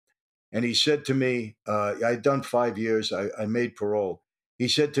parole. And he said to me, I'd done 5 years. I made parole. He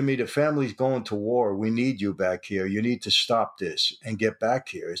said to me, the family's going to war. We need you back here. You need to stop this and get back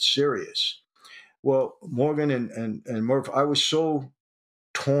here. It's serious. Well, Morgan and Murph, I was so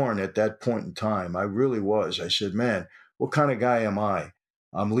torn at that point in time. I really was. I said, man, what kind of guy am I?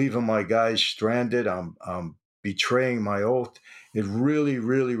 I'm leaving my guys stranded. I'm betraying my oath. It really,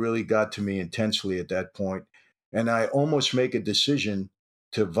 really, really got to me intensely at that point. And I almost make a decision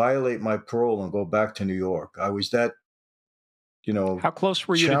to violate my parole and go back to New York. I was that, How close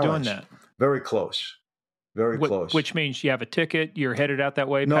were you to doing that? Very close. Very close. Which means you have a ticket, you're headed out that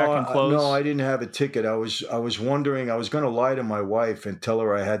way, No, packing clothes? no, I didn't have a ticket. I was wondering, I was going to lie to my wife and tell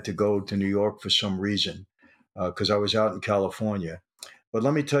her I had to go to New York for some reason because I was out in California. But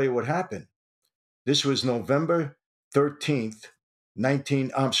let me tell you what happened. This was November 13th,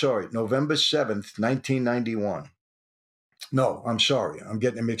 November 7th, 1991. No, I'm sorry. I'm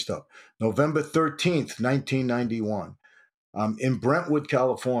getting it mixed up. November 13th, 1991. I'm in Brentwood,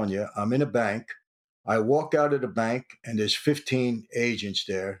 California. I'm in a bank. I walk out of the bank and there's 15 agents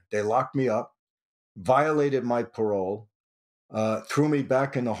there. They locked me up, violated my parole, threw me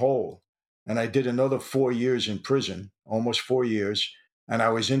back in the hole. And I did another 4 years in prison, almost 4 years. And I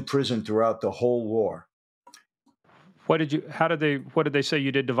was in prison throughout the whole war. What did they say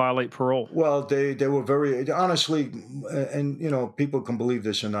you did to violate parole? Well, they were very, honestly, and people can believe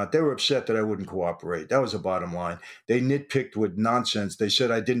this or not, they were upset that I wouldn't cooperate. That was the bottom line. They nitpicked with nonsense. They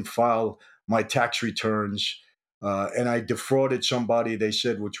said I didn't file my tax returns and I defrauded somebody, they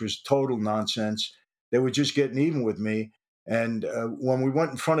said, which was total nonsense. They were just getting even with me. And when we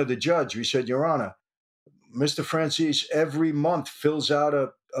went in front of the judge, we said, Your Honor, Mr. Franzese every month fills out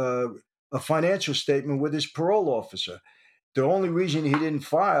a financial statement with his parole officer. The only reason he didn't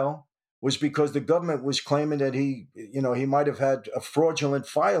file was because the government was claiming that he might have had a fraudulent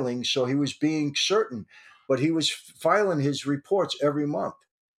filing, so he was being certain. But he was filing his reports every month,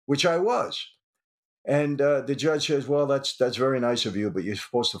 which I was. And the judge says, well, that's very nice of you, but you're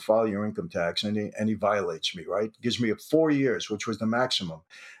supposed to file your income tax. And he violates me, right? Gives me 4 years, which was the maximum.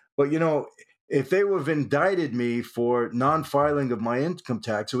 But, if they would have indicted me for non-filing of my income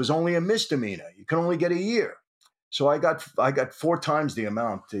tax, it was only a misdemeanor. You can only get a year. So I got 4 times the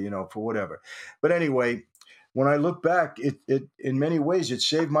amount, for whatever. But anyway, when I look back, it in many ways, it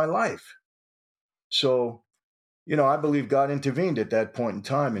saved my life. So, I believe God intervened at that point in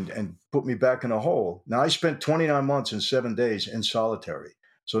time and put me back in a hole. Now, I spent 29 months and 7 days in solitary.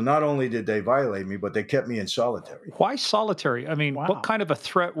 So not only did they violate me, but they kept me in solitary. Why solitary? I mean, Wow. What kind of a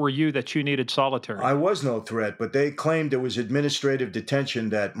threat were you that you needed solitary? I was no threat, but they claimed it was administrative detention,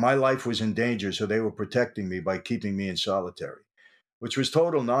 that my life was in danger, so they were protecting me by keeping me in solitary, which was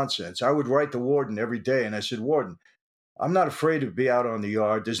total nonsense. I would write the warden every day, and I said, Warden, I'm not afraid to be out on the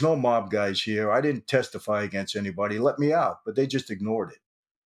yard. There's no mob guys here. I didn't testify against anybody. Let me out. But they just ignored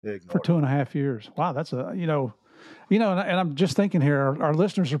it. For 2.5 years. Wow, that's and I'm just thinking here, our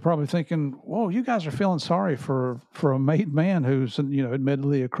listeners are probably thinking, whoa, you guys are feeling sorry for a made man who's,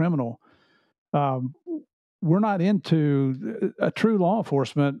 admittedly a criminal. We're not into a true law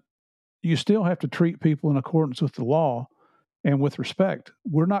enforcement. You still have to treat people in accordance with the law and with respect.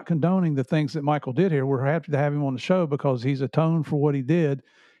 We're not condoning the things that Michael did here. We're happy to have him on the show because he's atoned for what he did.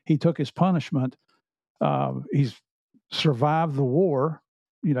 He took his punishment. He's survived the war,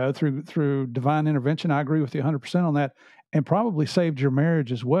 through divine intervention. I agree with you 100% on that, and probably saved your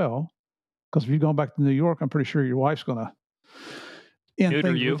marriage as well. Because if you're going back to New York, I'm pretty sure your wife's going to end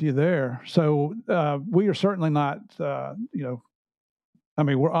things with you there. So we are certainly not, we're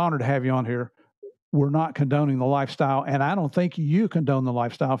honored to have you on here. We're not condoning the lifestyle, and I don't think you condone the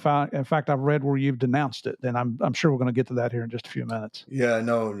lifestyle. In fact, I've read where you've denounced it, and I'm sure we're going to get to that here in just a few minutes. Yeah,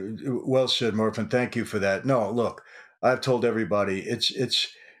 no, well said, Murph, and thank you for that. No, look, I've told everybody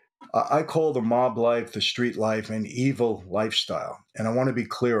I call the mob life, the street life, an evil lifestyle, and I want to be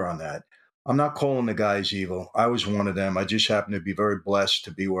clear on that. I'm not calling the guys evil. I was one of them. I just happen to be very blessed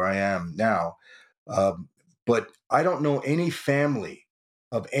to be where I am now. But I don't know any family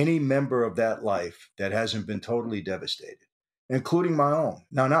of any member of that life that hasn't been totally devastated, including my own.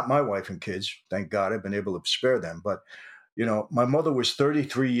 Now, not my wife and kids. Thank God I've been able to spare them. But, my mother was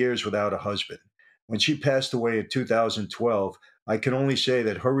 33 years without a husband. When she passed away in 2012, I can only say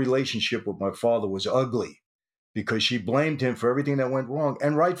that her relationship with my father was ugly because she blamed him for everything that went wrong,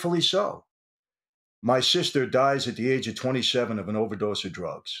 and rightfully so. My sister dies at the age of 27 of an overdose of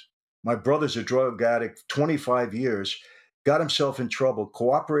drugs. My brother's a drug addict, 25 years, got himself in trouble,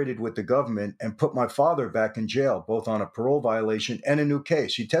 cooperated with the government, and put my father back in jail, both on a parole violation and a new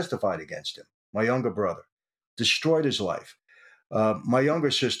case. He testified against him, my younger brother, destroyed his life. My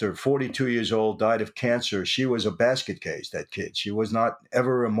younger sister, 42 years old, died of cancer. She was a basket case, that kid. She was not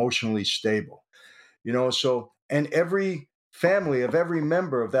ever emotionally stable. So, and every family of every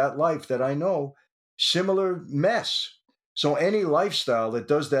member of that life that I know, similar mess. So any lifestyle that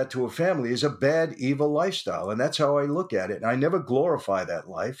does that to a family is a bad, evil lifestyle. And that's how I look at it. And I never glorify that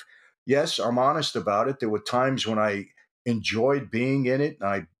life. Yes, I'm honest about it. There were times when I enjoyed being in it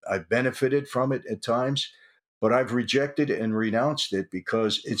and I benefited from it at times, but I've rejected and renounced it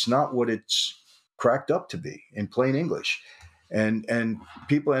because it's not what it's cracked up to be, in plain English. And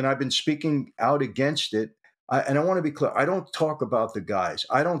people, and I've been speaking out against it. And I want to be clear, I don't talk about the guys.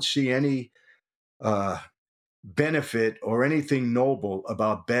 I don't see any uh, benefit or anything noble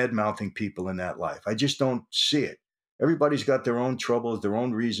about bad mouthing people in that life. I just don't see it. Everybody's got their own troubles, their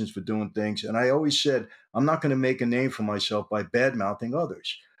own reasons for doing things. And I always said, I'm not going to make a name for myself by bad mouthing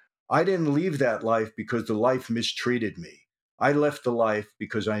others. I didn't leave that life because the life mistreated me. I left the life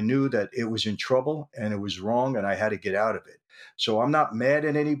because I knew that it was in trouble and it was wrong and I had to get out of it. So I'm not mad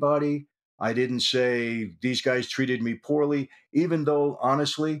at anybody. I didn't say these guys treated me poorly, even though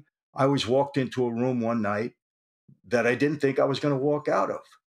honestly, I was walked into a room one night that I didn't think I was going to walk out of.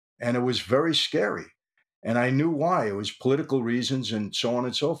 And it was very scary. And I knew why. It was political reasons and so on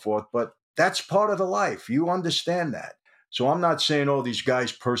and so forth. But that's part of the life. You understand that. So I'm not saying, oh, these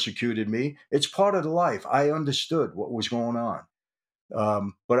guys persecuted me. It's part of the life. I understood what was going on.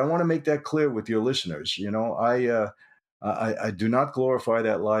 But I want to make that clear with your listeners. I do not glorify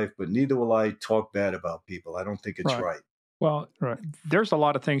that life, but neither will I talk bad about people. I don't think it's right. Well, there's a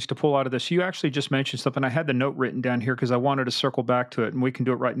lot of things to pull out of this. You actually just mentioned something. I had the note written down here because I wanted to circle back to it, and we can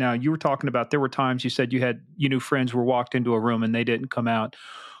do it right now. You were talking about there were times you said you knew friends were walked into a room and they didn't come out.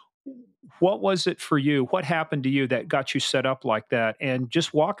 What was it for you? What happened to you that got you set up like that? And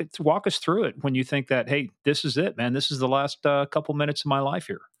just walk us through it when you think that, hey, this is it, man. This is the last couple minutes of my life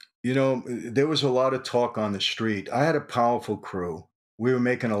here. There was a lot of talk on the street. I had a powerful crew. We were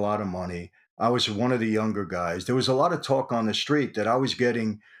making a lot of money. I was one of the younger guys. There was a lot of talk on the street that I was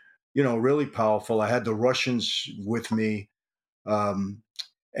getting, really powerful. I had the Russians with me.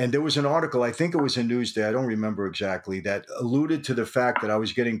 And there was an article, I think it was in Newsday, I don't remember exactly, that alluded to the fact that I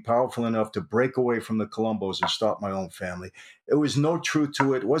was getting powerful enough to break away from the Colombos and start my own family. It was no truth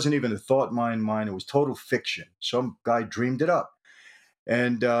to it. It wasn't even a thought in my mind. It was total fiction. Some guy dreamed it up.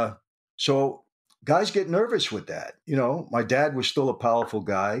 And so guys get nervous with that. My dad was still a powerful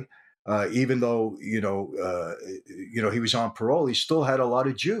guy. Even though, he was on parole, he still had a lot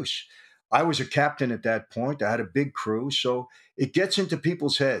of juice. I was a captain at that point. I had a big crew. So it gets into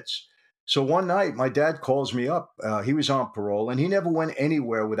people's heads. So one night, my dad calls me up. He was on parole, and he never went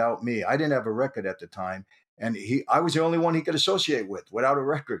anywhere without me. I didn't have a record at the time. And I was the only one he could associate with without a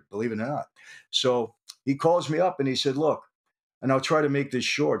record, believe it or not. So he calls me up and he said, look, and I'll try to make this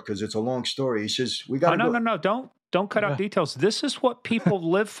short because it's a long story. He says, we got to go. No. Don't cut out details. This is what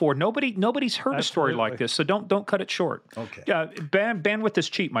people live for. Nobody's heard a story like this, so don't cut it short. Okay. Bandwidth is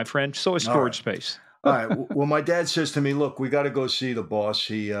cheap, my friend. So is storage space. All right. Well, my dad says to me, "Look, we got to go see the boss.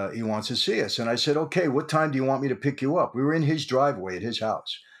 He wants to see us." And I said, "Okay. What time do you want me to pick you up?" We were in his driveway at his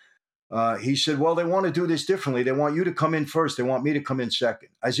house. He said, "Well, they want to do this differently. They want you to come in first. They want me to come in second."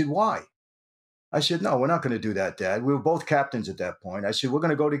 I said, "Why?" I said, "No, we're not going to do that, Dad. We were both captains at that point." I said, "We're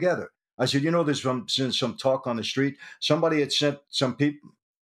going to go together." I said, there's some talk on the street. Somebody had sent some people.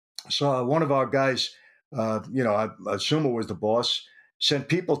 So one of our guys, I assume it was the boss, sent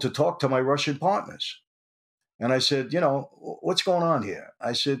people to talk to my Russian partners. And I said, what's going on here?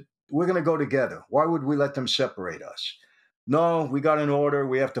 I said, we're going to go together. Why would we let them separate us? No, we got an order.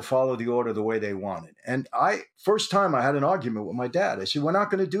 We have to follow the order the way they want it. And first time I had an argument with my dad. I said, we're not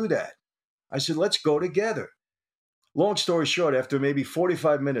going to do that. I said, let's go together. Long story short, after maybe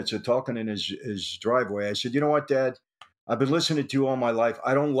 45 minutes of talking in his driveway, I said, you know what, Dad? I've been listening to you all my life.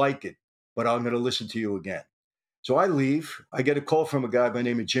 I don't like it, but I'm going to listen to you again. So I leave. I get a call from a guy by the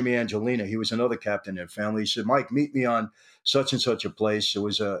name of Jimmy Angelina. He was another captain in the family. He said, Mike, meet me on such and such a place. It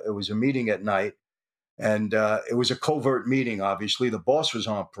was a meeting at night. And it was a covert meeting, obviously. The boss was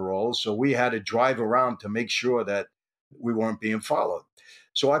on parole, so we had to drive around to make sure that we weren't being followed.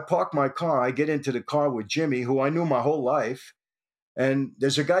 So I park my car. I get into the car with Jimmy, who I knew my whole life. And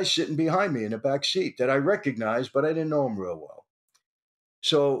there's a guy sitting behind me in the back seat that I recognized, but I didn't know him real well.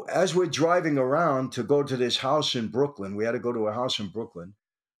 So as we're driving around to go to this house in Brooklyn, we had to go to a house in Brooklyn.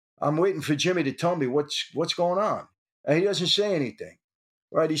 I'm waiting for Jimmy to tell me what's going on. And he doesn't say anything.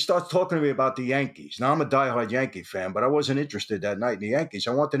 Right? He starts talking to me about the Yankees. Now, I'm a diehard Yankee fan, but I wasn't interested that night in the Yankees.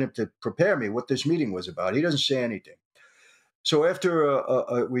 I wanted him to prepare me what this meeting was about. He doesn't say anything. So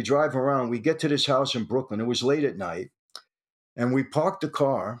after we drive around, we get to this house in Brooklyn. It was late at night. and we parked the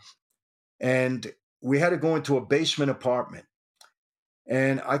car, and we had to go into a basement apartment.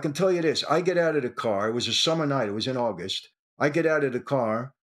 And I can tell you this, I get out of the car. It was a summer night. It was in August. I get out of the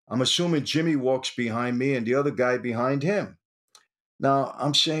car. I'm assuming Jimmy walks behind me and the other guy behind him. Now,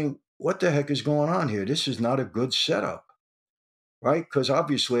 I'm saying, what the heck is going on here? This is not a good setup, right? Because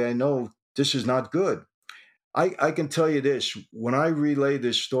obviously I know this is not good. I can tell you this, when I relay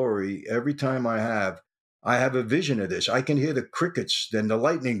this story, every time I have a vision of this. I can hear the crickets and the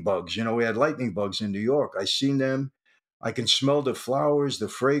lightning bugs. You know, we had lightning bugs in New York. I seen them. I can smell the flowers, the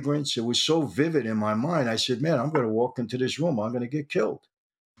fragrance. It was so vivid in my mind. I said, man, I'm going to walk into this room. I'm going to get killed.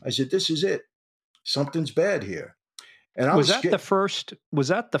 I said, this is it. Something's bad here. And I was that scared. was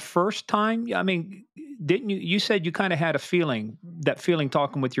that the first time? I mean, didn't you said you kind of had a feeling, that feeling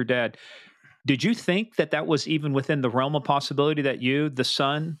talking with your dad. Did you think that was even within the realm of possibility that you, the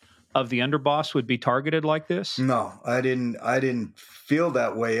son of the underboss, would be targeted like this? No, I didn't feel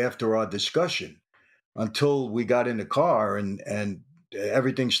that way after our discussion until we got in the car and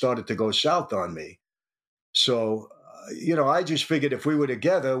everything started to go south on me. So, I just figured if we were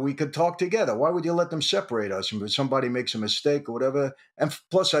together, we could talk together. Why would you let them separate us? And if somebody makes a mistake or whatever. And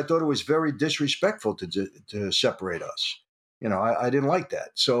plus, I thought it was very disrespectful to separate us. I didn't like that.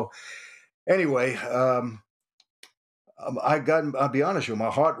 So anyway, I'll be honest with you,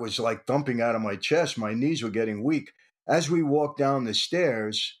 my heart was like thumping out of my chest. My knees were getting weak. As we walked down the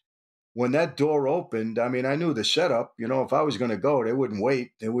stairs, when that door opened, I mean, I knew the setup. If I was going to go, they wouldn't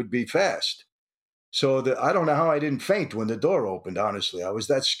wait. It would be fast. So I don't know how I didn't faint when the door opened, honestly. I was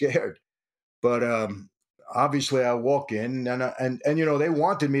that scared. But obviously I walk in and they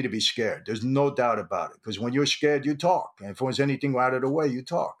wanted me to be scared. There's no doubt about it. Because when you're scared, you talk. And if there's anything out of the way, you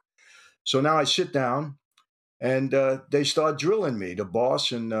talk. So now I sit down and they start drilling me. The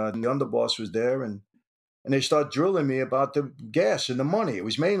boss and the underboss was there and they start drilling me about the gas and the money. It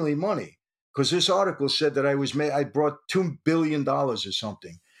was mainly money. Because this article said that I brought $2 billion or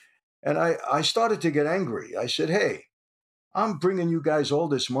something. And I started to get angry. I said, hey, I'm bringing you guys all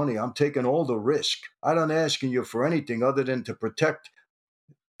this money. I'm taking all the risk. I'm not asking you for anything other than to protect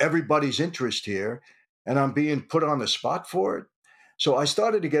everybody's interest here. And I'm being put on the spot for it. So I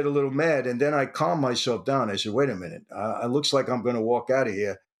started to get a little mad. And then I calmed myself down. I said, wait a minute. It looks like I'm going to walk out of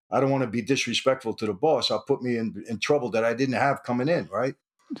here. I don't want to be disrespectful to the boss. I'll put me in trouble that I didn't have coming in, right?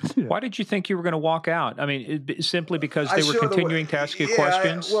 Why did you think you were going to walk out? I mean, simply because they were continuing to ask you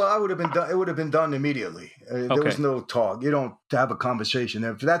questions? I would have been done. It would have been done immediately. There was no talk. You don't have a conversation.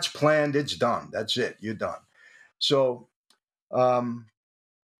 If that's planned, it's done. That's it. You're done. So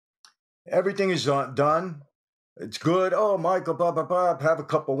everything is done. It's good. Oh, Michael, blah, blah, blah. Have a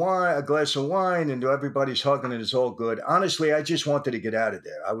cup of wine, a glass of wine, and everybody's hugging and it's all good. Honestly, I just wanted to get out of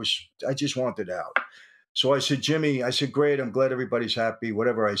there. I just wanted out. So I said, Jimmy, great. I'm glad everybody's happy.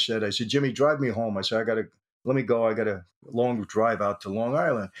 Whatever I said, I said, Jimmy, drive me home. I said, let me go. I got a long drive out to Long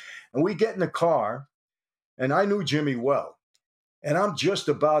Island. And we get in the car and I knew Jimmy well. And I'm just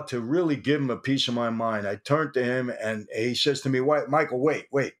about to really give him a piece of my mind. I turned to him and he says to me, Michael, wait,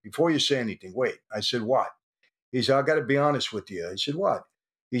 before you say anything, wait. I said, what? He said, I got to be honest with you. I said, what?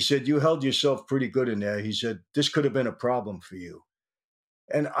 He said, you held yourself pretty good in there. He said, this could have been a problem for you.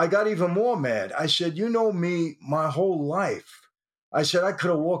 And I got even more mad. I said, you know me my whole life. I said, I could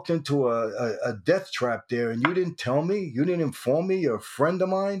have walked into a death trap there and you didn't tell me. You didn't inform me. You're a friend of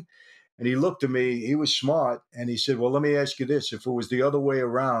mine. And he looked at me. He was smart. And he said, well, let me ask you this. If it was the other way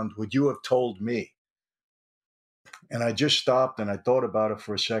around, would you have told me? And I just stopped and I thought about it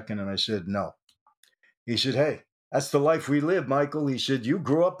for a second. And I said, no. He said, hey, that's the life we live, Michael. He said, you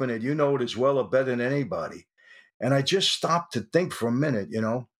grew up in it. You know it as well or better than anybody. And I just stopped to think for a minute,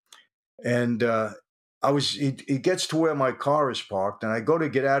 and he gets to where my car is parked and I go to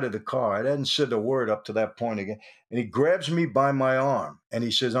get out of the car. I hadn't said a word up to that point again. And he grabs me by my arm and he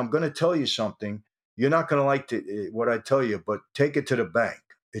says, I'm going to tell you something. You're not going to like what I tell you, but take it to the bank.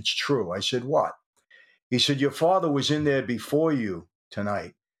 It's true. I said, what? He said, your father was in there before you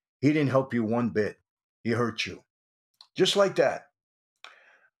tonight. He didn't help you one bit. He hurt you. Just like that.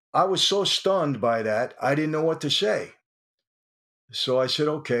 I was so stunned by that, I didn't know what to say. So I said,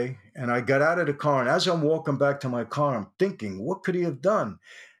 okay. And I got out of the car. And as I'm walking back to my car, I'm thinking, what could he have done?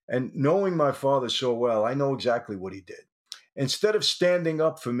 And knowing my father so well, I know exactly what he did. Instead of standing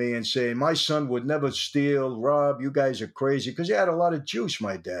up for me and saying, my son would never steal, rob, you guys are crazy, because he had a lot of juice,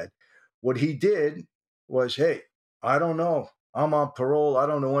 my dad. What he did was, hey, I don't know. I'm on parole. I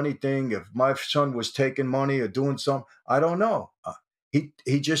don't know anything. If my son was taking money or doing something, I don't know.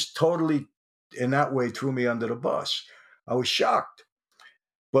 He just totally, in that way, threw me under the bus. I was shocked.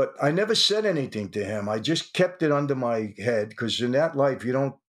 But I never said anything to him. I just kept it under my head because in that life you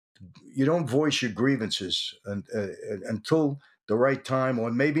don't voice your grievances until the right time,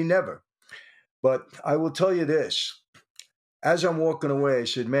 or maybe never. But I will tell you this: as I'm walking away, I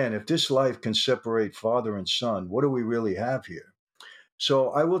said, "Man, if this life can separate father and son, what do we really have here?"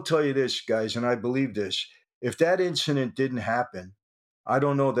 So I will tell you this, guys, and I believe this: if that incident didn't happen, I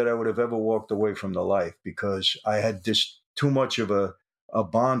don't know that I would have ever walked away from the life because I had just too much of a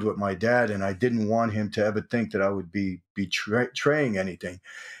bond with my dad, and I didn't want him to ever think that I would be betraying anything.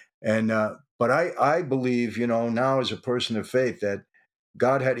 And but I believe, now as a person of faith, that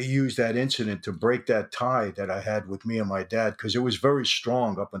God had to use that incident to break that tie that I had with me and my dad because it was very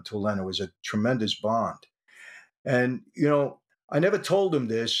strong up until then. It was a tremendous bond. And I never told him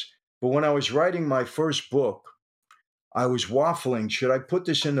this, but when I was writing my first book, I was waffling, should I put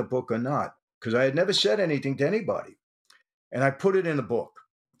this in the book or not? Because I had never said anything to anybody. And I put it in the book.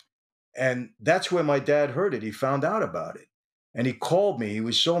 And that's where my dad heard it. He found out about it. And he called me. He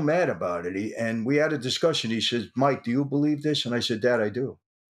was so mad about it. And we had a discussion. He says, "Mike, do you believe this?" And I said, "Dad, I do."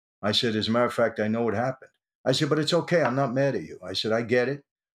 I said, "As a matter of fact, I know what happened." I said, "But it's okay. I'm not mad at you." I said, "I get it."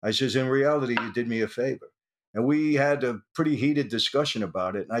 I says, "In reality, you did me a favor." And we had a pretty heated discussion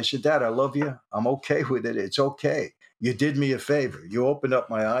about it. And I said, "Dad, I love you. I'm okay with it. It's okay. You did me a favor. You opened up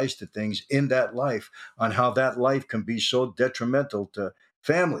my eyes to things in that life on how that life can be so detrimental to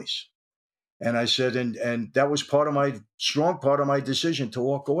families." And I said, and that was strong part of my decision to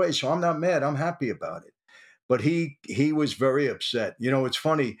walk away. So I'm not mad. I'm happy about it. But he was very upset. It's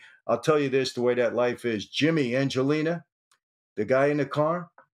funny. I'll tell you this, the way that life is. Jimmy, Angelina, the guy in the car,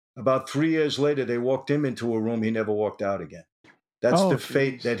 about 3 years later, they walked him into a room. He never walked out again. That's Oh, the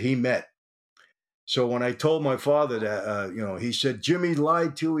fate that he met. So when I told my father that, he said, "Jimmy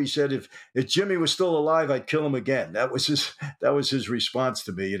lied to you." He said, if Jimmy was still alive, I'd kill him again. That was his response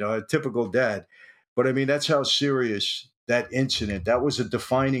to me, a typical dad. But I mean, that's how serious that incident. That was a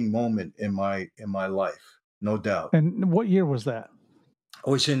defining moment in my life, no doubt. and what year was that?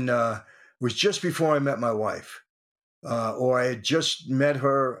 I was it was just before I met my wife. Or I had just met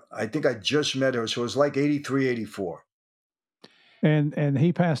her. I think I just met her. So it was like 83, 84 And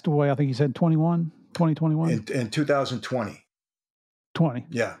he passed away, I think he said 2021? in 2020. 20.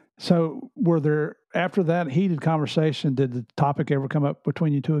 Yeah. So were there, after that heated conversation, did the topic ever come up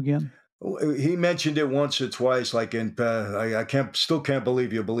between you two again? He mentioned it once or twice, like I still can't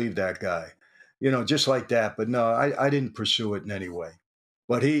believe you believe that guy, just like that. But no, I didn't pursue it in any way.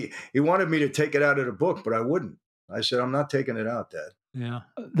 But he wanted me to take it out of the book, but I wouldn't. I said, "I'm not taking it out, Dad." Yeah.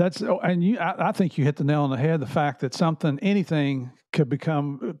 I think you hit the nail on the head. The fact that anything could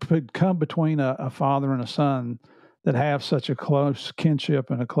come between a father and a son that have such a close kinship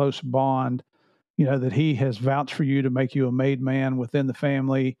and a close bond, that he has vouched for you to make you a made man within the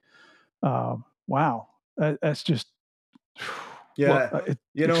family. Wow. That's just, Yeah.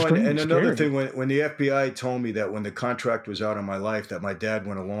 And another scary. thing, when the FBI told me that when the contract was out of my life, that my dad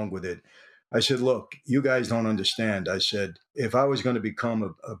went along with it, I said, "Look, you guys don't understand." I said, "If I was going to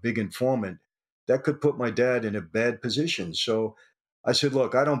become a big informant, that could put my dad in a bad position." So I said,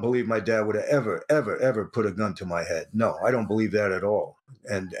 "Look, I don't believe my dad would have ever, ever, ever put a gun to my head. No, I don't believe that at all.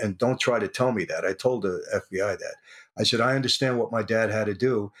 And don't try to tell me that." I told the FBI that. I said, "I understand what my dad had to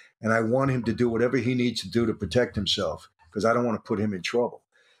do, and I want him to do whatever he needs to do to protect himself because I don't want to put him in trouble."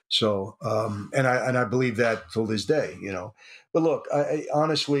 So, and I believe that till this day, But look, I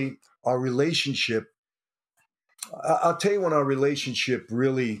honestly, our relationship, I'll tell you when our relationship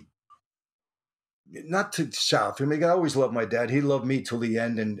really, not to south. I mean, I always loved my dad. He loved me till the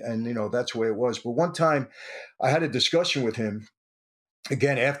end, and that's the way it was. But one time, I had a discussion with him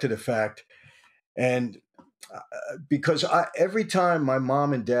again after the fact, and because every time my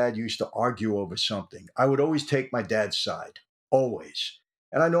mom and dad used to argue over something, I would always take my dad's side, always.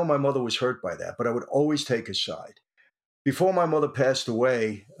 And I know my mother was hurt by that, but I would always take his side. Before my mother passed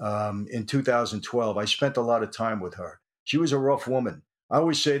away in 2012, I spent a lot of time with her. She was a rough woman. I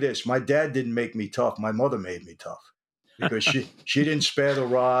always say this: my dad didn't make me tough. My mother made me tough because she didn't spare the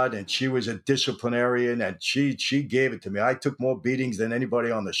rod, and she was a disciplinarian, and she gave it to me. I took more beatings than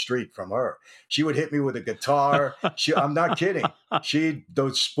anybody on the street from her. She would hit me with a guitar. I'm not kidding.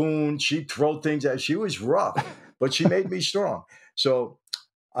 Those spoons. She'd throw things at. She was rough, but she made me strong. So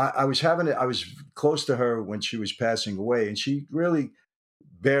I was close to her when she was passing away, and she really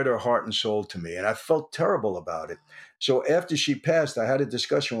bared her heart and soul to me, and I felt terrible about it. So after she passed, I had a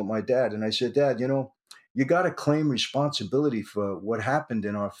discussion with my dad, and I said, "Dad, you got to claim responsibility for what happened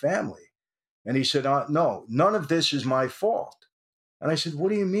in our family." And he said, "No, none of this is my fault." And I said, "What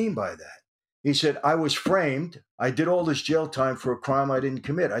do you mean by that?" He said, I was framed. I did all this jail time for a crime I didn't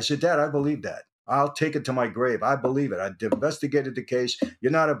commit. I said, Dad, I believe that. I'll take it to my grave. I believe it. I investigated the case.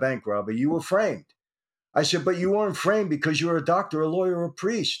 You're not a bank robber. You were framed. I said, but you weren't framed because you're a doctor, a lawyer, or a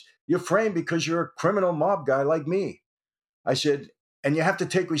priest. You're framed because you're a criminal mob guy like me. I said, and you have to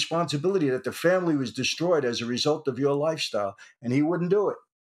take responsibility that the family was destroyed as a result of your lifestyle. And he wouldn't do it.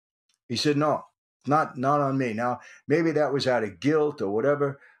 He said, no, not on me. Now, maybe that was out of guilt or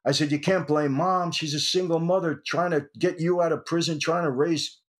whatever. I said, you can't blame Mom. She's a single mother trying to get you out of prison, trying to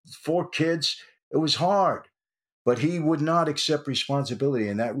raise 4 kids. It was hard. But he would not accept responsibility.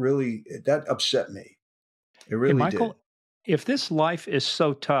 And that upset me. It really Michael, did. if this life is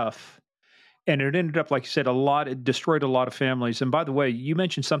so tough, and it ended up, like you said, it destroyed a lot of families. And by the way, you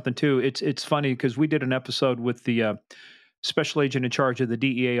mentioned something too. It's funny because we did an episode with the special agent in charge of the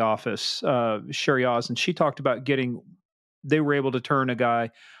DEA office, Sherry Oz, and she talked about they were able to turn a guy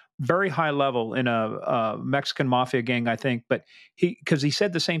very high level in a Mexican mafia gang, I think. But because he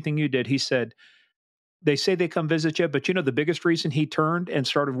said the same thing you did. He said, they say they come visit you, but the biggest reason he turned and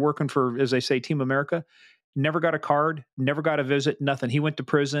started working for, as they say, Team America, never got a card, never got a visit, nothing. He went to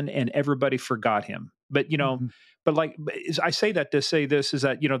prison and everybody forgot him. But, but I say that to say this is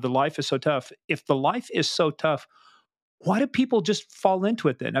that, the life is so tough. If the life is so tough, why do people just fall into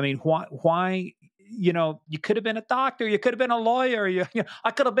it then? I mean, why, you could have been a doctor, you could have been a lawyer,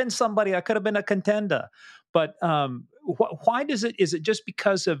 I could have been somebody, I could have been a contender. But why is it just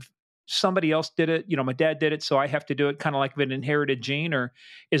because of somebody else did it? My dad did it, so I have to do it, kind of like an inherited gene? Or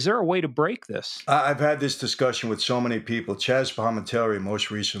is there a way to break this? I've had this discussion with so many people. Chaz Palminteri,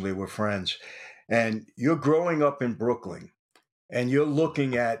 most recently, we're friends. And you're growing up in Brooklyn, and you're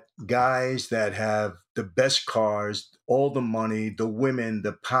looking at guys that have the best cars, all the money, the women,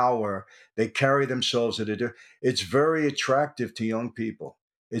 the power. They carry themselves it's very attractive to young people.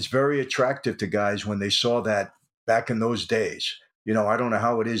 It's very attractive to guys when they saw that back in those days. I don't know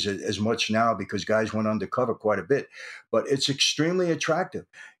how it is as much now because guys went undercover quite a bit, but it's extremely attractive.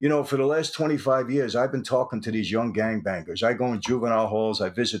 For the last 25 years, I've been talking to these young gangbangers. I go in juvenile halls, I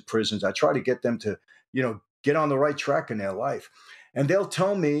visit prisons. I try to get them to, get on the right track in their life. And they'll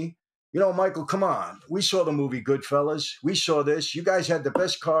tell me, Michael, come on. We saw the movie Goodfellas. We saw this. You guys had the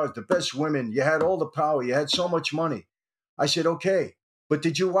best cars, the best women. You had all the power. You had so much money. I said, okay, but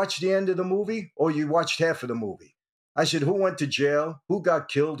did you watch the end of the movie or you watched half of the movie? I said, who went to jail? Who got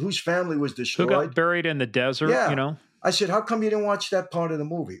killed? Whose family was destroyed? Who got buried in the desert? Yeah. I said, how come you didn't watch that part of the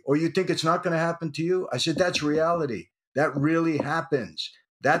movie? Or you think it's not going to happen to you? I said, that's reality. That really happens.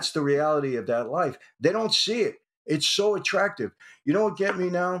 That's the reality of that life. They don't see it. It's so attractive. You know what get me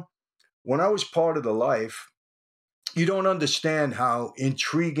now? When I was part of the life, you don't understand how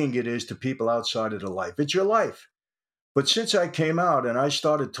intriguing it is to people outside of the life. It's your life. But since I came out and I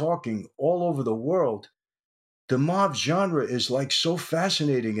started talking all over the world, the mob genre is like so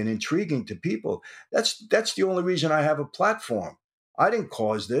fascinating and intriguing to people. That's the only reason I have a platform. I didn't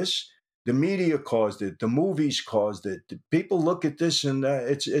cause this. The media caused it. The movies caused it. The people look at this and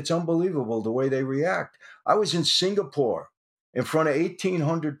it's unbelievable the way they react. I was in Singapore in front of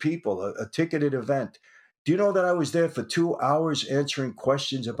 1,800 people, a ticketed event. Do you know that I was there for 2 hours answering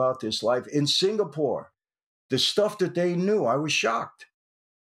questions about this life in Singapore? The stuff that they knew, I was shocked.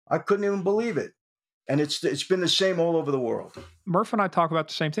 I couldn't even believe it. And it's been the same all over the world. Murph and I talk about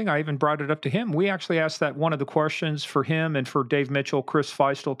the same thing. I even brought it up to him. We actually asked that one of the questions for him and for Dave Mitchell, Chris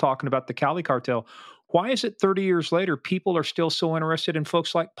Feistel, talking about the Cali cartel. Why is it 30 years later, people are still so interested in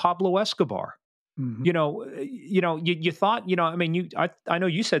folks like Pablo Escobar? Mm-hmm. You thought, I know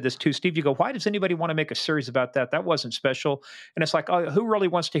you said this too, Steve. You go, why does anybody want to make a series about that? That wasn't special. And it's like, who really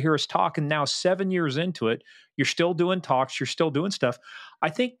wants to hear us talk? And now 7 years into it, you're still doing talks, you're still doing stuff. I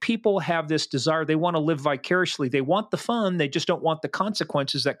think people have this desire. They want to live vicariously. They want the fun. They just don't want the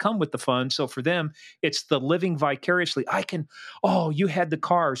consequences that come with the fun. So for them, it's the living vicariously. You had the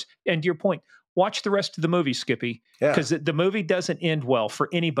cars. And to your point, watch the rest of the movie, Skippy, because the movie doesn't end well for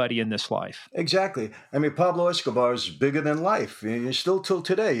anybody in this life. Exactly. I mean, Pablo Escobar is bigger than life. Still till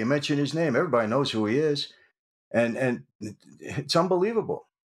today, you mention his name, everybody knows who he is. And it's unbelievable.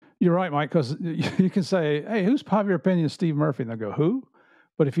 You're right, Mike, because you can say, hey, who's popular opinion of Steve Murphy? And they'll go, who?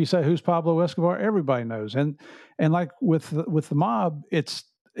 But if you say, who's Pablo Escobar? Everybody knows. And like with the mob, it's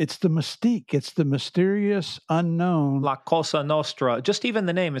the mystique. It's the mysterious unknown. La Cosa Nostra. Just even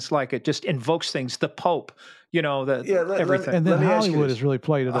the name, it's like it just invokes things. The Pope, everything. And then Hollywood has really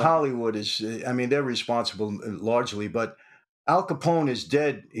played it up. Hollywood is, they're responsible largely, but Al Capone is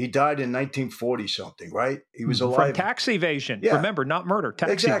dead. He died in 1940-something, right? He was alive. From tax evasion. Yeah. Remember, not murder,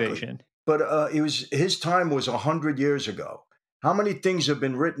 tax evasion. But his time was 100 years ago. How many things have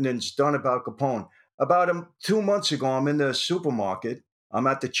been written and done about Capone? About 2 months ago, I'm in the supermarket. I'm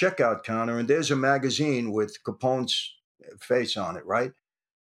at the checkout counter, and there's a magazine with Capone's face on it, right?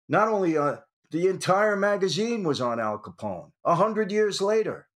 Not only the entire magazine was on Al Capone 100 years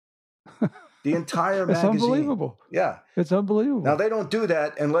later. The entire It's magazine. unbelievable. Yeah. It's unbelievable. Now, they don't do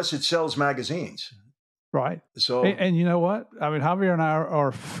that unless it sells magazines. Right. So, And you know what? I mean, Javier and I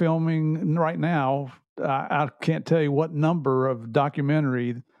are filming right now. I can't tell you what number of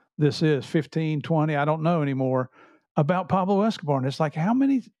documentary this is, 15, 20, I don't know anymore, about Pablo Escobar. And it's like, how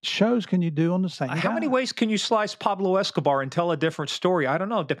many shows can you do on the same How guy? many ways can you slice Pablo Escobar and tell a different story? I don't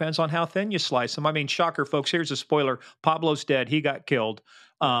know. It depends on how thin you slice him. I mean, shocker, folks. Here's a spoiler. Pablo's dead. He got killed.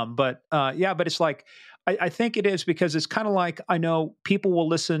 But it's like, I think it is because it's kind of like, I know people will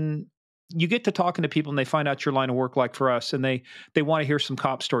listen. You get to talking to people and they find out your line of work, like for us, and they want to hear some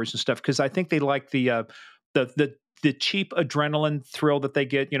cop stories and stuff because I think they like the cheap adrenaline thrill that they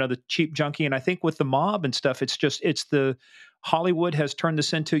get, the cheap junkie. And I think with the mob and stuff, it's the Hollywood has turned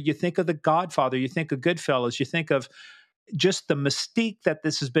this into, you think of The Godfather, you think of Goodfellas, you think of just the mystique that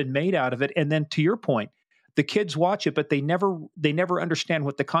this has been made out of it. And then to your point, the kids watch it, but they never understand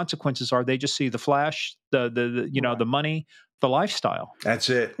what the consequences are. They just see the flash, the Right. the money, the lifestyle. that's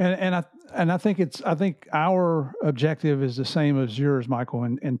it. And I think our objective is the same as yours, Michael,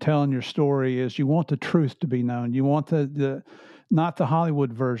 in telling your story is you want the truth to be known. You want the not the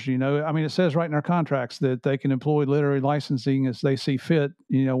Hollywood version. I mean, it says right in our contracts that they can employ literary licensing as they see fit.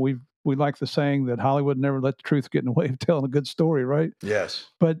 We like the saying that Hollywood never let the truth get in the way of telling a good story, right? Yes.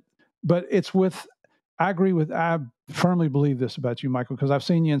 But it's with. I firmly believe this about you, Michael, because I've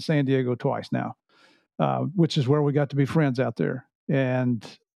seen you in San Diego twice now, which is where we got to be friends out there. And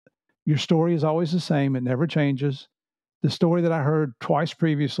your story is always the same. It never changes. The story that I heard twice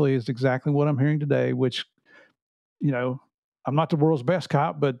previously is exactly what I'm hearing today, which, I'm not the world's best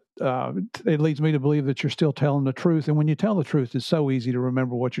cop, but it leads me to believe that you're still telling the truth. And when you tell the truth, it's so easy to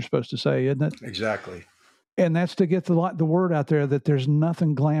remember what you're supposed to say, isn't it? Exactly. And that's to get the word out there that there's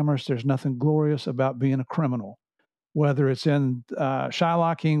nothing glamorous, there's nothing glorious about being a criminal, whether it's in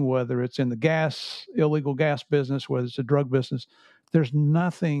shylocking, whether it's in the illegal gas business, whether it's a drug business. There's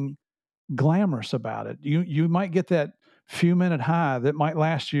nothing glamorous about it. You might get that few minute high that might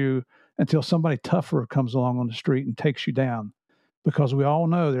last you until somebody tougher comes along on the street and takes you down. Because we all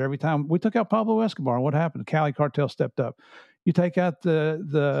know that every time we took out Pablo Escobar, what happened? The Cali cartel stepped up. You take out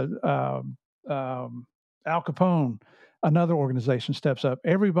the Al Capone, another organization steps up.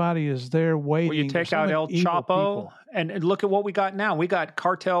 Everybody is there waiting. Well, you take out El Chapo and look at what we got now. We got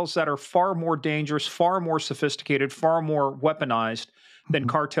cartels that are far more dangerous, far more sophisticated, far more weaponized than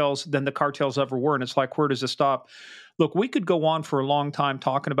the cartels ever were. And it's like, where does it stop? Look, we could go on for a long time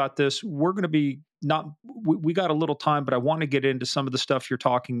talking about this. We're going to be we got a little time, but I want to get into some of the stuff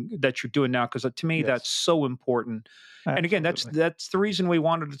that you're doing now, because to me, that's so important. Absolutely. And again, that's the reason we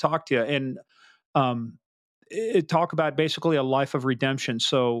wanted to talk to you. And talk about basically a life of redemption.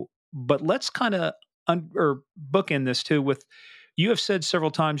 So, but let's kind of bookend this too with, you have said several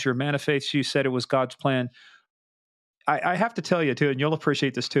times you're a man of faith. So you said it was God's plan. I have to tell you too, and you'll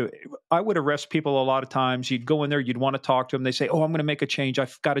appreciate this too. I would arrest people a lot of times. You'd go in there, you'd want to talk to them. They say, "Oh, I'm going to make a change.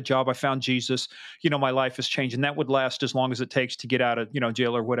 I've got a job. I found Jesus. My life has changed." And that would last as long as it takes to get out of,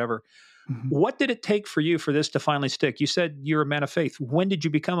 jail or whatever. Mm-hmm. What did it take for you for this to finally stick? You said you're a man of faith. When did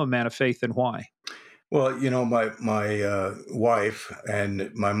you become a man of faith, and why? Well, my wife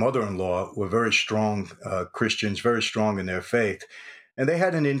and my mother-in-law were very strong Christians, very strong in their faith, and they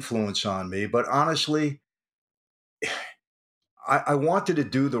had an influence on me. But honestly, I wanted to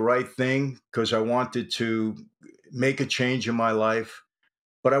do the right thing because I wanted to make a change in my life,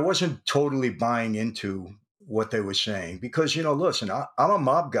 but I wasn't totally buying into what they were saying because, listen, I'm a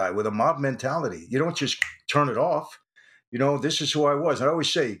mob guy with a mob mentality. You don't just turn it off. This is who I was. I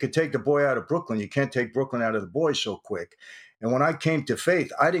always say, you could take the boy out of Brooklyn. You can't take Brooklyn out of the boy so quick. And when I came to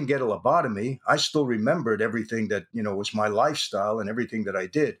faith, I didn't get a lobotomy. I still remembered everything that, was my lifestyle and everything that I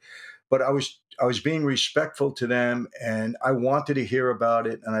did. But I was being respectful to them, and I wanted to hear about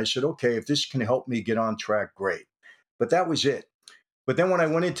it. And I said, okay, if this can help me get on track, great. But that was it. But then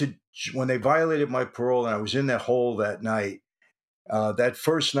when they violated my parole and I was in that hole that night, that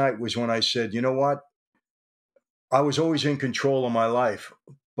first night was when I said, you know what? I was always in control of my life,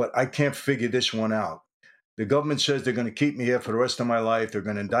 but I can't figure this one out. The government says they're going to keep me here for the rest of my life. They're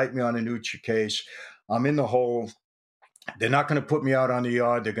going to indict me on a Nucci case. I'm in the hole. They're not going to put me out on the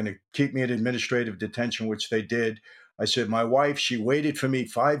yard. They're going to keep me in administrative detention, which they did. I said, my wife, she waited for me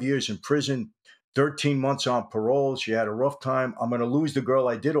 5 years in prison, 13 months on parole. She had a rough time. I'm going to lose the girl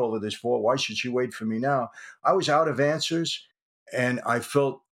I did all of this for. Why should she wait for me now? I was out of answers. and I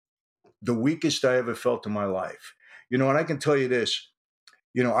felt the weakest I ever felt in my life. And I can tell you this,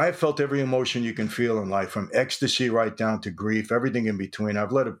 I have felt every emotion you can feel in life, from ecstasy right down to grief, everything in between.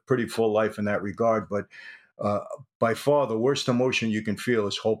 I've led a pretty full life in that regard, but uh, by far the worst emotion you can feel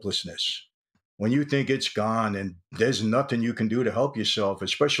is hopelessness. When you think it's gone and there's nothing you can do to help yourself,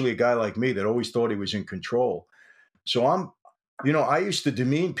 especially a guy like me that always thought he was in control. So I used to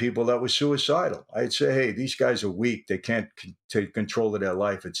demean people that were suicidal. I'd say, hey, these guys are weak. They can't take control of their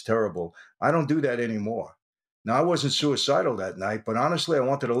life. It's terrible. I don't do that anymore. Now, I wasn't suicidal that night, but honestly, I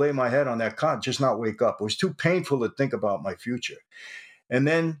wanted to lay my head on that cot, just not wake up. It was too painful to think about my future. And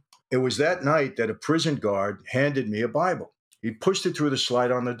then it was that night that a prison guard handed me a Bible. He pushed it through the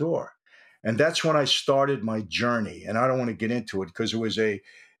slide on the door. And that's when I started my journey. And I don't want to get into it because it was a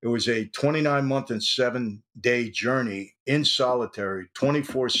 29-month and 7-day journey in solitary,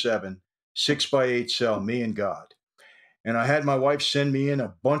 24/7, 6x8 cell, me and God. And I had my wife send me in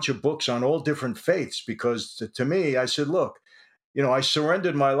a bunch of books on all different faiths because to me, I said, look, I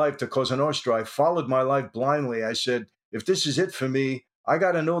surrendered my life to Cosa Nostra. I followed my life blindly. I said, if this is it for me, I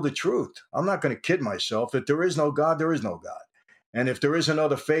got to know the truth. I'm not going to kid myself. If there is no God, there is no God. And if there is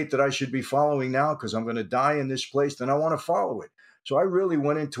another faith that I should be following now because I'm going to die in this place, then I want to follow it. So I really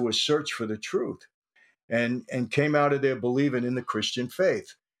went into a search for the truth and came out of there believing in the Christian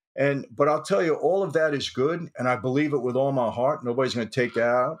faith. But I'll tell you, all of that is good, and I believe it with all my heart. Nobody's going to take that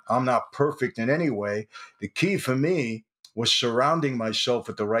out. I'm not perfect in any way. The key for me was surrounding myself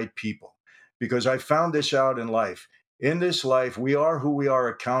with the right people, because I found this out in life. In this life, we are who we are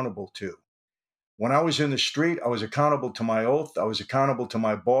accountable to. When I was in the street, I was accountable to my oath, I was accountable to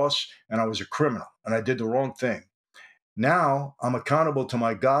my boss, and I was a criminal, and I did the wrong thing. Now I'm accountable to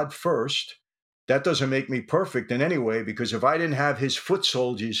my God first. That doesn't make me perfect in any way, because if I didn't have his foot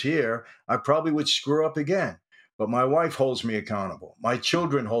soldiers here, I probably would screw up again. But my wife holds me accountable. My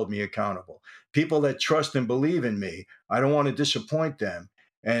children hold me accountable. People that trust and believe in me, I don't want to disappoint them.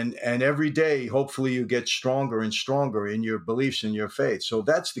 And every day, hopefully, you get stronger and stronger in your beliefs and your faith. So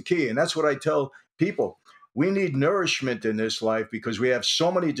that's the key. And that's what I tell people. We need nourishment in this life because we have so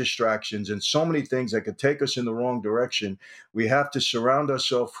many distractions and so many things that could take us in the wrong direction. We have to surround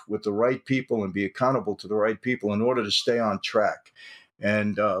ourselves with the right people and be accountable to the right people in order to stay on track.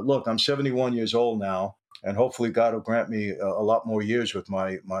 And look, I'm 71 years old now, and hopefully God will grant me a lot more years with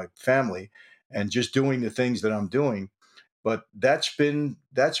my family and just doing the things that I'm doing. But that's been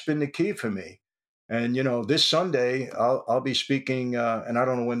the key for me. And this Sunday I'll be speaking, and I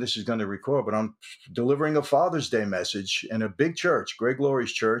don't know when this is going to record, but I'm delivering a Father's Day message in a big church, Greg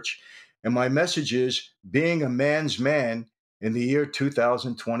Laurie's church, and my message is being a man's man in the year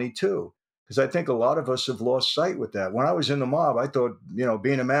 2022. Because I think a lot of us have lost sight with that. When I was in the mob, I thought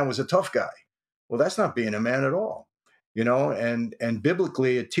being a man was a tough guy. Well, that's not being a man at all. And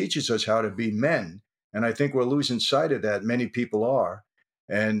biblically it teaches us how to be men. And I think we're losing sight of that. Many people are.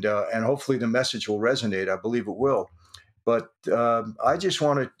 And hopefully the message will resonate. I believe it will. But I just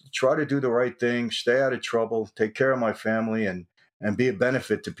want to try to do the right thing, stay out of trouble, take care of my family, and be a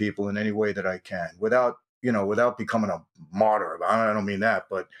benefit to people in any way that I can, without becoming a martyr. I don't mean that,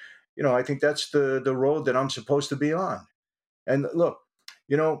 but I think that's the road that I'm supposed to be on. And look,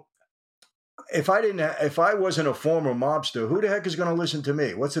 if I wasn't a former mobster, who the heck is going to listen to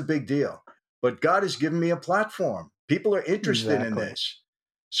me? What's the big deal? But God has given me a platform. People are interested in this.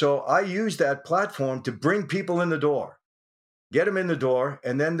 So I use that platform to bring people in the door, get them in the door,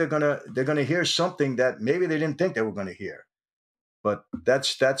 and then they're gonna hear something that maybe they didn't think they were gonna hear. But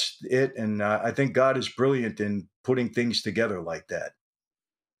that's it, and I think God is brilliant in putting things together like that.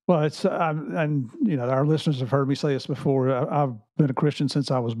 Well, it's and our listeners have heard me say this before. I've been a Christian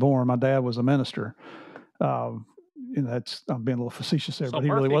since I was born. My dad was a minister. I'm being a little facetious there, but he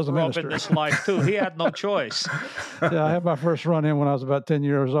really was a minister. Grew up in this life too. He had no choice. Yeah, I had my first run-in when I was about 10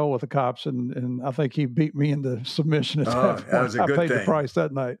 years old with the cops, and I think he beat me into submission at that point. That was a good I paid thing. the price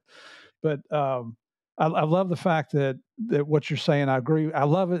that night. But I love the fact that what you're saying. I agree. I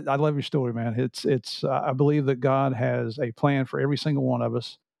love it. I love your story, man. It's. I believe that God has a plan for every single one of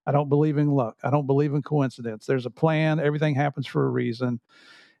us. I don't believe in luck. I don't believe in coincidence. There's a plan. Everything happens for a reason.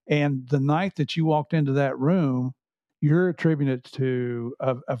 And the night that you walked into that room, you're attributing it to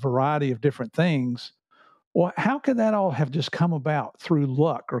a variety of different things. Well, how could that all have just come about through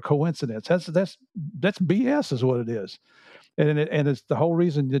luck or coincidence? That's BS is what it is. And it's the whole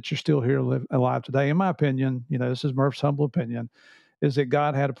reason that you're still here alive today. In my opinion, this is Murph's humble opinion, is that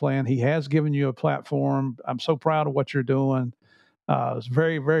God had a plan. He has given you a platform. I'm so proud of what you're doing. I was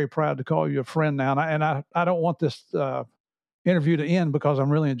very, very proud to call you a friend now. And I don't want this interview to end because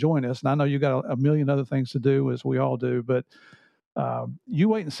I'm really enjoying this. And I know you got a million other things to do, as we all do. But You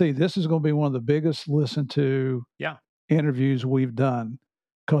wait and see. This is going to be one of the biggest listened to interviews we've done,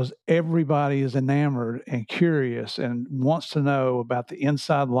 because everybody is enamored and curious and wants to know about the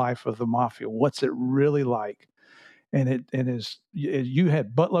inside life of the mafia. What's it really like? And you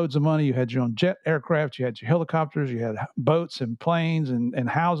had buttloads of money. You had your own jet aircraft. You had your helicopters. You had boats and planes and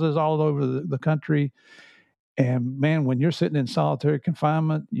houses all over the country. And man, when you're sitting in solitary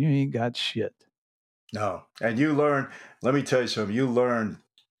confinement, you ain't got shit. No. And you learn, let me tell you something, you learn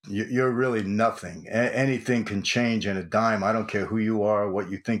you're really nothing. Anything can change in a dime. I don't care who you are,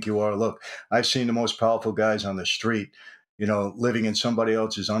 what you think you are. Look, I've seen the most powerful guys on the street, living in somebody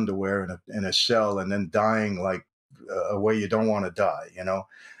else's underwear in a cell and then dying like a way you don't want to die.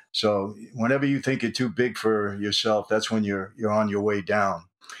 So whenever you think you're too big for yourself, that's when you're on your way down.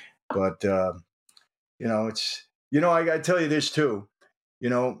 But, it's, I got to tell you this too,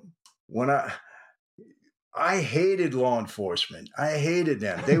 when I hated law enforcement. I hated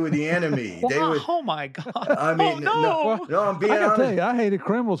them. They were the enemy. Wow, They were. Oh my God! I mean, no. I'm being I gotta honest. tell you, I hated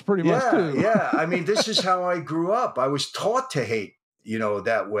criminals pretty much too. Yeah. I mean, this is how I grew up. I was taught to hate,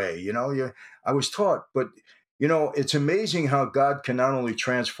 that way. I was taught, but it's amazing how God can not only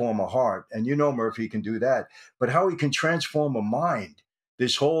transform a heart, and Murphy can do that, but how He can transform a mind.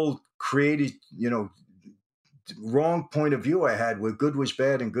 This whole created, wrong point of view I had where good was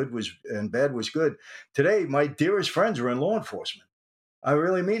bad and bad was good. Today, my dearest friends are in law enforcement. I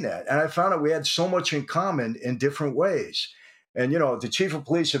really mean that. And I found out we had so much in common in different ways. And, the chief of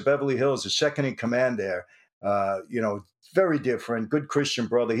police of Beverly Hills, the second in command there, very different, good Christian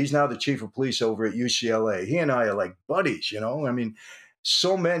brother. He's now the chief of police over at UCLA. He and I are like buddies, I mean,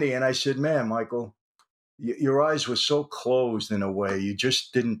 so many. And I said, man, Michael, your eyes were so closed in a way you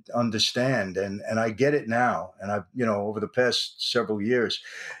just didn't understand, and I get it now. And I've over the past several years,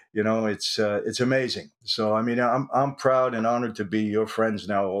 it's amazing. So I mean, I'm proud and honored to be your friends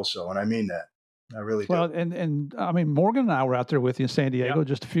now also, and I mean that. I really do. Well, and I mean, Morgan and I were out there with you in San Diego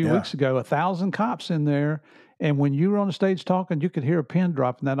just a few weeks ago. 1,000 cops in there, and when you were on the stage talking, you could hear a pin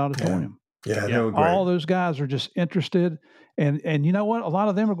drop in that auditorium. Yeah, they were great. All those guys are just interested, and you know what? A lot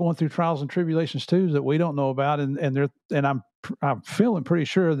of them are going through trials and tribulations too that we don't know about, and I'm feeling pretty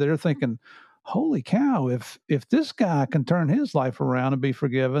sure they're thinking, "Holy cow! If this guy can turn his life around and be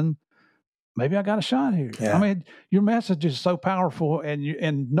forgiven, maybe I got a shot here." Yeah. I mean, your message is so powerful,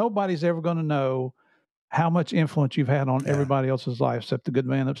 and nobody's ever going to know how much influence you've had on everybody else's life except the good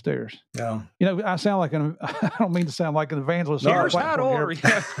man upstairs. Yeah. I sound like I don't mean to sound like an evangelist. Here's how to order.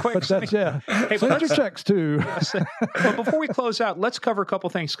 But that's, Hey, send your checks too. But before we close out, let's cover a couple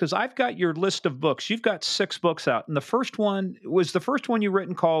things, because I've got your list of books. You've got 6 books out. And the first one you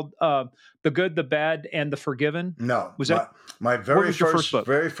written called The Good, the Bad, and the Forgiven? No. Was that my very first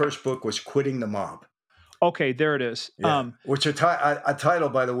book was Quitting the Mob. Okay, there it is. Yeah. Which a title,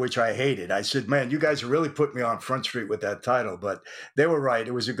 by the which I hated. I said, man, you guys really put me on Front Street with that title. But they were right.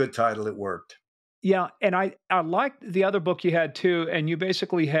 It was a good title. It worked. Yeah, and I liked the other book you had too. And you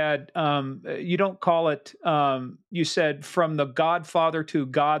basically had, you don't call it, you said From the Godfather to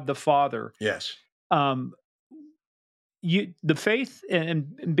God the Father. Yes. The faith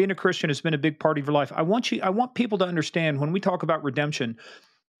and being a Christian has been a big part of your life. I want people to understand, when we talk about redemption,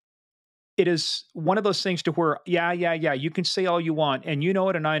 it is one of those things to where, you can say all you want, and you know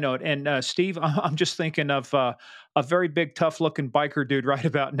it, and I know it. And Steve, I'm just thinking of a very big, tough-looking biker dude right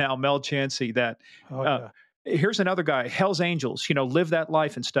about now, Mel Chansey. Here's another guy, Hell's Angels. Live that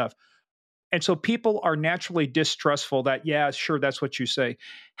life and stuff. And so people are naturally distrustful that, sure, that's what you say.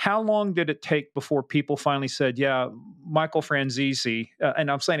 How long did it take before people finally said, Michael Franzese,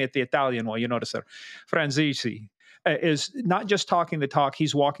 and I'm saying it the Italian way, you notice that, Franzese, is not just talking the talk,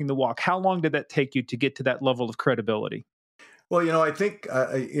 he's walking the walk. How long did that take you to get to that level of credibility? Well, I think,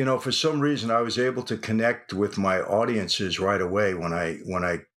 for some reason I was able to connect with my audiences right away when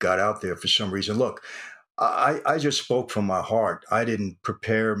I got out there for some reason. Look, I just spoke from my heart. I didn't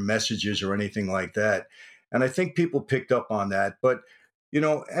prepare messages or anything like that. And I think people picked up on that. But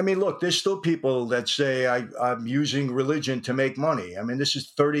look, there's still people that say I'm using religion to make money. I mean, this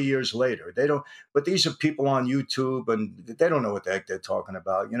is 30 years later. But these are people on YouTube, and they don't know what the heck they're talking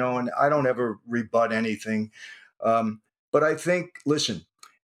about, and I don't ever rebut anything. But I think, listen,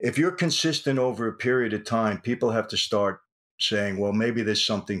 if you're consistent over a period of time, people have to start saying, well, maybe there's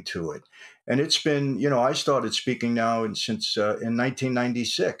something to it. And it's been, I started speaking now since in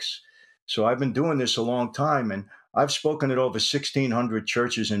 1996. So I've been doing this a long time, and I've spoken at over 1,600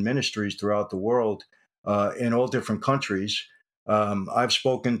 churches and ministries throughout the world, in all different countries. I've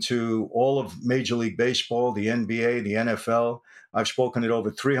spoken to all of Major League Baseball, the NBA, the NFL. I've spoken at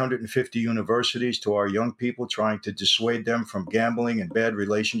over 350 universities to our young people, trying to dissuade them from gambling and bad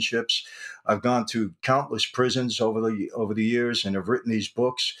relationships. I've gone to countless prisons over the years and have written these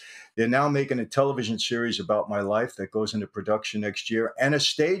books. They're now making a television series about my life that goes into production next year, and a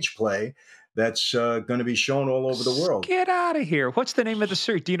stage play that's going to be shown all over the world. Get out of here! What's the name of the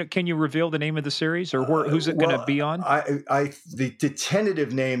series? Can you reveal the name of the series, or who's it going to be on? The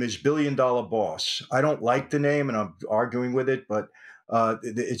tentative name is $1 Billion Boss. I don't like the name, and I'm arguing with it, but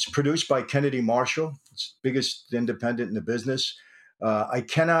it's produced by Kennedy Marshall. It's the biggest independent in the business. I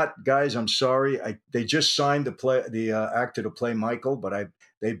cannot, guys. I'm sorry. They just signed the actor to play Michael, but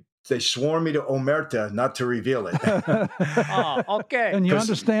they swore me to omerta, not to reveal it. Oh, okay. And you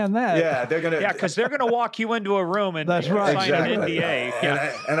understand that. Yeah, they're going to. Yeah, because they're going to walk you into a room and That's right. sign Exactly. an NDA.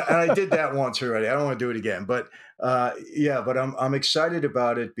 Yeah. And I did that once already. I don't want to do it again. But but I'm excited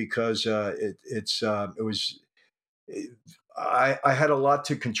about it because I had a lot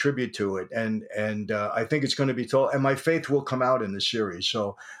to contribute to it, and I think it's going to be told, and my faith will come out in the series.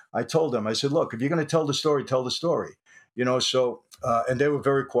 So I told them, I said, look, if you're going to tell the story, tell the story. So and they were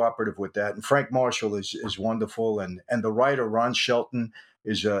very cooperative with that. And Frank Marshall is wonderful, and the writer Ron Shelton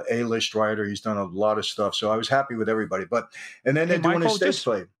is a A-list writer. He's done a lot of stuff, so I was happy with everybody. And then they're doing a stage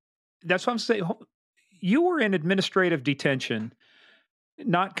play. That's what I'm saying. You were in administrative detention,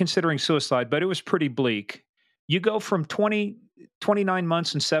 not considering suicide, but it was pretty bleak. You go from 29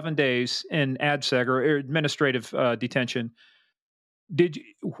 months and 7 days in ADSEG or administrative detention. Did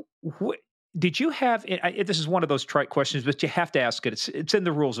you have? This is one of those trite questions, but you have to ask it. It's in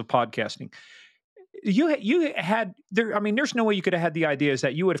the rules of podcasting. You had there. I mean, there's no way you could have had the ideas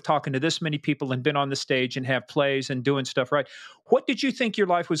that you would have talked to this many people and been on the stage and have plays and doing stuff. Right? What did you think your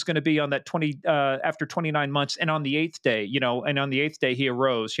life was going to be on that after 29 months and on the 8th day? And on the 8th day he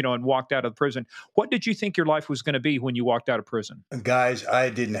arose, and walked out of prison. What did you think your life was going to be when you walked out of prison? Guys, I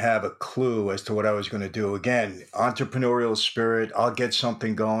didn't have a clue as to what I was going to do. Again, entrepreneurial spirit. I'll get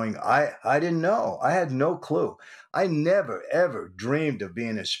something going. I didn't know. I had no clue. I never ever dreamed of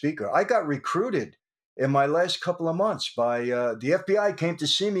being a speaker. I got recruited in my last couple of months by the FBI came to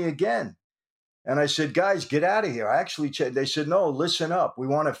see me again. And I said, guys, get out of here. They said, no, listen up. We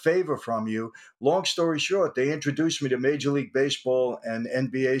want a favor from you. Long story short, they introduced me to Major League Baseball and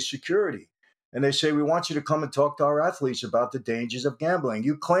NBA security. And they say, we want you to come and talk to our athletes about the dangers of gambling.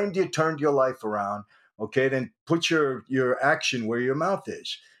 You claimed you turned your life around. Okay, then put your action where your mouth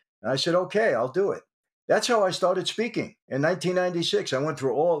is. And I said, okay, I'll do it. That's how I started speaking in 1996. I went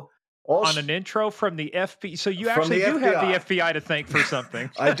through all on an intro from the FBI. So you actually do have the FBI to thank for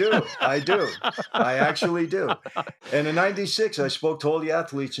something. I do. I actually do. And in 96, I spoke to all the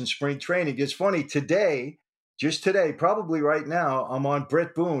athletes in spring training. It's funny, just today, probably right now, I'm on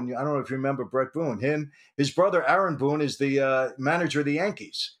Brett Boone. I don't know if you remember Brett Boone. His brother, Aaron Boone, is the manager of the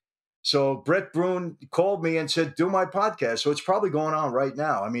Yankees. So Brett Boone called me and said, do my podcast. So it's probably going on right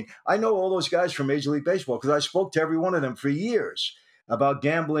now. I mean, I know all those guys from Major League Baseball because I spoke to every one of them for years about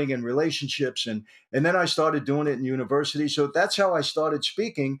gambling and relationships. And then I started doing it in university. So that's how I started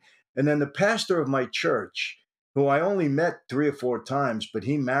speaking. And then the pastor of my church, who I only met 3 or 4 times, but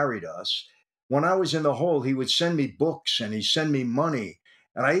he married us. When I was in the hole, he would send me books and he'd send me money.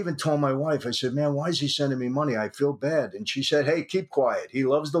 And I even told my wife, I said, man, why is he sending me money? I feel bad. And she said, hey, keep quiet. He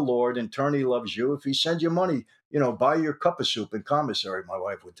loves the Lord. In turn, he loves you. If he sends you money, buy your cup of soup in commissary, my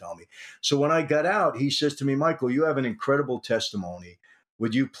wife would tell me. So when I got out, he says to me, Michael, you have an incredible testimony.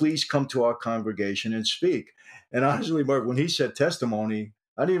 Would you please come to our congregation and speak? And honestly, Mark, when he said testimony,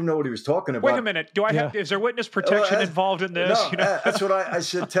 I didn't even know what he was talking about. Wait a minute. Is there witness protection involved in this? No, that's what I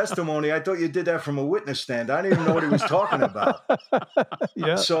said, testimony. I thought you did that from a witness stand. I didn't even know what he was talking about.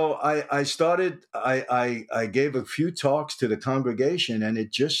 Yeah. So I started, I gave a few talks to the congregation and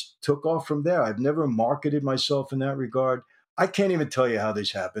it just took off from there. I've never marketed myself in that regard. I can't even tell you how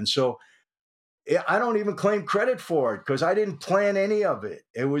this happened. So I don't even claim credit for it because I didn't plan any of it.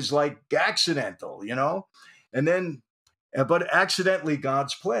 It was like accidental, and then, but accidentally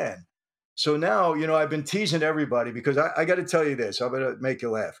God's plan. So now, I've been teasing everybody because I got to tell you this. I'm going to make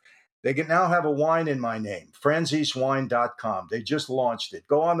you laugh. They can now have a wine in my name, franzesewine.com. They just launched it.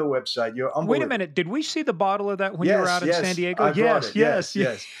 Go on the website. Wait a minute. Did we see the bottle of that when you were out in San Diego? Yes.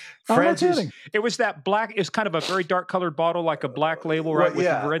 Franzese. It was that black. It's kind of a very dark colored bottle, like a black label, right, with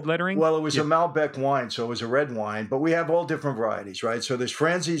red lettering. Well, it was a Malbec wine, so it was a red wine. But we have all different varieties, right? So there's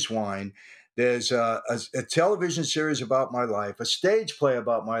Franzese wine. There's a television series about my life, a stage play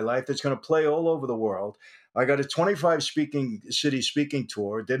about my life that's going to play all over the world. I got a 25 city speaking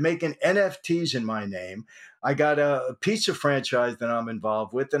tour. They're making NFTs in my name. I got a pizza franchise that I'm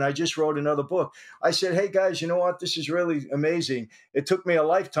involved with, and I just wrote another book. I said, hey, guys, you know what? This is really amazing. It took me a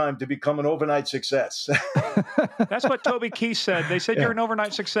lifetime to become an overnight success. That's what Toby Keith said. They said, you're an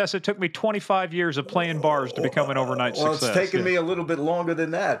overnight success. It took me 25 years of playing bars to become an overnight success. Well, it's taken me a little bit longer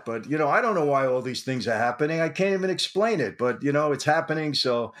than that. But, I don't know why all these things are happening. I can't even explain it. But, it's happening.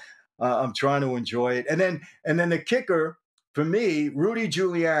 So I'm trying to enjoy it. And then the kicker for me, Rudy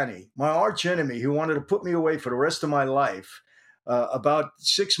Giuliani, my arch enemy who wanted to put me away for the rest of my life, about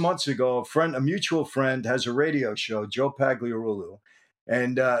 6 months ago, a mutual friend has a radio show, Joe Pagliarulo.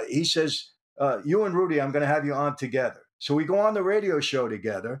 And he says, you and Rudy, I'm going to have you on together. So we go on the radio show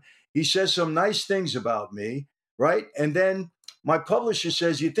together. He says some nice things about me, right? And then my publisher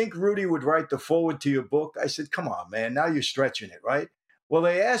says, you think Rudy would write the foreword to your book? I said, come on, man, now you're stretching it, right? Well,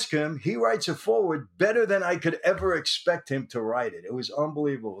 they ask him, he writes a foreword better than I could ever expect him to write it. It was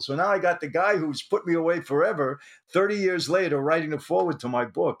unbelievable. So now I got the guy who's put me away forever, 30 years later, writing a foreword to my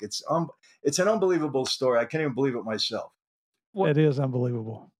book. It's an unbelievable story. I can't even believe it myself. Well, it is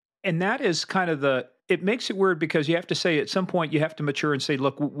unbelievable. And that is kind of it makes it weird because you have to say at some point you have to mature and say,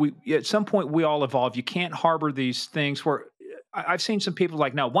 look, at some point we all evolve. You can't harbor these things where I've seen some people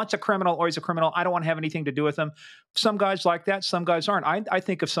like, no, once a criminal, always a criminal. I don't want to have anything to do with them. Some guys like that. Some guys aren't. I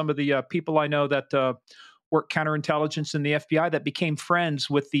think of some of the people I know that work counterintelligence in the FBI that became friends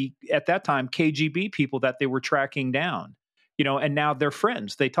with at that time, KGB people that they were tracking down, and now they're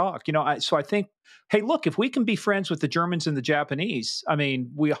friends. They talk, so I think, hey, look, if we can be friends with the Germans and the Japanese, I mean,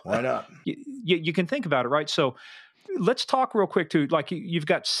 why not? You can think about it, right? So let's talk real quick too. Like you've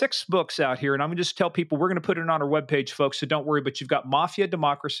got 6 books out here, and I'm going to just tell people we're going to put it on our webpage, folks. So don't worry. But you've got Mafia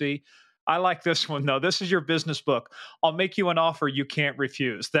Democracy. I like this one though. This is your business book. I'll make you an offer you can't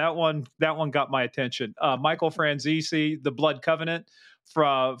refuse. That one got my attention. Michael Franzese, The Blood Covenant,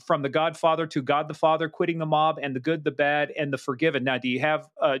 from The Godfather to God the Father, Quitting the Mob, and The Good, the Bad, and the Forgiven. Now, do you have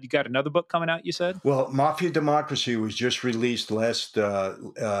you got another book coming out? You said. Well, Mafia Democracy was just released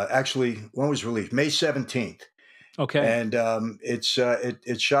actually, when was it released? May 17th. Okay. And it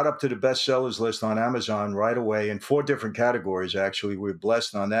shot up to the bestsellers list on Amazon right away in 4 different categories. Actually, we're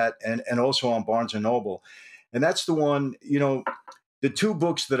blessed on that, and also on Barnes and Noble. And that's the one. The 2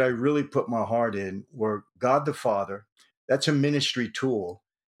 books that I really put my heart in were God the Father. That's a ministry tool.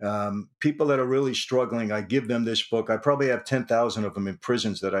 People that are really struggling, I give them this book. I probably have 10,000 of them in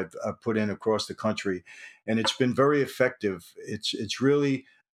prisons that I've put in across the country, and it's been very effective. It's really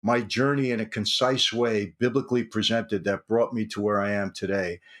my journey in a concise way, biblically presented, that brought me to where I am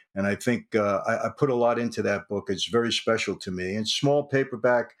today. And I think I put a lot into that book. It's very special to me. It's small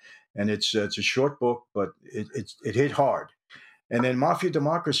paperback, and it's a short book, but it hit hard. And then Mafia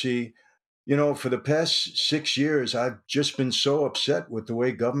Democracy, for the past 6 years, I've just been so upset with the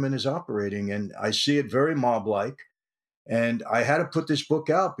way government is operating, and I see it very mob-like. And I had to put this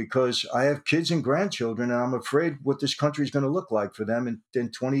book out because I have kids and grandchildren, and I'm afraid what this country is going to look like for them in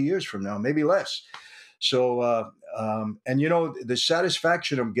 20 years from now, maybe less. So, the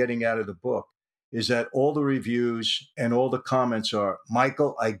satisfaction I'm getting out of the book is that all the reviews and all the comments are,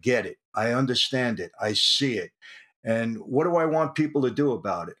 Michael, I get it. I understand it. I see it. And what do I want people to do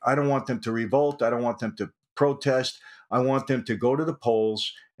about it? I don't want them to revolt. I don't want them to protest. I want them to go to the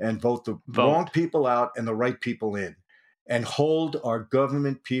polls and vote the wrong people out and the right people in, and hold our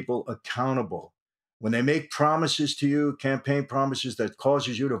government people accountable. When they make promises to you, campaign promises that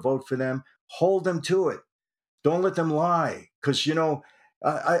causes you to vote for them, hold them to it. Don't let them lie. Because,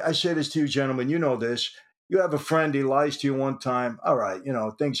 I say this to you, gentlemen, you know this. You have a friend, he lies to you one time. All right,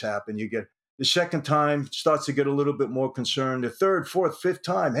 things happen. You get the second time, starts to get a little bit more concerned. The third, fourth, fifth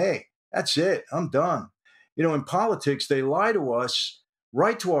time, hey, that's it. I'm done. In politics, they lie to us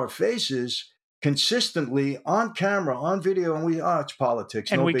right to our faces, consistently, on camera, on video, and it's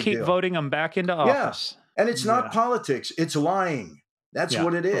politics. And no we big keep deal. voting them back into office. And it's not politics, it's lying. That's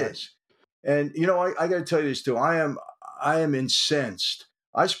what it is. And I got to tell you this too. I am incensed.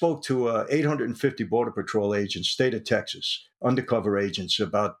 I spoke to 850 Border Patrol agents, state of Texas, undercover agents,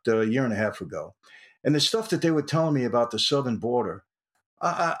 about a year and a half ago, and the stuff that they were telling me about the southern border,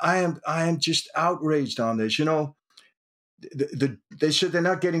 I am just outraged on this. They said they're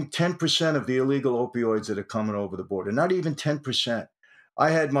not getting 10% of the illegal opioids that are coming over the border, not even 10%. I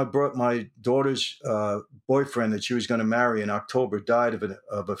had my daughter's boyfriend that she was going to marry in October died of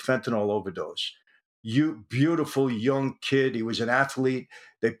a fentanyl overdose. Beautiful young kid. He was an athlete.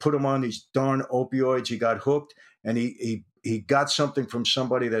 They put him on these darn opioids. He got hooked, and he got something from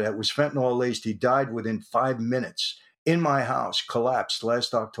somebody that was fentanyl laced. He died within 5 minutes in my house, collapsed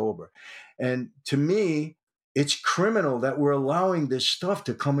last October. And to me, it's criminal that we're allowing this stuff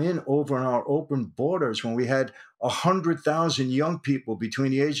to come in over our open borders when we had 100,000 young people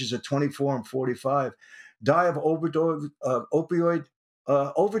between the ages of 24 and 45 die of opioid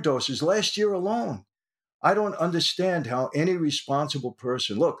overdoses last year alone. I don't understand how any responsible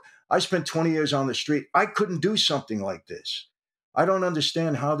person, look, I spent 20 years on the street. I couldn't do something like this. I don't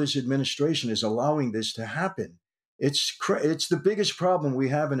understand how this administration is allowing this to happen. It's the biggest problem we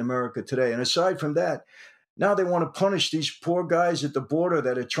have in America today. And aside from that, now they want to punish these poor guys at the border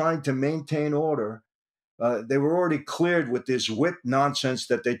that are trying to maintain order. They were already cleared with this whip nonsense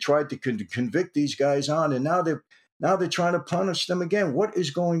that they tried to convict these guys on, and now they're trying to punish them again. What is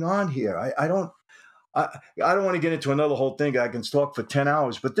going on here? I don't want to get into another whole thing. I can talk for 10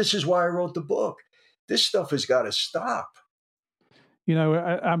 hours, but this is why I wrote the book. This stuff has got to stop. You know,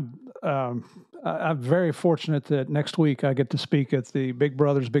 I'm very fortunate that next week I get to speak at the Big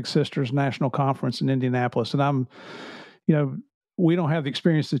Brothers Big Sisters National Conference in Indianapolis, and we don't have the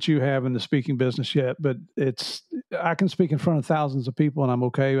experience that you have in the speaking business yet, but I can speak in front of thousands of people, and I'm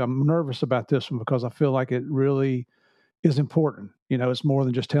okay. I'm nervous about this one because I feel like it really is important. You know, it's more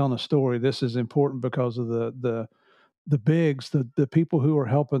than just telling a story. This is important because of the bigs, the people who are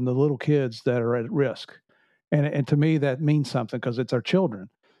helping the little kids that are at risk. And to me, that means something because it's our children.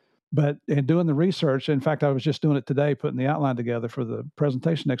 But in doing the research, in fact, I was just doing it today, putting the outline together for the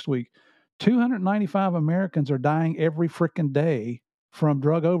presentation next week. 295 Americans are dying every freaking day from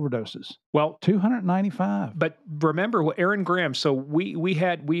drug overdoses. Well, 295. But remember, Aaron Graham. So we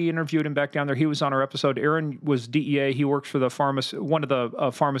interviewed him back down there. He was on our episode. Aaron was DEA. He works for one of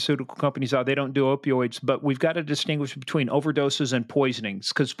the pharmaceutical companies out. They don't do opioids, but we've got to distinguish between overdoses and poisonings,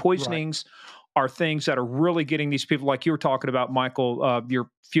 because poisonings are things that are really getting these people, like you were talking about, Michael, your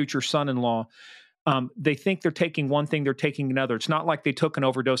future son-in-law. They think they're taking one thing, they're taking another. It's not like they took an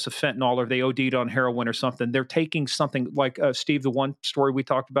overdose of fentanyl or they OD'd on heroin or something. They're taking something like, Steve, the one story we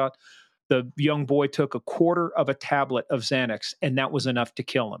talked about, the young boy took a quarter of a tablet of Xanax, and that was enough to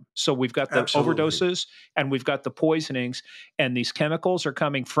kill him. So we've got the overdoses and we've got the poisonings, and these chemicals are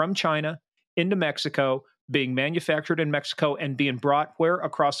coming from China into Mexico, being manufactured in Mexico and being brought where?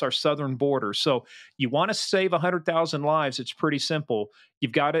 Across our southern border. So you want to save 100,000 lives. It's pretty simple.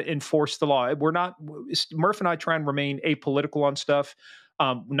 You've got to enforce the law. Murph and I try and remain apolitical on stuff.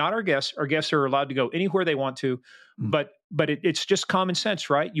 Not our guests. Our guests are allowed to go anywhere they want to, but it's just common sense,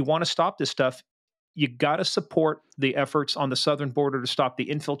 right? You want to stop this stuff. You got to support the efforts on the southern border to stop the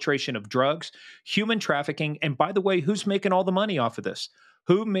infiltration of drugs, human trafficking. And by the way, who's making all the money off of this?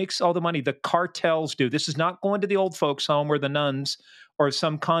 Who makes all the money? The cartels do. This is not going to the old folks' home or the nuns or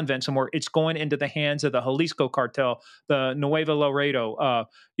some convent somewhere. It's going into the hands of the Jalisco cartel, the Nuevo Laredo,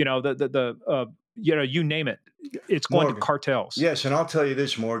 you name it. It's going to cartels. Yes, and I'll tell you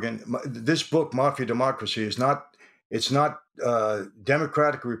this, Morgan. This book, Mafia Democracy, it's not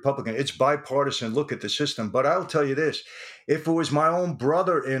Democratic or Republican. It's bipartisan. Look at the system. But I'll tell you this: if it was my own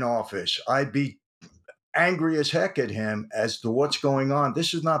brother in office, I'd be angry as heck at him as to what's going on.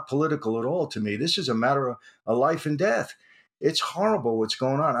 This is not political at all to me. This is a matter of a life and death. It's horrible what's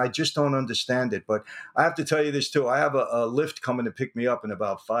going on. I just don't understand it. But I have to tell you this too. I have a Lyft coming to pick me up in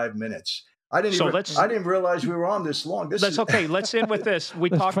about 5 minutes. I didn't realize we were on this long. That's okay. Let's end with this. We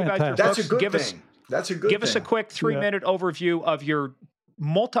talked about your That's books. a good thing. That's a good thing. Give us a quick 3-minute overview of your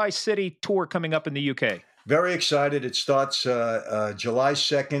multi-city tour coming up in the UK. Very excited. It starts July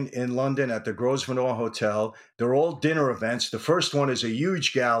 2nd in London at the Grosvenor Hotel. They're all dinner events. The first one is a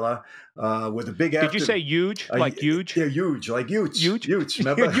huge gala with a big Did you say huge? Like huge? Yeah, huge. Like Utes. Utes,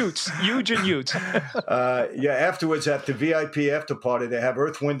 remember? Utes. Huge and Utes. Afterwards, at the VIP after party, they have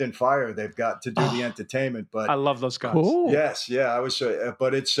Earth, Wind, and Fire. They've got to do the entertainment. But I love those guys. Cool. Yes, I was.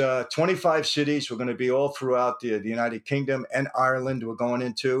 But it's 25 cities. We're going to be all throughout the United Kingdom and Ireland. We're going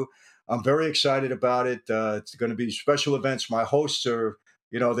into. I'm very excited about it. It's going to be special events. My hosts are,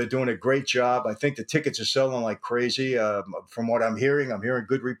 they're doing a great job. I think the tickets are selling like crazy. From what I'm hearing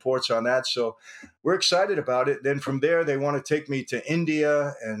good reports on that. So we're excited about it. Then from there, they want to take me to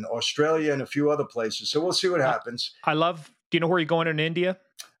India and Australia and a few other places. So we'll see what happens. Do you know where you're going in India?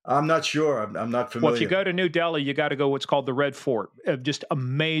 I'm not sure. I'm not familiar. Well, if you go to New Delhi, you got to go what's called the Red Fort. Just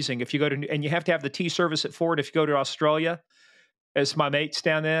amazing. If you go and you have to have the tea service at Fort. If you go to Australia, as my mates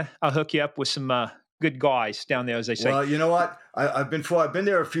down there, I'll hook you up with some good guys down there, as they say. Well, you know what? I've been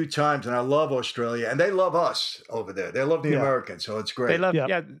there a few times, and I love Australia, and they love us over there. They love the Americans, so it's great. They love,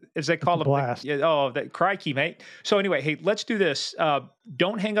 as they call them. Blast. Crikey, mate. So anyway, hey, let's do this.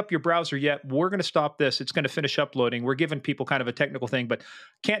 Don't hang up your browser yet. We're going to stop this. It's going to finish uploading. We're giving people kind of a technical thing, but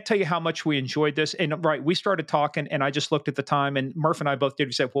can't tell you how much we enjoyed this. And we started talking, and I just looked at the time, and Murph and I both did.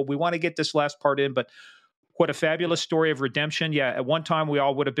 We said, well, we want to get this last part in, but what a fabulous story of redemption. Yeah, at one time we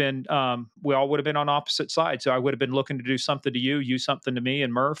all would have been on opposite sides. So I would have been looking to do something to you something to me,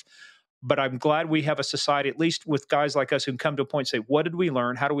 and Murph. But I'm glad we have a society, at least with guys like us, who can come to a point and say, what did we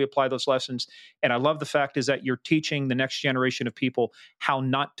learn? How do we apply those lessons? And I love the fact is that you're teaching the next generation of people how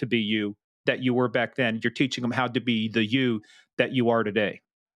not to be you that you were back then. You're teaching them how to be the you that you are today.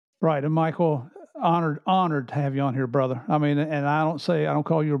 Right. And Michael, honored to have you on here, brother. I mean, and I don't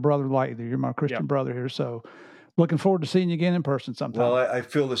call you a brother lightly. You're my Christian brother here. So looking forward to seeing you again in person sometime. Well, I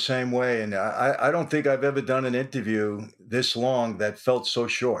feel the same way. And I don't think I've ever done an interview this long that felt so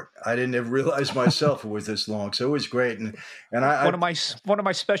short. I didn't even realize myself it was this long. So it was great. And one of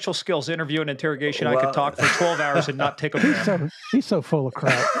my special skills, interview and interrogation, I could talk for 12 hours and not take a breath. He's so full of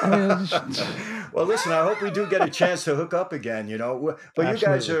crap. I mean, well, listen, I hope we do get a chance to hook up again, But Absolutely. You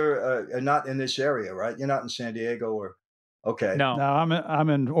guys are not in this area, right? You're not in San Diego or... Okay. No, I'm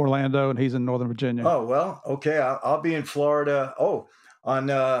in Orlando and he's in Northern Virginia. Oh, well, okay. I'll be in Florida. Oh, on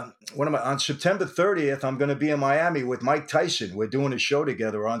September 30th, I'm going to be in Miami with Mike Tyson. We're doing a show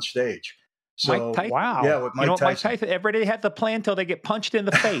together on stage. So, Mike Tyson? Wow. Yeah, with Mike Tyson. Mike Tyson, everybody had the plan until they get punched in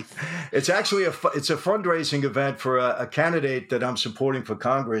the face. It's actually it's a fundraising event for a candidate that I'm supporting for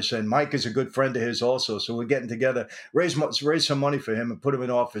Congress, and Mike is a good friend of his also. So we're getting together, raise some money for him and put him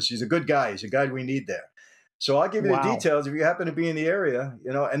in office. He's a good guy. He's a guy we need there. So I'll give you the details if you happen to be in the area,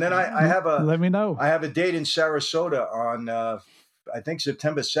 And then I have let me know. I have a date in Sarasota on I think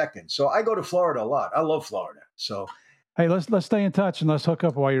September 2nd. So I go to Florida a lot. I love Florida. So hey, let's stay in touch and let's hook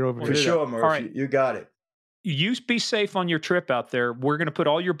up while you're over here. For sure, Murph. All right. You got it. You be safe on your trip out there. We're going to put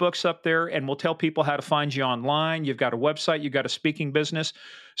all your books up there, and we'll tell people how to find you online. You've got a website. You've got a speaking business.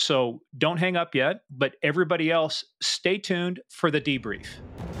 So don't hang up yet. But everybody else, stay tuned for the debrief.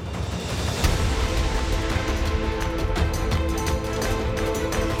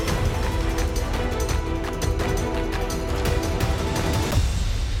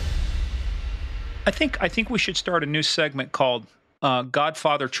 I think we should start a new segment called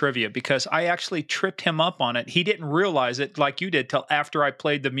Godfather Trivia, because I actually tripped him up on it. He didn't realize it like you did till after I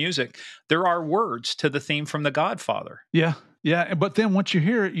played the music. There are words to the theme from The Godfather. Yeah. But then once you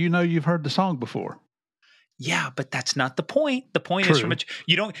hear it, you've heard the song before. Yeah, but that's not the point. The point is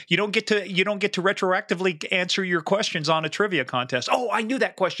you don't get to retroactively answer your questions on a trivia contest. Oh, I knew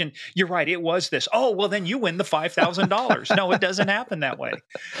that question. You're right. It was this. Oh, well, then you win the $5,000. No, it doesn't happen that way.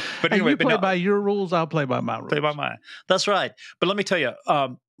 But anyway, you play by your rules. I'll play by my rules. Play by mine. That's right. But let me tell you,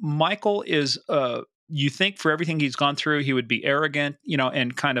 Michael is. You think for everything he's gone through, he would be arrogant,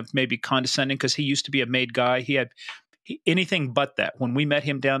 and kind of maybe condescending because he used to be a made guy. He had. Anything but that. When we met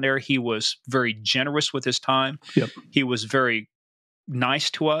him down there, he was very generous with his time. Yep. He was very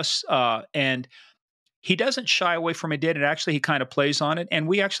nice to us, and he doesn't shy away from it. And actually, he kind of plays on it. And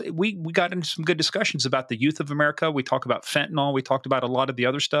we got into some good discussions about the youth of America. We talked about fentanyl. We talked about a lot of the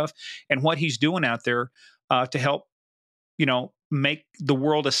other stuff and what he's doing out there to help, make the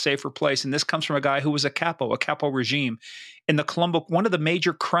world a safer place. And this comes from a guy who was a capo regime in the Colombo, one of the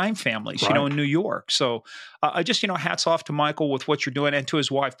major crime families, right. In New York. So I just, hats off to Michael with what you're doing and to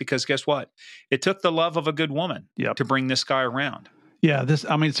his wife, because guess what? It took the love of a good woman to bring this guy around. Yeah,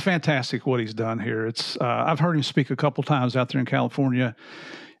 it's fantastic what he's done here. It's I've heard him speak a couple times out there in California.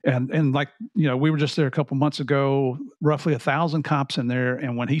 And like, we were just there a couple months ago, roughly 1,000 cops in there.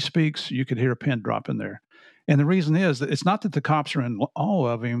 And when he speaks, you could hear a pin drop in there. And the reason is that it's not that the cops are in awe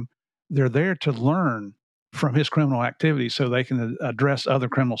of him. They're there to learn from his criminal activity so they can address other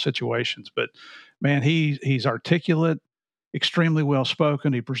criminal situations. But, man, he's articulate, extremely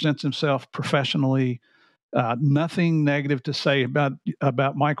well-spoken. He presents himself professionally. Nothing negative to say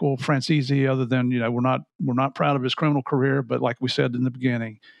about Michael Franzese other than, we're not proud of his criminal career, but like we said in the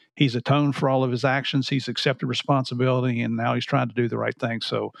beginning, he's atoned for all of his actions. He's accepted responsibility, and now he's trying to do the right thing.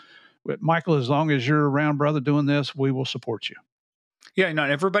 So, Michael, as long as you're around, brother, doing this, we will support you. Yeah,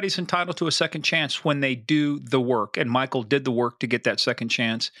 everybody's entitled to a second chance when they do the work. And Michael did the work to get that second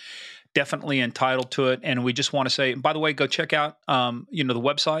chance. Definitely entitled to it. And we just want to say, by the way, go check out, the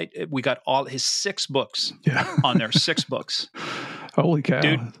website. We got all his 6 books on there, 6 books. Holy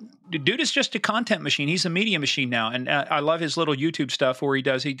cow. Dude is just a content machine. He's a media machine now. And I love his little YouTube stuff where he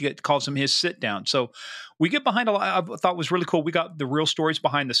calls them his sit down. So we get behind a lot. I thought was really cool. We got the real stories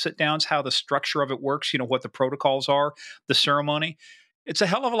behind the sit downs, how the structure of it works, what the protocols are, the ceremony. It's a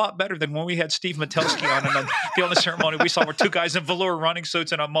hell of a lot better than when we had Steve Metelsky on and the only ceremony we saw were 2 guys in velour running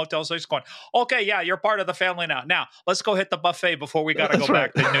suits in a Motel 6 going, okay, yeah, you're part of the family now. Now, let's go hit the buffet before we got to go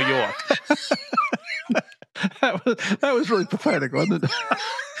back to New York. that was really pathetic, wasn't it?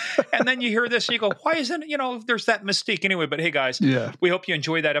 And then you hear this and you go, why isn't it, there's that mystique anyway. But hey, guys, Yeah. we hope you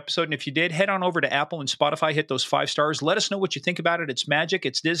enjoyed that episode. And if you did, head on over to Apple and Spotify, hit those 5 stars. Let us know what you think about it. It's magic.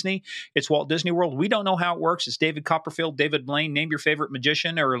 It's Disney. It's Walt Disney World. We don't know how it works. It's David Copperfield, David Blaine. Name your favorite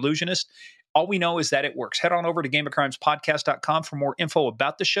magician or illusionist. All we know is that it works. Head on over to gameofcrimespodcast.com for more info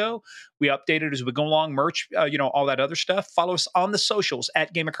about the show. We update it as we go along, merch, all that other stuff. Follow us on the socials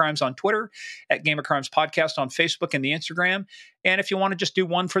at Game of Crimes on Twitter, at Game of Crimes Podcast on Facebook and the Instagram. And if you want to just do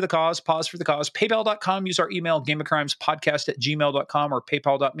one for the cause, pause for the cause, paypal.com, use our email, gameofcrimespodcast@gmail.com or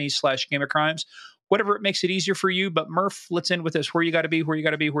paypal.me/gameofcrimes. Whatever it makes it easier for you. But Murph, let's end with this. Where you got to be, where you got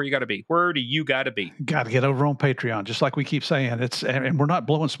to be, where you got to be. Where do you got to be? Got to get over on Patreon, just like we keep saying. And we're not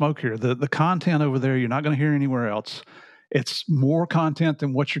blowing smoke here. The content over there, you're not going to hear anywhere else. It's more content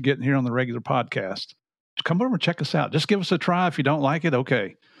than what you're getting here on the regular podcast. Come over and check us out. Just give us a try. If you don't like it,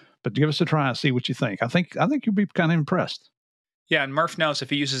 okay. But give us a try and see what you think. I think you'll be kind of impressed. Yeah, and Murph knows if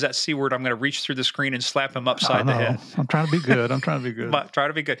he uses that C word, I'm going to reach through the screen and slap him upside the head. I'm trying to be good. Try to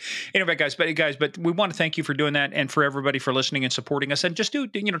be good. Anyway, guys, but we want to thank you for doing that and for everybody for listening and supporting us. And just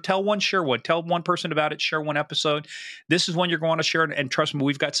tell one, share one. Tell one person about it, share one episode. This is one you're going to share. And trust me,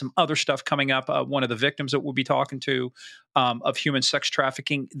 we've got some other stuff coming up. One of the victims that we'll be talking to of human sex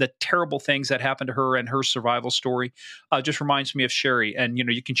trafficking, the terrible things that happened to her and her survival story just reminds me of Sherry. And,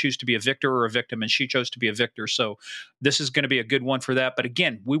 you can choose to be a victor or a victim, and she chose to be a victor. So this is going to be a good one for that. But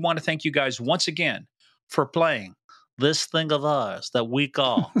again, we want to thank you guys once again for playing this thing of ours that we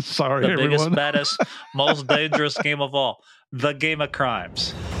call Sorry, the everyone. biggest, baddest, most dangerous game of all, the Game of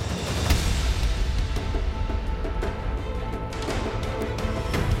Crimes.